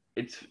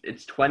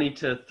 it's 20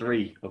 to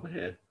 3 over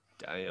here.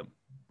 Damn.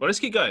 Well, let's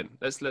keep going.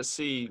 Let's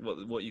see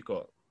what you've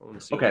got. I want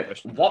to see Okay,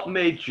 what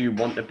made you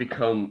want to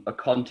become a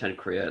content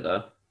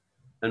creator,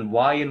 and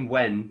why and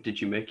when did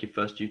you make your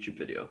first YouTube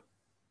video?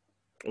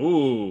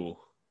 Ooh.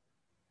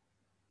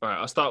 All right,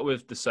 I'll start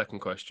with the second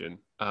question.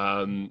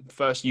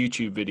 First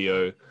YouTube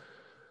video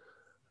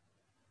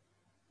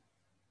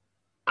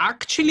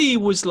actually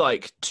was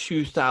like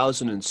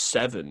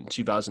 2007,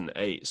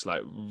 2008. It's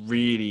like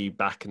really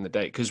back in the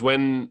day. Because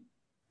when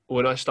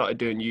I started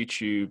doing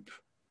YouTube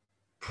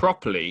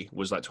properly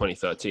was like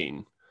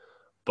 2013.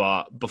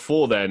 But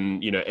before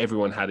then, you know,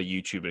 everyone had a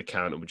YouTube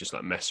account and would just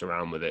like mess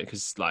around with it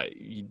because like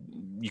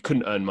you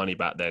couldn't earn money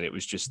back then. It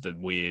was just a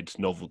weird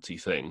novelty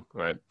thing,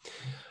 right?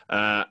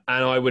 And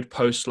I would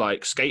post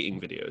like skating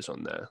videos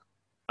on there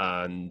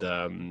and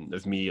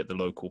of me at the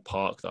local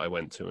park that I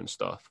went to and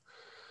stuff.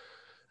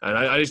 And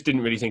I just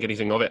didn't really think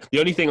anything of it. The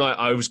only thing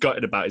I was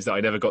gutted about is that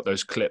I never got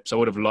those clips. I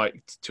would have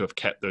liked to have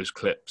kept those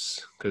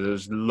clips because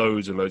there's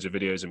loads and loads of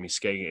videos of me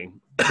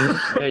skating. Yeah,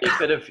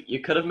 you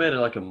could have made it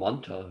like a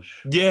montage.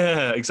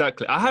 Yeah,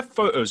 exactly. I have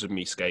photos of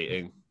me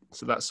skating,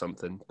 so that's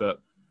something. But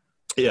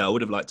yeah, I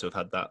would have liked to have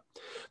had that.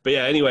 But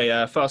yeah, anyway,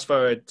 fast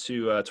forward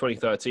to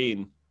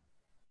 2013.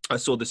 I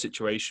saw the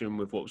situation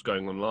with what was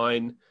going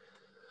online.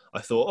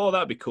 I thought, oh,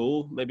 that'd be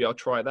cool. Maybe I'll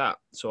try that.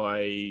 So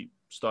I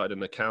started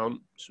an account.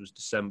 This was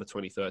December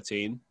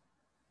 2013.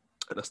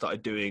 And I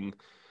started doing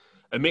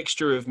a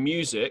mixture of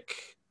music.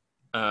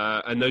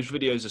 And those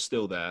videos are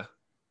still there.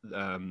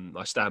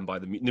 I stand by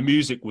the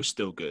music was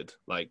still good.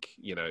 Like,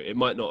 you know, it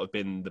might not have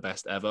been the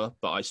best ever,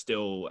 but I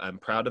still am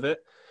proud of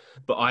it.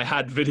 But I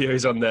had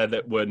videos on there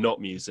that were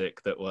not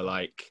music, that were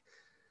like,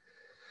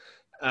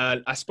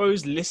 I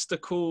suppose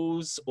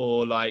listicles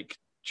or like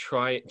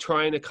trying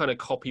to kind of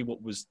copy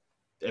what was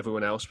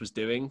everyone else was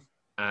doing.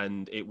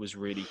 And it was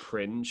really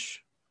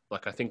cringe.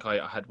 Like, I think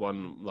I had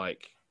one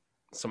like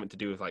something to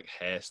do with like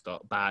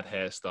bad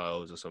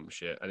hairstyles or some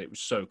shit, and it was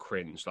so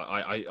cringe. Like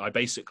I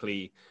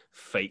basically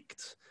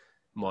faked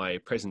my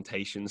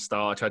presentation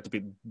style. I tried to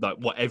be like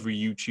what every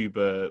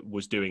YouTuber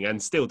was doing and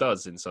still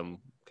does in some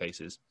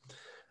cases.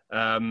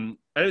 And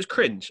it was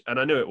cringe, and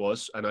I knew it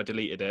was, and I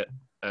deleted it,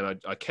 and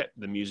I kept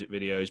the music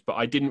videos, but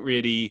I didn't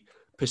really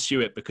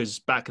pursue it because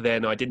back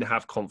then I didn't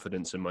have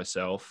confidence in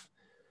myself,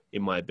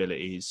 in my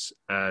abilities,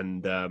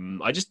 and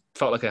I just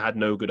felt like I had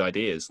no good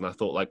ideas. And I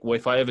thought, like, well,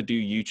 if I ever do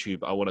YouTube,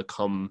 I want to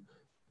come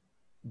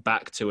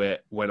back to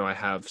it when I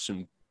have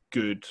some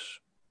good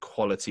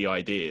quality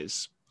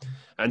ideas.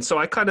 And so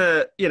I kind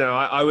of, you know,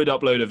 I would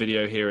upload a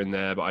video here and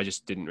there, but I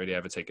just didn't really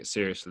ever take it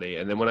seriously.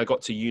 And then when I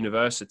got to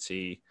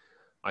university,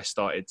 I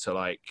started to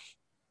like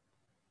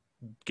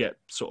get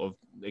sort of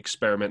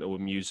experimental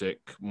with music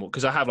more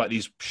because I have like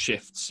these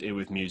shifts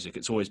with music.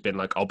 It's always been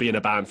like I'll be in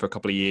a band for a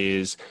couple of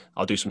years,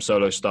 I'll do some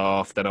solo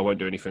stuff, then I won't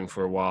do anything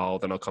for a while,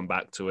 then I'll come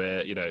back to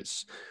it. You know,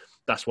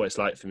 that's what it's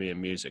like for me in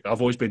music.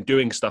 I've always been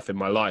doing stuff in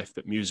my life,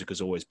 but music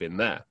has always been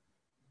there.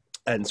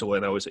 And so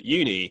when I was at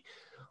uni,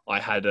 I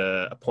had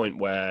a point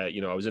where, you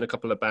know, I was in a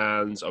couple of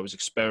bands, I was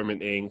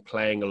experimenting,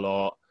 playing a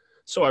lot.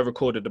 So I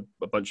recorded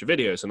a bunch of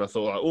videos, and I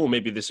thought, like, oh,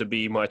 maybe this would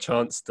be my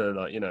chance to,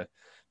 like, you know,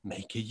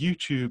 make a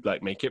YouTube,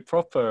 like make it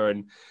proper.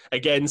 And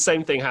again,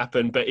 same thing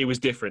happened, but it was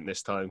different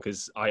this time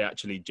because I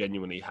actually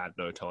genuinely had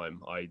no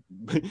time.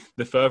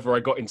 The further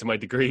I got into my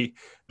degree,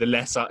 the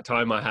less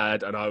time I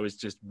had, and I was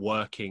just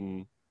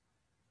working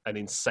an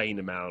insane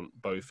amount,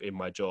 both in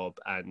my job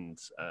and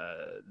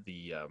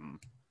the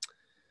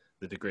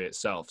degree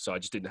itself. So I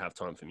just didn't have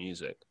time for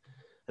music.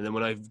 And then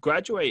when I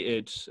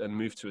graduated and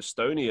moved to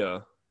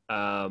Estonia,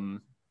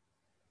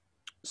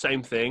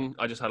 same thing.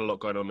 I just had a lot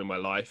going on in my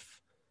life.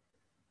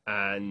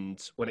 And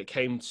when it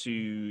came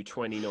to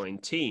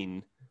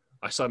 2019,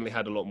 I suddenly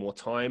had a lot more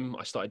time.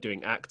 I started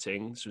doing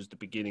acting. This was the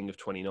beginning of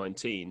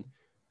 2019.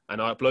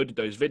 And I uploaded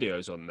those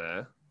videos on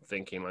there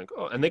thinking like,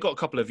 oh, and they got a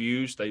couple of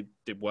views. They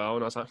did well.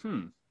 And I was like,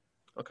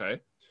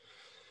 okay,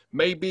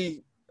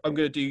 maybe I'm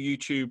going to do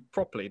YouTube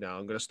properly now.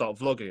 I'm going to start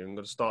vlogging. I'm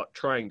going to start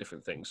trying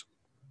different things.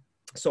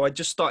 So I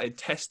just started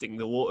testing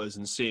the waters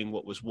and seeing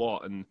what was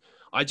what. And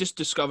I just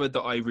discovered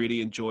that I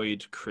really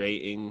enjoyed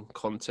creating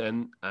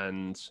content,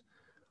 and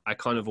I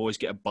kind of always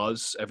get a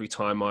buzz every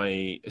time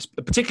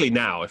particularly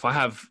now, if I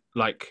have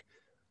like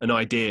an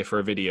idea for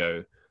a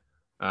video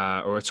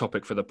or a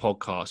topic for the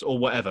podcast or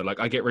whatever, like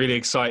I get really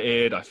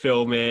excited, I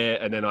film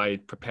it, and then I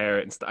prepare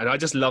it and I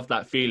just love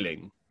that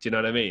feeling. Do you know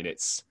what I mean?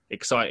 It's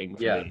exciting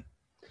for me.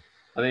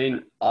 I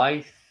mean,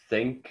 I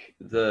think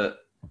that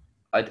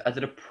I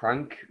did a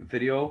prank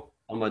video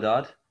on my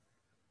dad,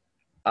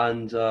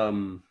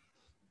 and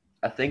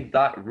I think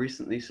that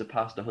recently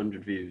surpassed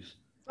 100 views.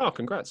 Oh,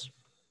 congrats.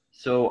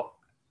 So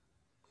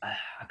I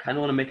kind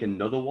of want to make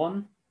another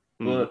one,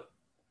 but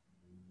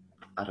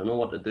I don't know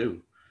what to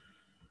do.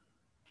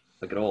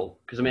 Like at all.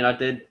 Because I mean,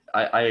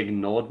 I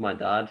ignored my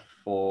dad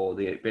for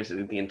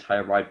basically the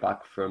entire ride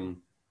back from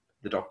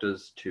the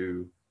doctors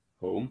to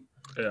home.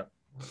 Yeah.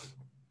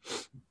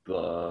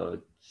 But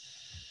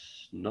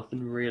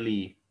nothing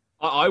really.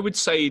 I would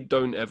say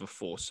don't ever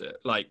force it.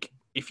 Like,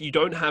 if you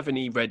don't have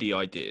any ready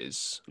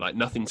ideas, like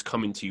nothing's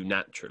coming to you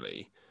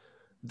naturally,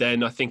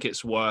 then I think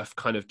it's worth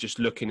kind of just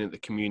looking at the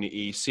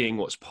community, seeing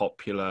what's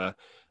popular,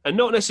 and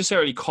not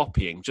necessarily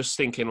copying, just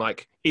thinking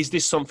like, is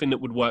this something that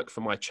would work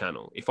for my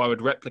channel? If I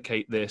would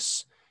replicate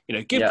this,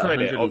 give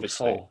credit,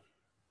 obviously.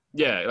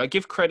 Yeah, like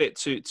give credit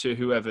to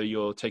whoever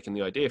you're taking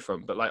the idea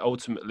from, but like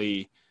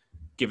ultimately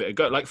give it a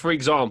go. Like, for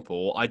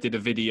example, I did a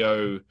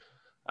video,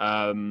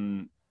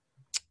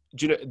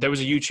 do you know, there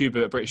was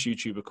a British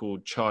YouTuber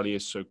called Charlie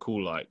Is So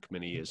Cool, like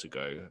many years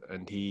ago.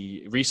 And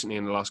he recently,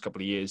 in the last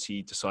couple of years,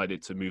 he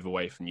decided to move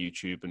away from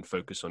YouTube and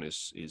focus on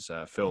his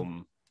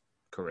film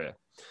career.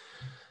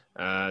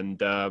 And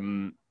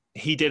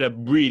he did a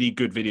really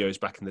good videos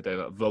back in the day,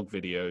 like vlog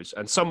videos.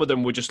 And some of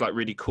them were just like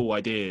really cool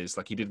ideas.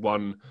 Like he did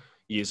one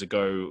years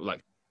ago,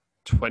 like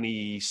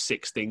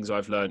 26 things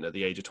I've learned at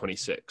the age of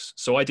 26.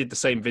 So I did the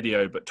same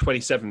video, but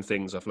 27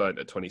 things I've learned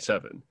at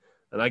 27.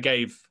 And I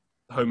gave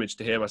homage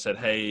to him. I said,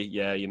 hey,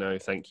 yeah,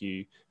 thank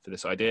you for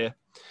this idea.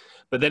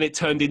 But then it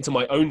turned into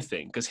my own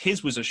thing, because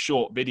his was a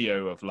short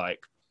video of like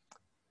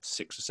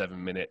 6 or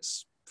 7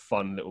 minutes,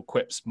 fun little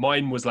quips.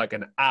 Mine was like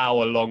an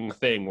hour-long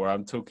thing where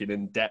I'm talking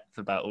in depth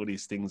about all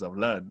these things I've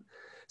learned.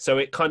 So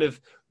it kind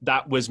of,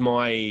 that was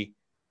my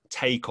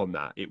take on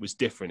that. It was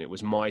different. It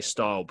was my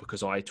style,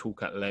 because I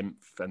talk at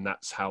length, and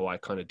that's how I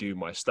kind of do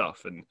my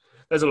stuff. And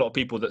there's a lot of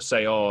people that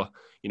say, oh,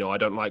 I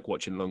don't like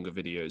watching longer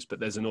videos, but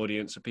there's an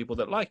audience of people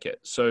that like it.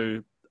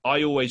 So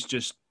I always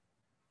just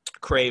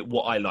create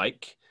what I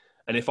like.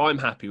 And if I'm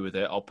happy with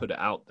it, I'll put it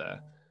out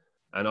there.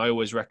 And I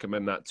always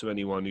recommend that to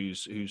anyone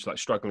who's like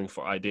struggling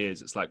for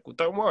ideas. It's like, well,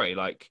 don't worry,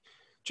 like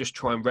just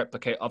try and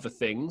replicate other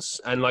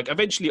things. And like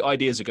eventually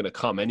ideas are going to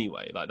come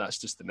anyway. Like that's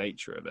just the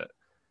nature of it.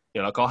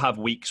 Like I'll have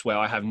weeks where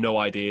I have no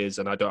ideas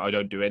and I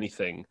don't do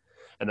anything.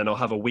 And then I'll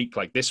have a week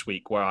like this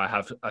week where I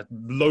have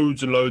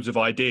loads and loads of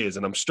ideas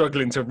and I'm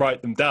struggling to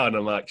write them down.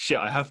 I'm like, shit,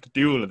 I have to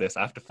do all of this.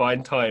 I have to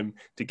find time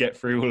to get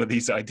through all of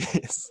these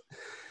ideas.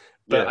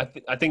 But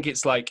yeah. I think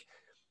it's like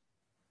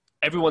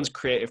everyone's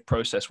creative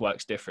process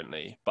works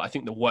differently. But I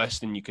think the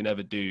worst thing you can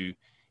ever do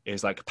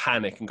is like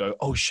panic and go,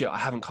 oh shit, I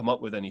haven't come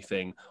up with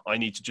anything. I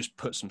need to just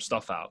put some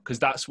stuff out. Because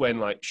that's when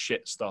like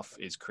shit stuff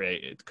is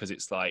created. Because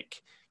it's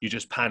like you're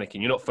just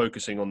panicking. You're not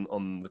focusing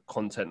on the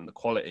content and the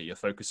quality. You're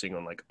focusing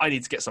on like, I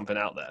need to get something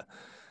out there.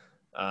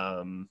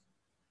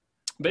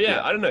 But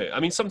yeah, I don't know. I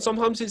mean,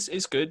 sometimes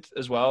it's good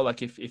as well.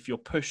 Like if you're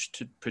pushed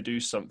to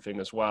produce something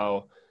as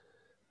well,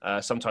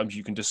 sometimes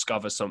you can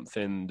discover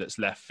something that's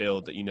left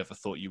field that you never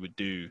thought you would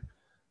do.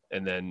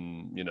 And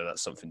then,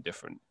 that's something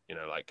different,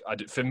 like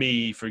for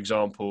me, for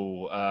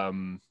example, I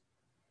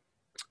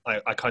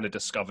kind of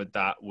discovered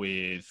that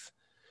with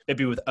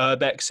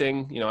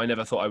urbexing. I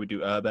never thought I would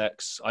do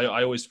urbex.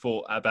 I always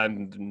thought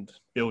abandoned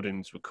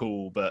buildings were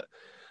cool, but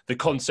the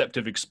concept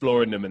of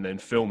exploring them and then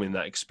filming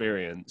that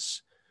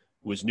experience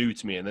was new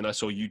to me. And then I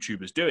saw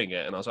YouTubers doing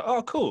it and I was like,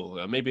 oh,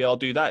 cool. Maybe I'll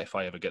do that if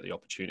I ever get the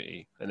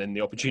opportunity. And then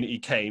the opportunity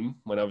came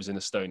when I was in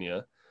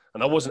Estonia.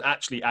 And I wasn't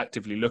actually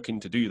actively looking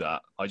to do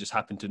that. I just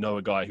happened to know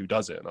a guy who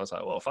does it. And I was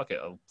like, well, fuck it.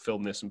 I'll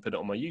film this and put it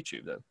on my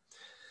YouTube then.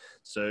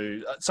 So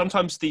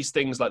sometimes these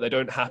things, like they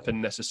don't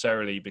happen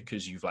necessarily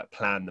because you've like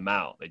planned them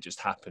out. They just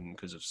happen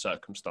because of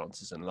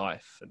circumstances in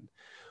life. And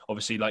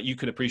obviously like you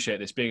could appreciate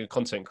this being a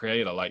content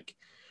creator. Like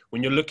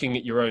when you're looking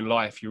at your own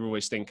life, you're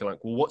always thinking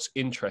like, well, what's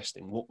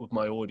interesting? What would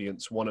my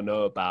audience want to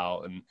know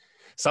about? And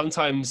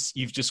sometimes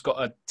you've just got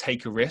to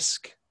take a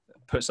risk,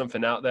 put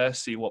something out there,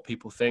 see what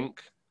people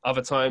think.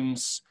 Other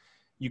times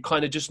you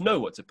kind of just know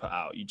what to put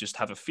out. You just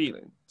have a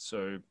feeling.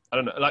 So I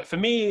don't know, like for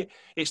me,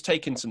 it's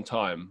taken some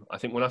time. I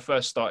think when I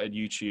first started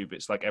YouTube,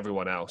 it's like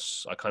everyone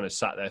else. I kind of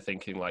sat there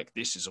thinking like,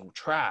 this is all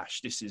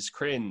trash. This is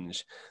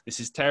cringe.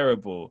 This is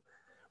terrible.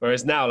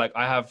 Whereas now, like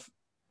I have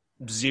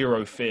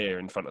zero fear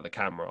in front of the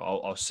camera.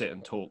 I'll sit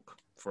and talk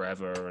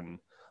forever and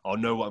I'll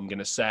know what I'm going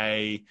to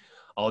say.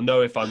 I'll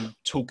know if I'm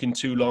talking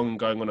too long,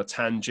 going on a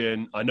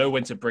tangent. I know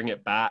when to bring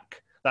it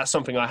back. That's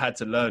something I had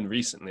to learn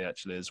recently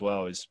actually as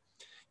well is,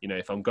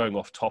 if I'm going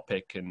off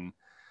topic and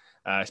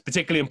it's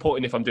particularly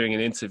important if I'm doing an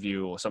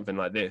interview or something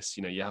like this,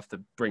 you have to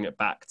bring it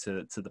back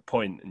to the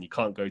point and you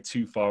can't go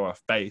too far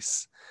off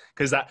base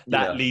because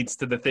that leads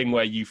to the thing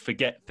where you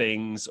forget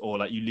things or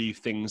like you leave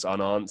things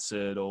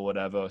unanswered or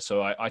whatever.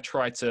 So I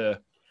try to...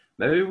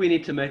 Maybe we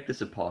need to make this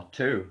a part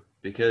 2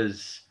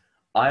 because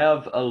I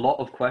have a lot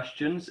of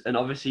questions and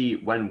obviously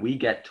when we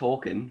get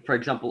talking, for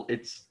example,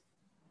 it's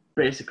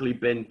basically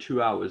been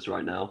 2 hours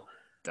right now.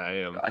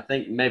 Damn. I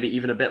think maybe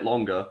even a bit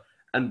longer.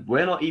 And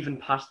we're not even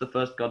past the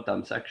first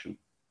goddamn section.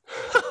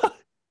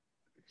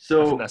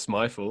 So that's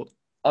my fault.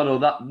 Oh no,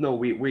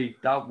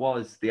 that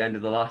was the end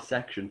of the last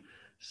section.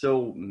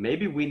 So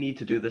maybe we need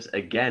to do this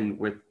again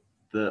with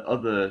the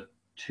other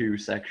three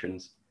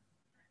sections,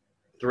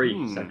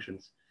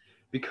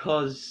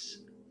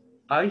 because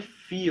I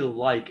feel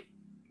like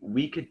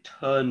we could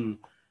turn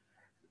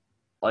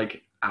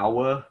like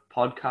our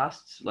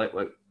podcasts, like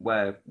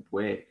where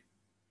we're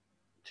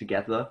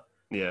together,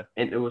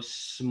 into a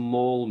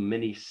small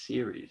mini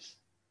series.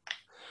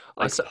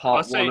 Like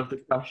part one of the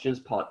questions,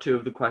 part two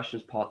of the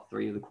questions, part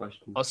three of the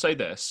questions. I'll say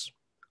this.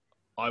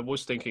 I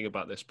was thinking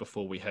about this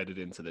before we headed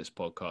into this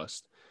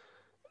podcast.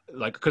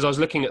 Like, because I was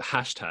looking at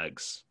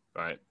hashtags,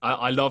 right?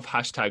 I love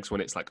hashtags when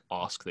it's like,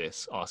 ask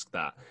this, ask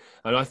that.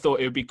 And I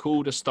thought it would be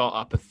cool to start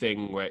up a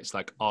thing where it's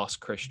like, ask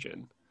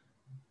Christian.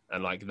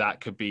 And like,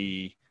 that could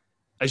be,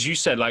 as you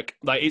said, like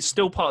it's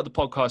still part of the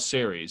podcast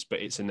series, but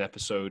it's an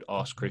episode,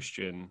 Ask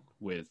Christian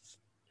with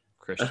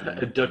Christian.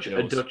 a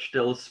Dutch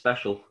Dills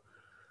special.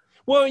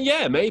 Well,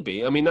 yeah,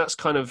 maybe. I mean, that's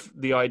kind of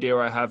the idea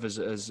I have as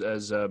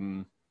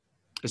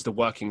the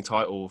working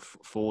title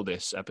for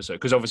this episode,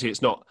 because obviously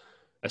it's not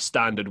a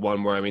standard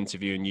one where I'm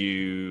interviewing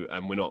you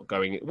and we're not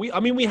going.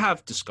 We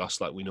have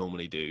discussed like we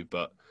normally do,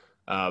 but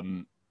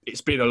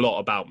it's been a lot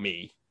about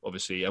me,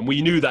 obviously, and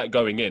we knew that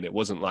going in. It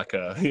wasn't like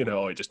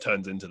it just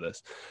turns into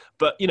this.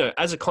 But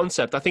as a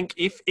concept, I think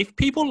if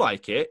people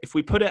like it, if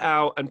we put it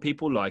out and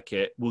people like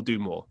it, we'll do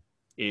more.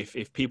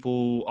 If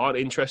people aren't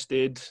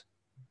interested,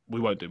 we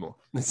won't do more.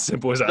 It's as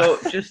simple as that.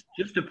 So just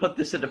to put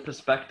this into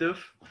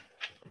perspective,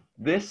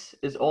 this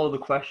is all the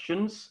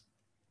questions.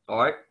 All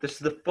right,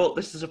 this is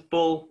a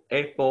full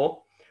A4.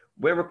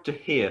 We're up to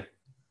here.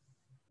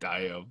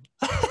 Damn.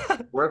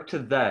 We're up to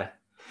there.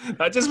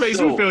 That just makes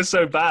me feel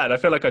so bad. I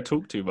feel like I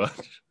talk too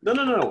much.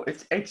 No.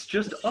 It's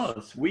just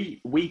us.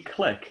 We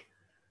click.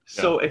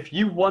 So if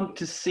you want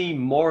to see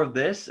more of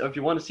this, or if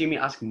you want to see me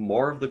ask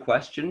more of the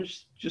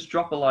questions, just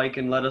drop a like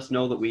and let us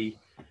know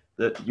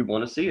that you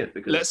want to see it.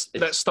 Because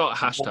let's start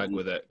a hashtag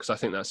with it, because I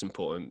think that's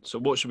important. So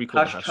what should we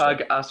call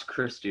hashtag Ask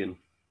Christian?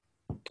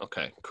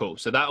 Okay, cool.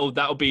 So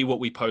that'll be what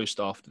we post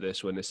after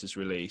this when this is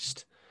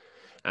released,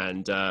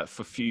 and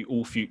for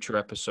all future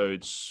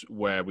episodes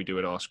where we do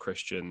an Ask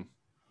Christian,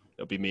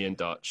 it'll be me and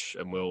Dutch,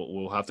 and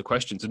we'll have the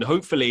questions, and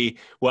hopefully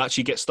we'll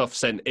actually get stuff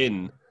sent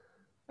in,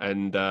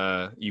 and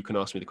you can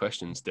ask me the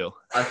questions still.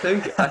 I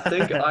think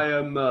I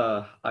am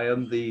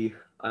the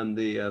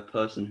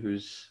person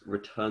who's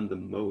returned the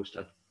most.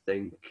 I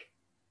think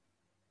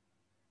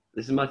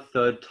this is my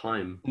third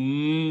time.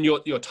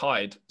 You're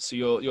tied. So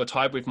you're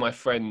tied with my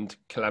friend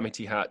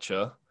Calamity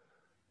Hatcher,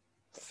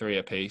 3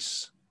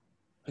 apiece.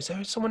 Is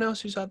there someone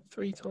else who's had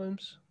 3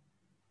 times?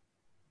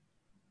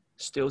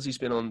 Stillsy's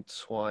been on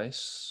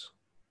twice.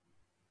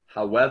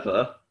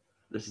 However,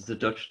 this is the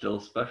Dutch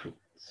Dills special,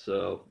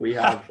 so we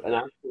have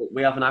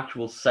an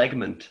actual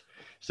segment.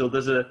 So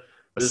there's the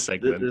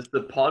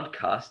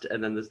podcast,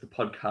 and then there's the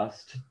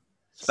podcast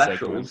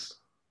specials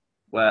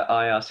where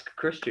I ask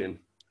Christian.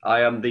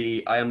 I am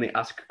the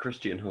Ask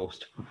Christian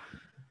host.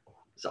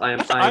 So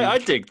I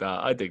dig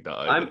that.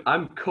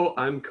 I'm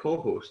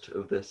co-host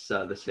of this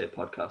here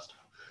podcast.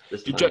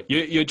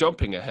 You're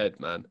jumping ahead,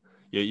 man.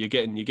 You're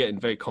getting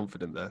very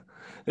confident there.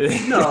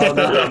 No.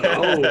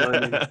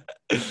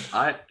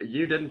 I mean,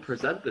 you didn't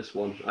present this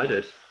one. I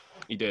did.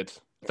 You did.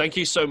 Thank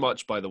you so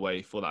much, by the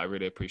way, for that. I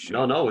really appreciate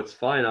it. No, it's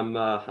fine. I'm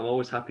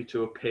always happy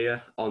to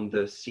appear on the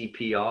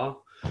CPR.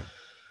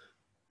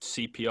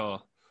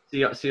 CPR.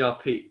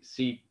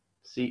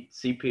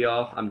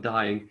 CPR. I'm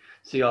dying.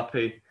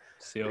 CRP.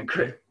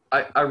 CRP.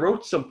 I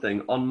wrote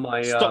something on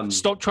my.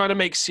 Stop trying to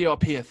make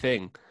CRP a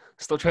thing.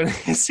 Stop trying to.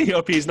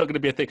 CRP is not going to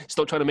be a thing.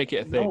 Stop trying to make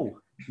it a thing.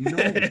 No.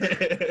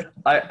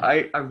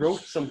 I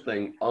wrote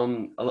something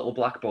on a little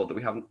blackboard that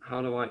we haven't.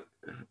 How do I?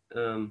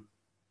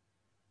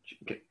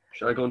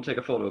 Should I go and take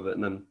a photo of it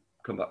and then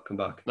come back?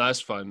 No,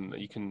 that's fine.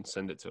 You can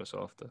send it to us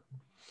after.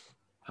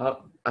 I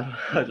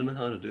don't know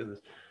how to do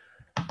this.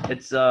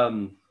 It's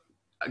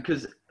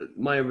because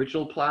my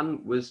original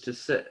plan was to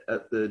sit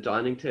at the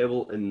dining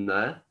table in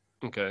there.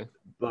 Okay.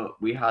 But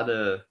we had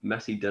a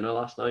messy dinner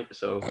last night,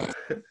 so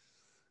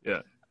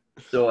yeah.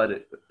 So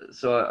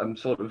I'm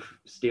sort of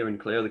steering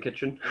clear of the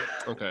kitchen.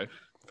 Okay,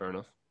 fair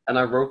enough. And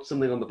I wrote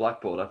something on the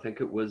blackboard. I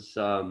think it was.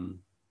 Oh my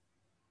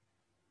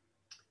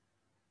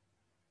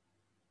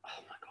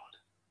god!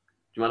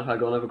 Do you mind if I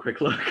go and have a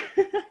quick look?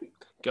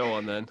 Go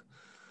on then.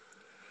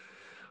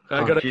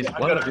 I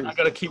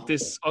gotta keep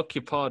this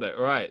occupied.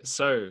 Right.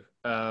 So.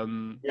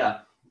 Yeah.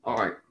 All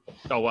right.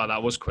 Oh wow,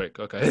 that was quick.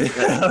 Okay,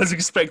 I was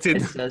expecting.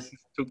 It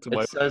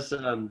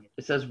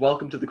says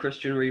welcome to the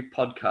Christian Reeve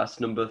podcast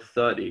number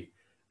 30,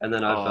 and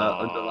then I've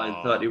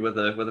underlined 30 with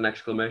an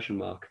exclamation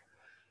mark,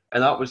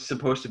 and that was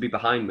supposed to be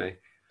behind me.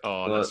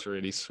 Oh, that's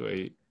really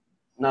sweet.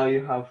 Now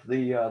you have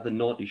the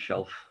naughty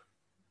shelf,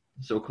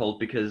 so called,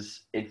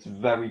 because it's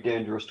very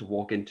dangerous to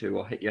walk into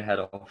or hit your head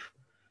off.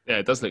 Yeah,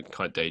 it does look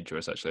quite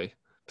dangerous actually,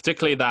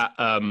 particularly that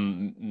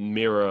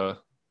mirror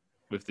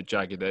with the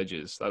jagged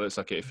edges. That looks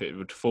like if it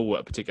would fall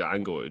at a particular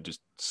angle, it would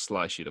just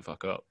slice you the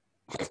fuck up.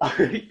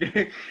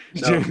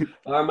 No,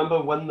 I remember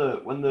when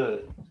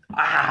the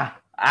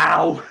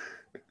ow.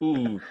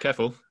 Ooh,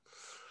 careful.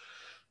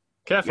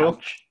 Careful.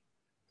 Ouch.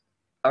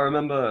 I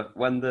remember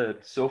when the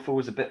sofa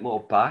was a bit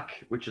more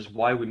back, which is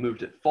why we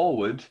moved it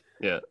forward.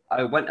 Yeah.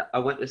 I went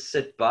to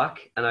sit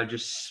back and I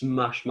just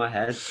smashed my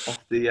head off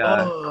the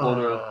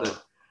corner of the.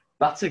 Oh.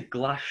 That's a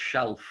glass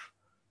shelf.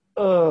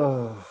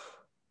 Oh.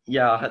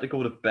 Yeah, I had to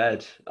go to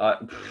bed.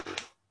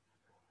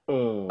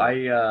 Oh.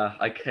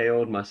 I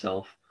KO'd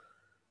myself.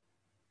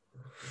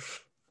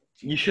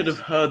 You should have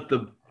heard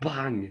the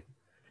bang.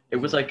 It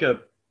was like a.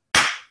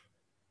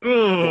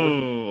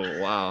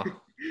 Oh, wow.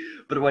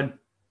 But it went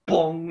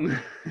bong.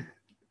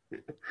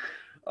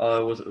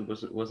 Oh,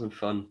 it wasn't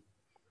fun.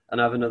 And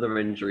I have another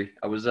injury.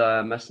 I was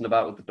messing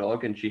about with the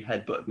dog, and she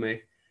headbutted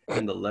me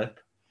in the lip,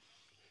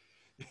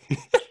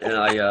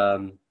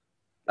 and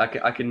I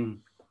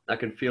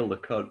can feel the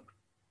cut.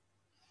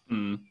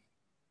 Mm.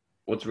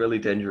 What's really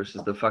dangerous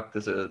is the fact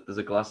there's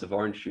a glass of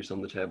orange juice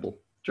on the table.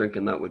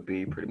 Drinking that would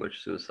be pretty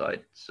much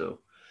suicide. So.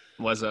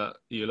 Why's that? Are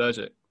you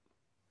allergic?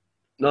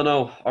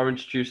 No,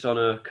 orange juice on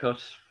a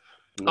cut.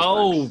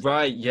 Oh, Snacks.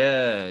 right.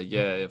 Yeah.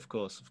 Yeah, of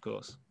course.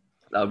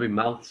 That would be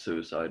mouth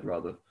suicide,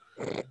 rather.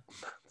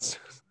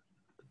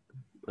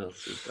 Mouth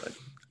suicide.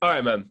 All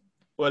right, man.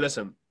 Well,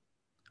 listen,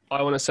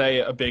 I want to say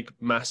a big,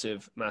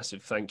 massive,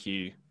 massive thank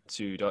you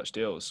to Dutch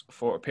Dills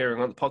for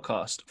appearing on the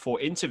podcast, for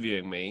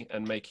interviewing me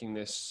and making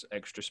this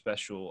extra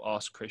special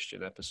Ask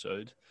Christian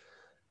episode.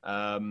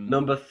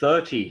 Number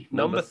 30.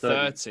 Number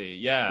 30,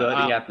 yeah.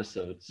 30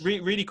 episodes.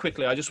 Really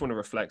quickly, I just want to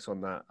reflect on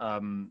that.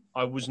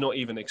 I was not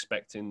even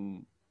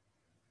expecting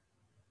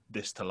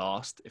this to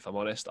last, if I'm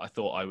honest. I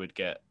thought I would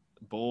get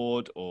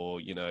bored or,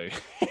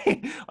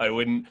 I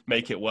wouldn't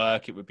make it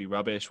work. It would be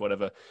rubbish,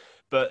 whatever.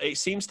 But it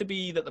seems to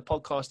be that the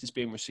podcast is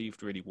being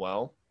received really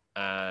well.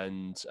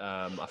 And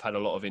I've had a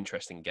lot of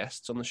interesting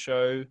guests on the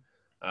show.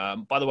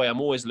 By the way,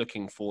 I'm always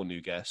looking for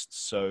new guests.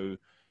 So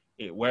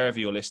wherever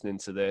you're listening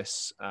to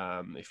this,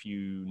 if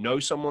you know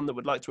someone that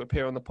would like to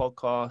appear on the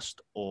podcast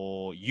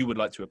or you would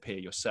like to appear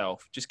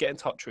yourself, just get in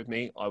touch with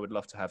me. I would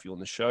love to have you on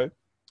the show.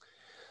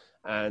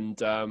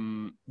 And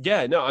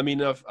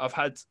I've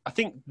had, I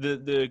think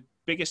the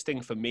biggest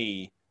thing for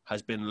me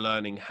has been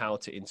learning how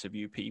to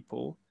interview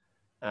people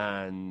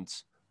and,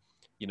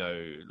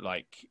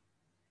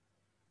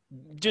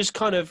 just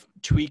kind of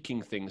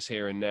tweaking things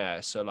here and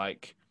there. So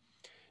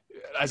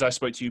as I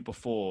spoke to you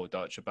before,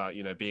 Dutch, about,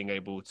 being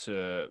able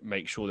to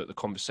make sure that the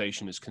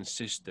conversation is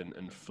consistent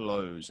and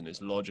flows and is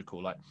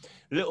logical, like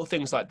little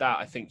things like that,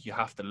 I think you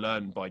have to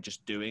learn by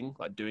just doing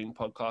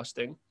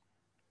podcasting.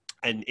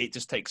 And it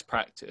just takes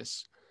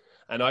practice.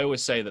 And I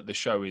always say that the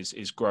show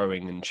is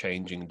growing and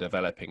changing and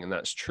developing, and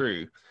that's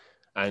true.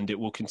 And it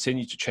will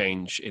continue to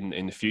change in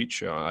the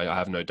future. I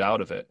have no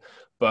doubt of it.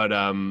 But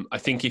I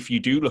think if you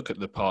do look at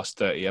the past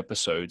 30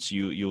 episodes,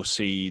 you'll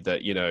see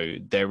that,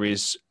 there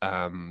is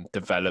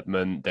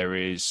development. There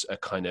is a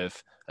kind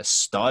of a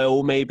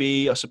style,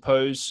 maybe, I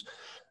suppose.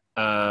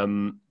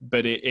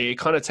 But it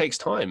kind of takes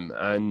time.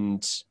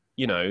 And,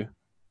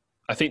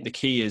 I think the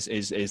key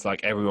is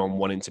like everyone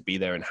wanting to be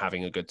there and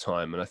having a good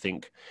time. And I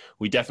think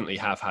we definitely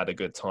have had a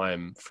good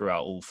time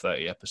throughout all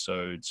 30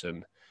 episodes.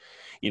 And,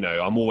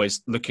 I'm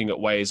always looking at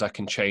ways I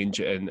can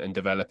change it and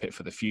develop it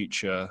for the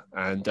future.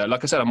 And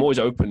like I said, I'm always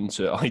open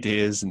to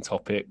ideas and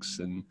topics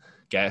and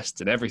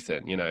guests and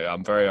everything.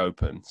 I'm very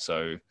open.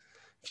 So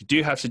if you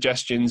do have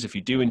suggestions, if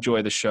you do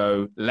enjoy the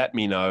show, let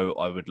me know.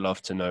 I would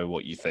love to know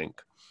what you think.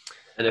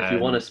 And if you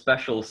want a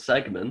special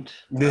segment,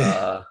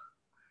 I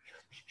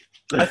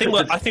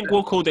think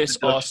we'll call this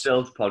Ask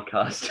Dills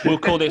podcast.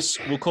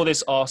 we'll call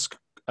this ask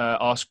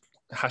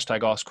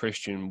 #Ask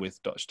Christian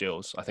with Dutch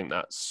Dills. I think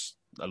that's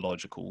a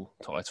logical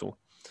title.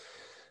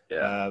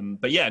 Yeah.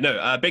 But yeah, no,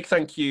 a big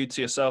thank you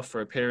to yourself for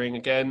appearing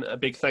again. A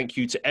big thank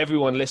you to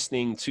everyone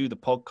listening to the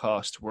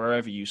podcast,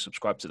 wherever you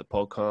subscribe to the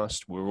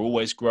podcast. We're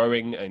always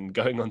growing and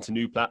going on to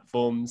new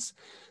platforms.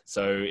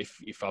 So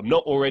if I'm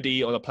not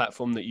already on a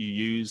platform that you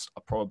use,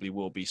 I probably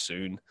will be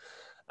soon.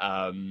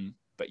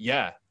 But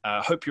yeah,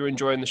 I hope you're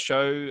enjoying the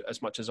show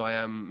as much as I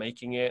am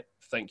making it.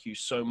 Thank you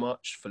so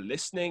much for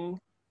listening.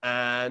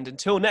 And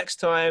until next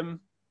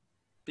time,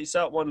 peace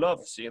out, one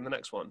love. See you in the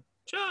next one.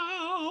 Ciao.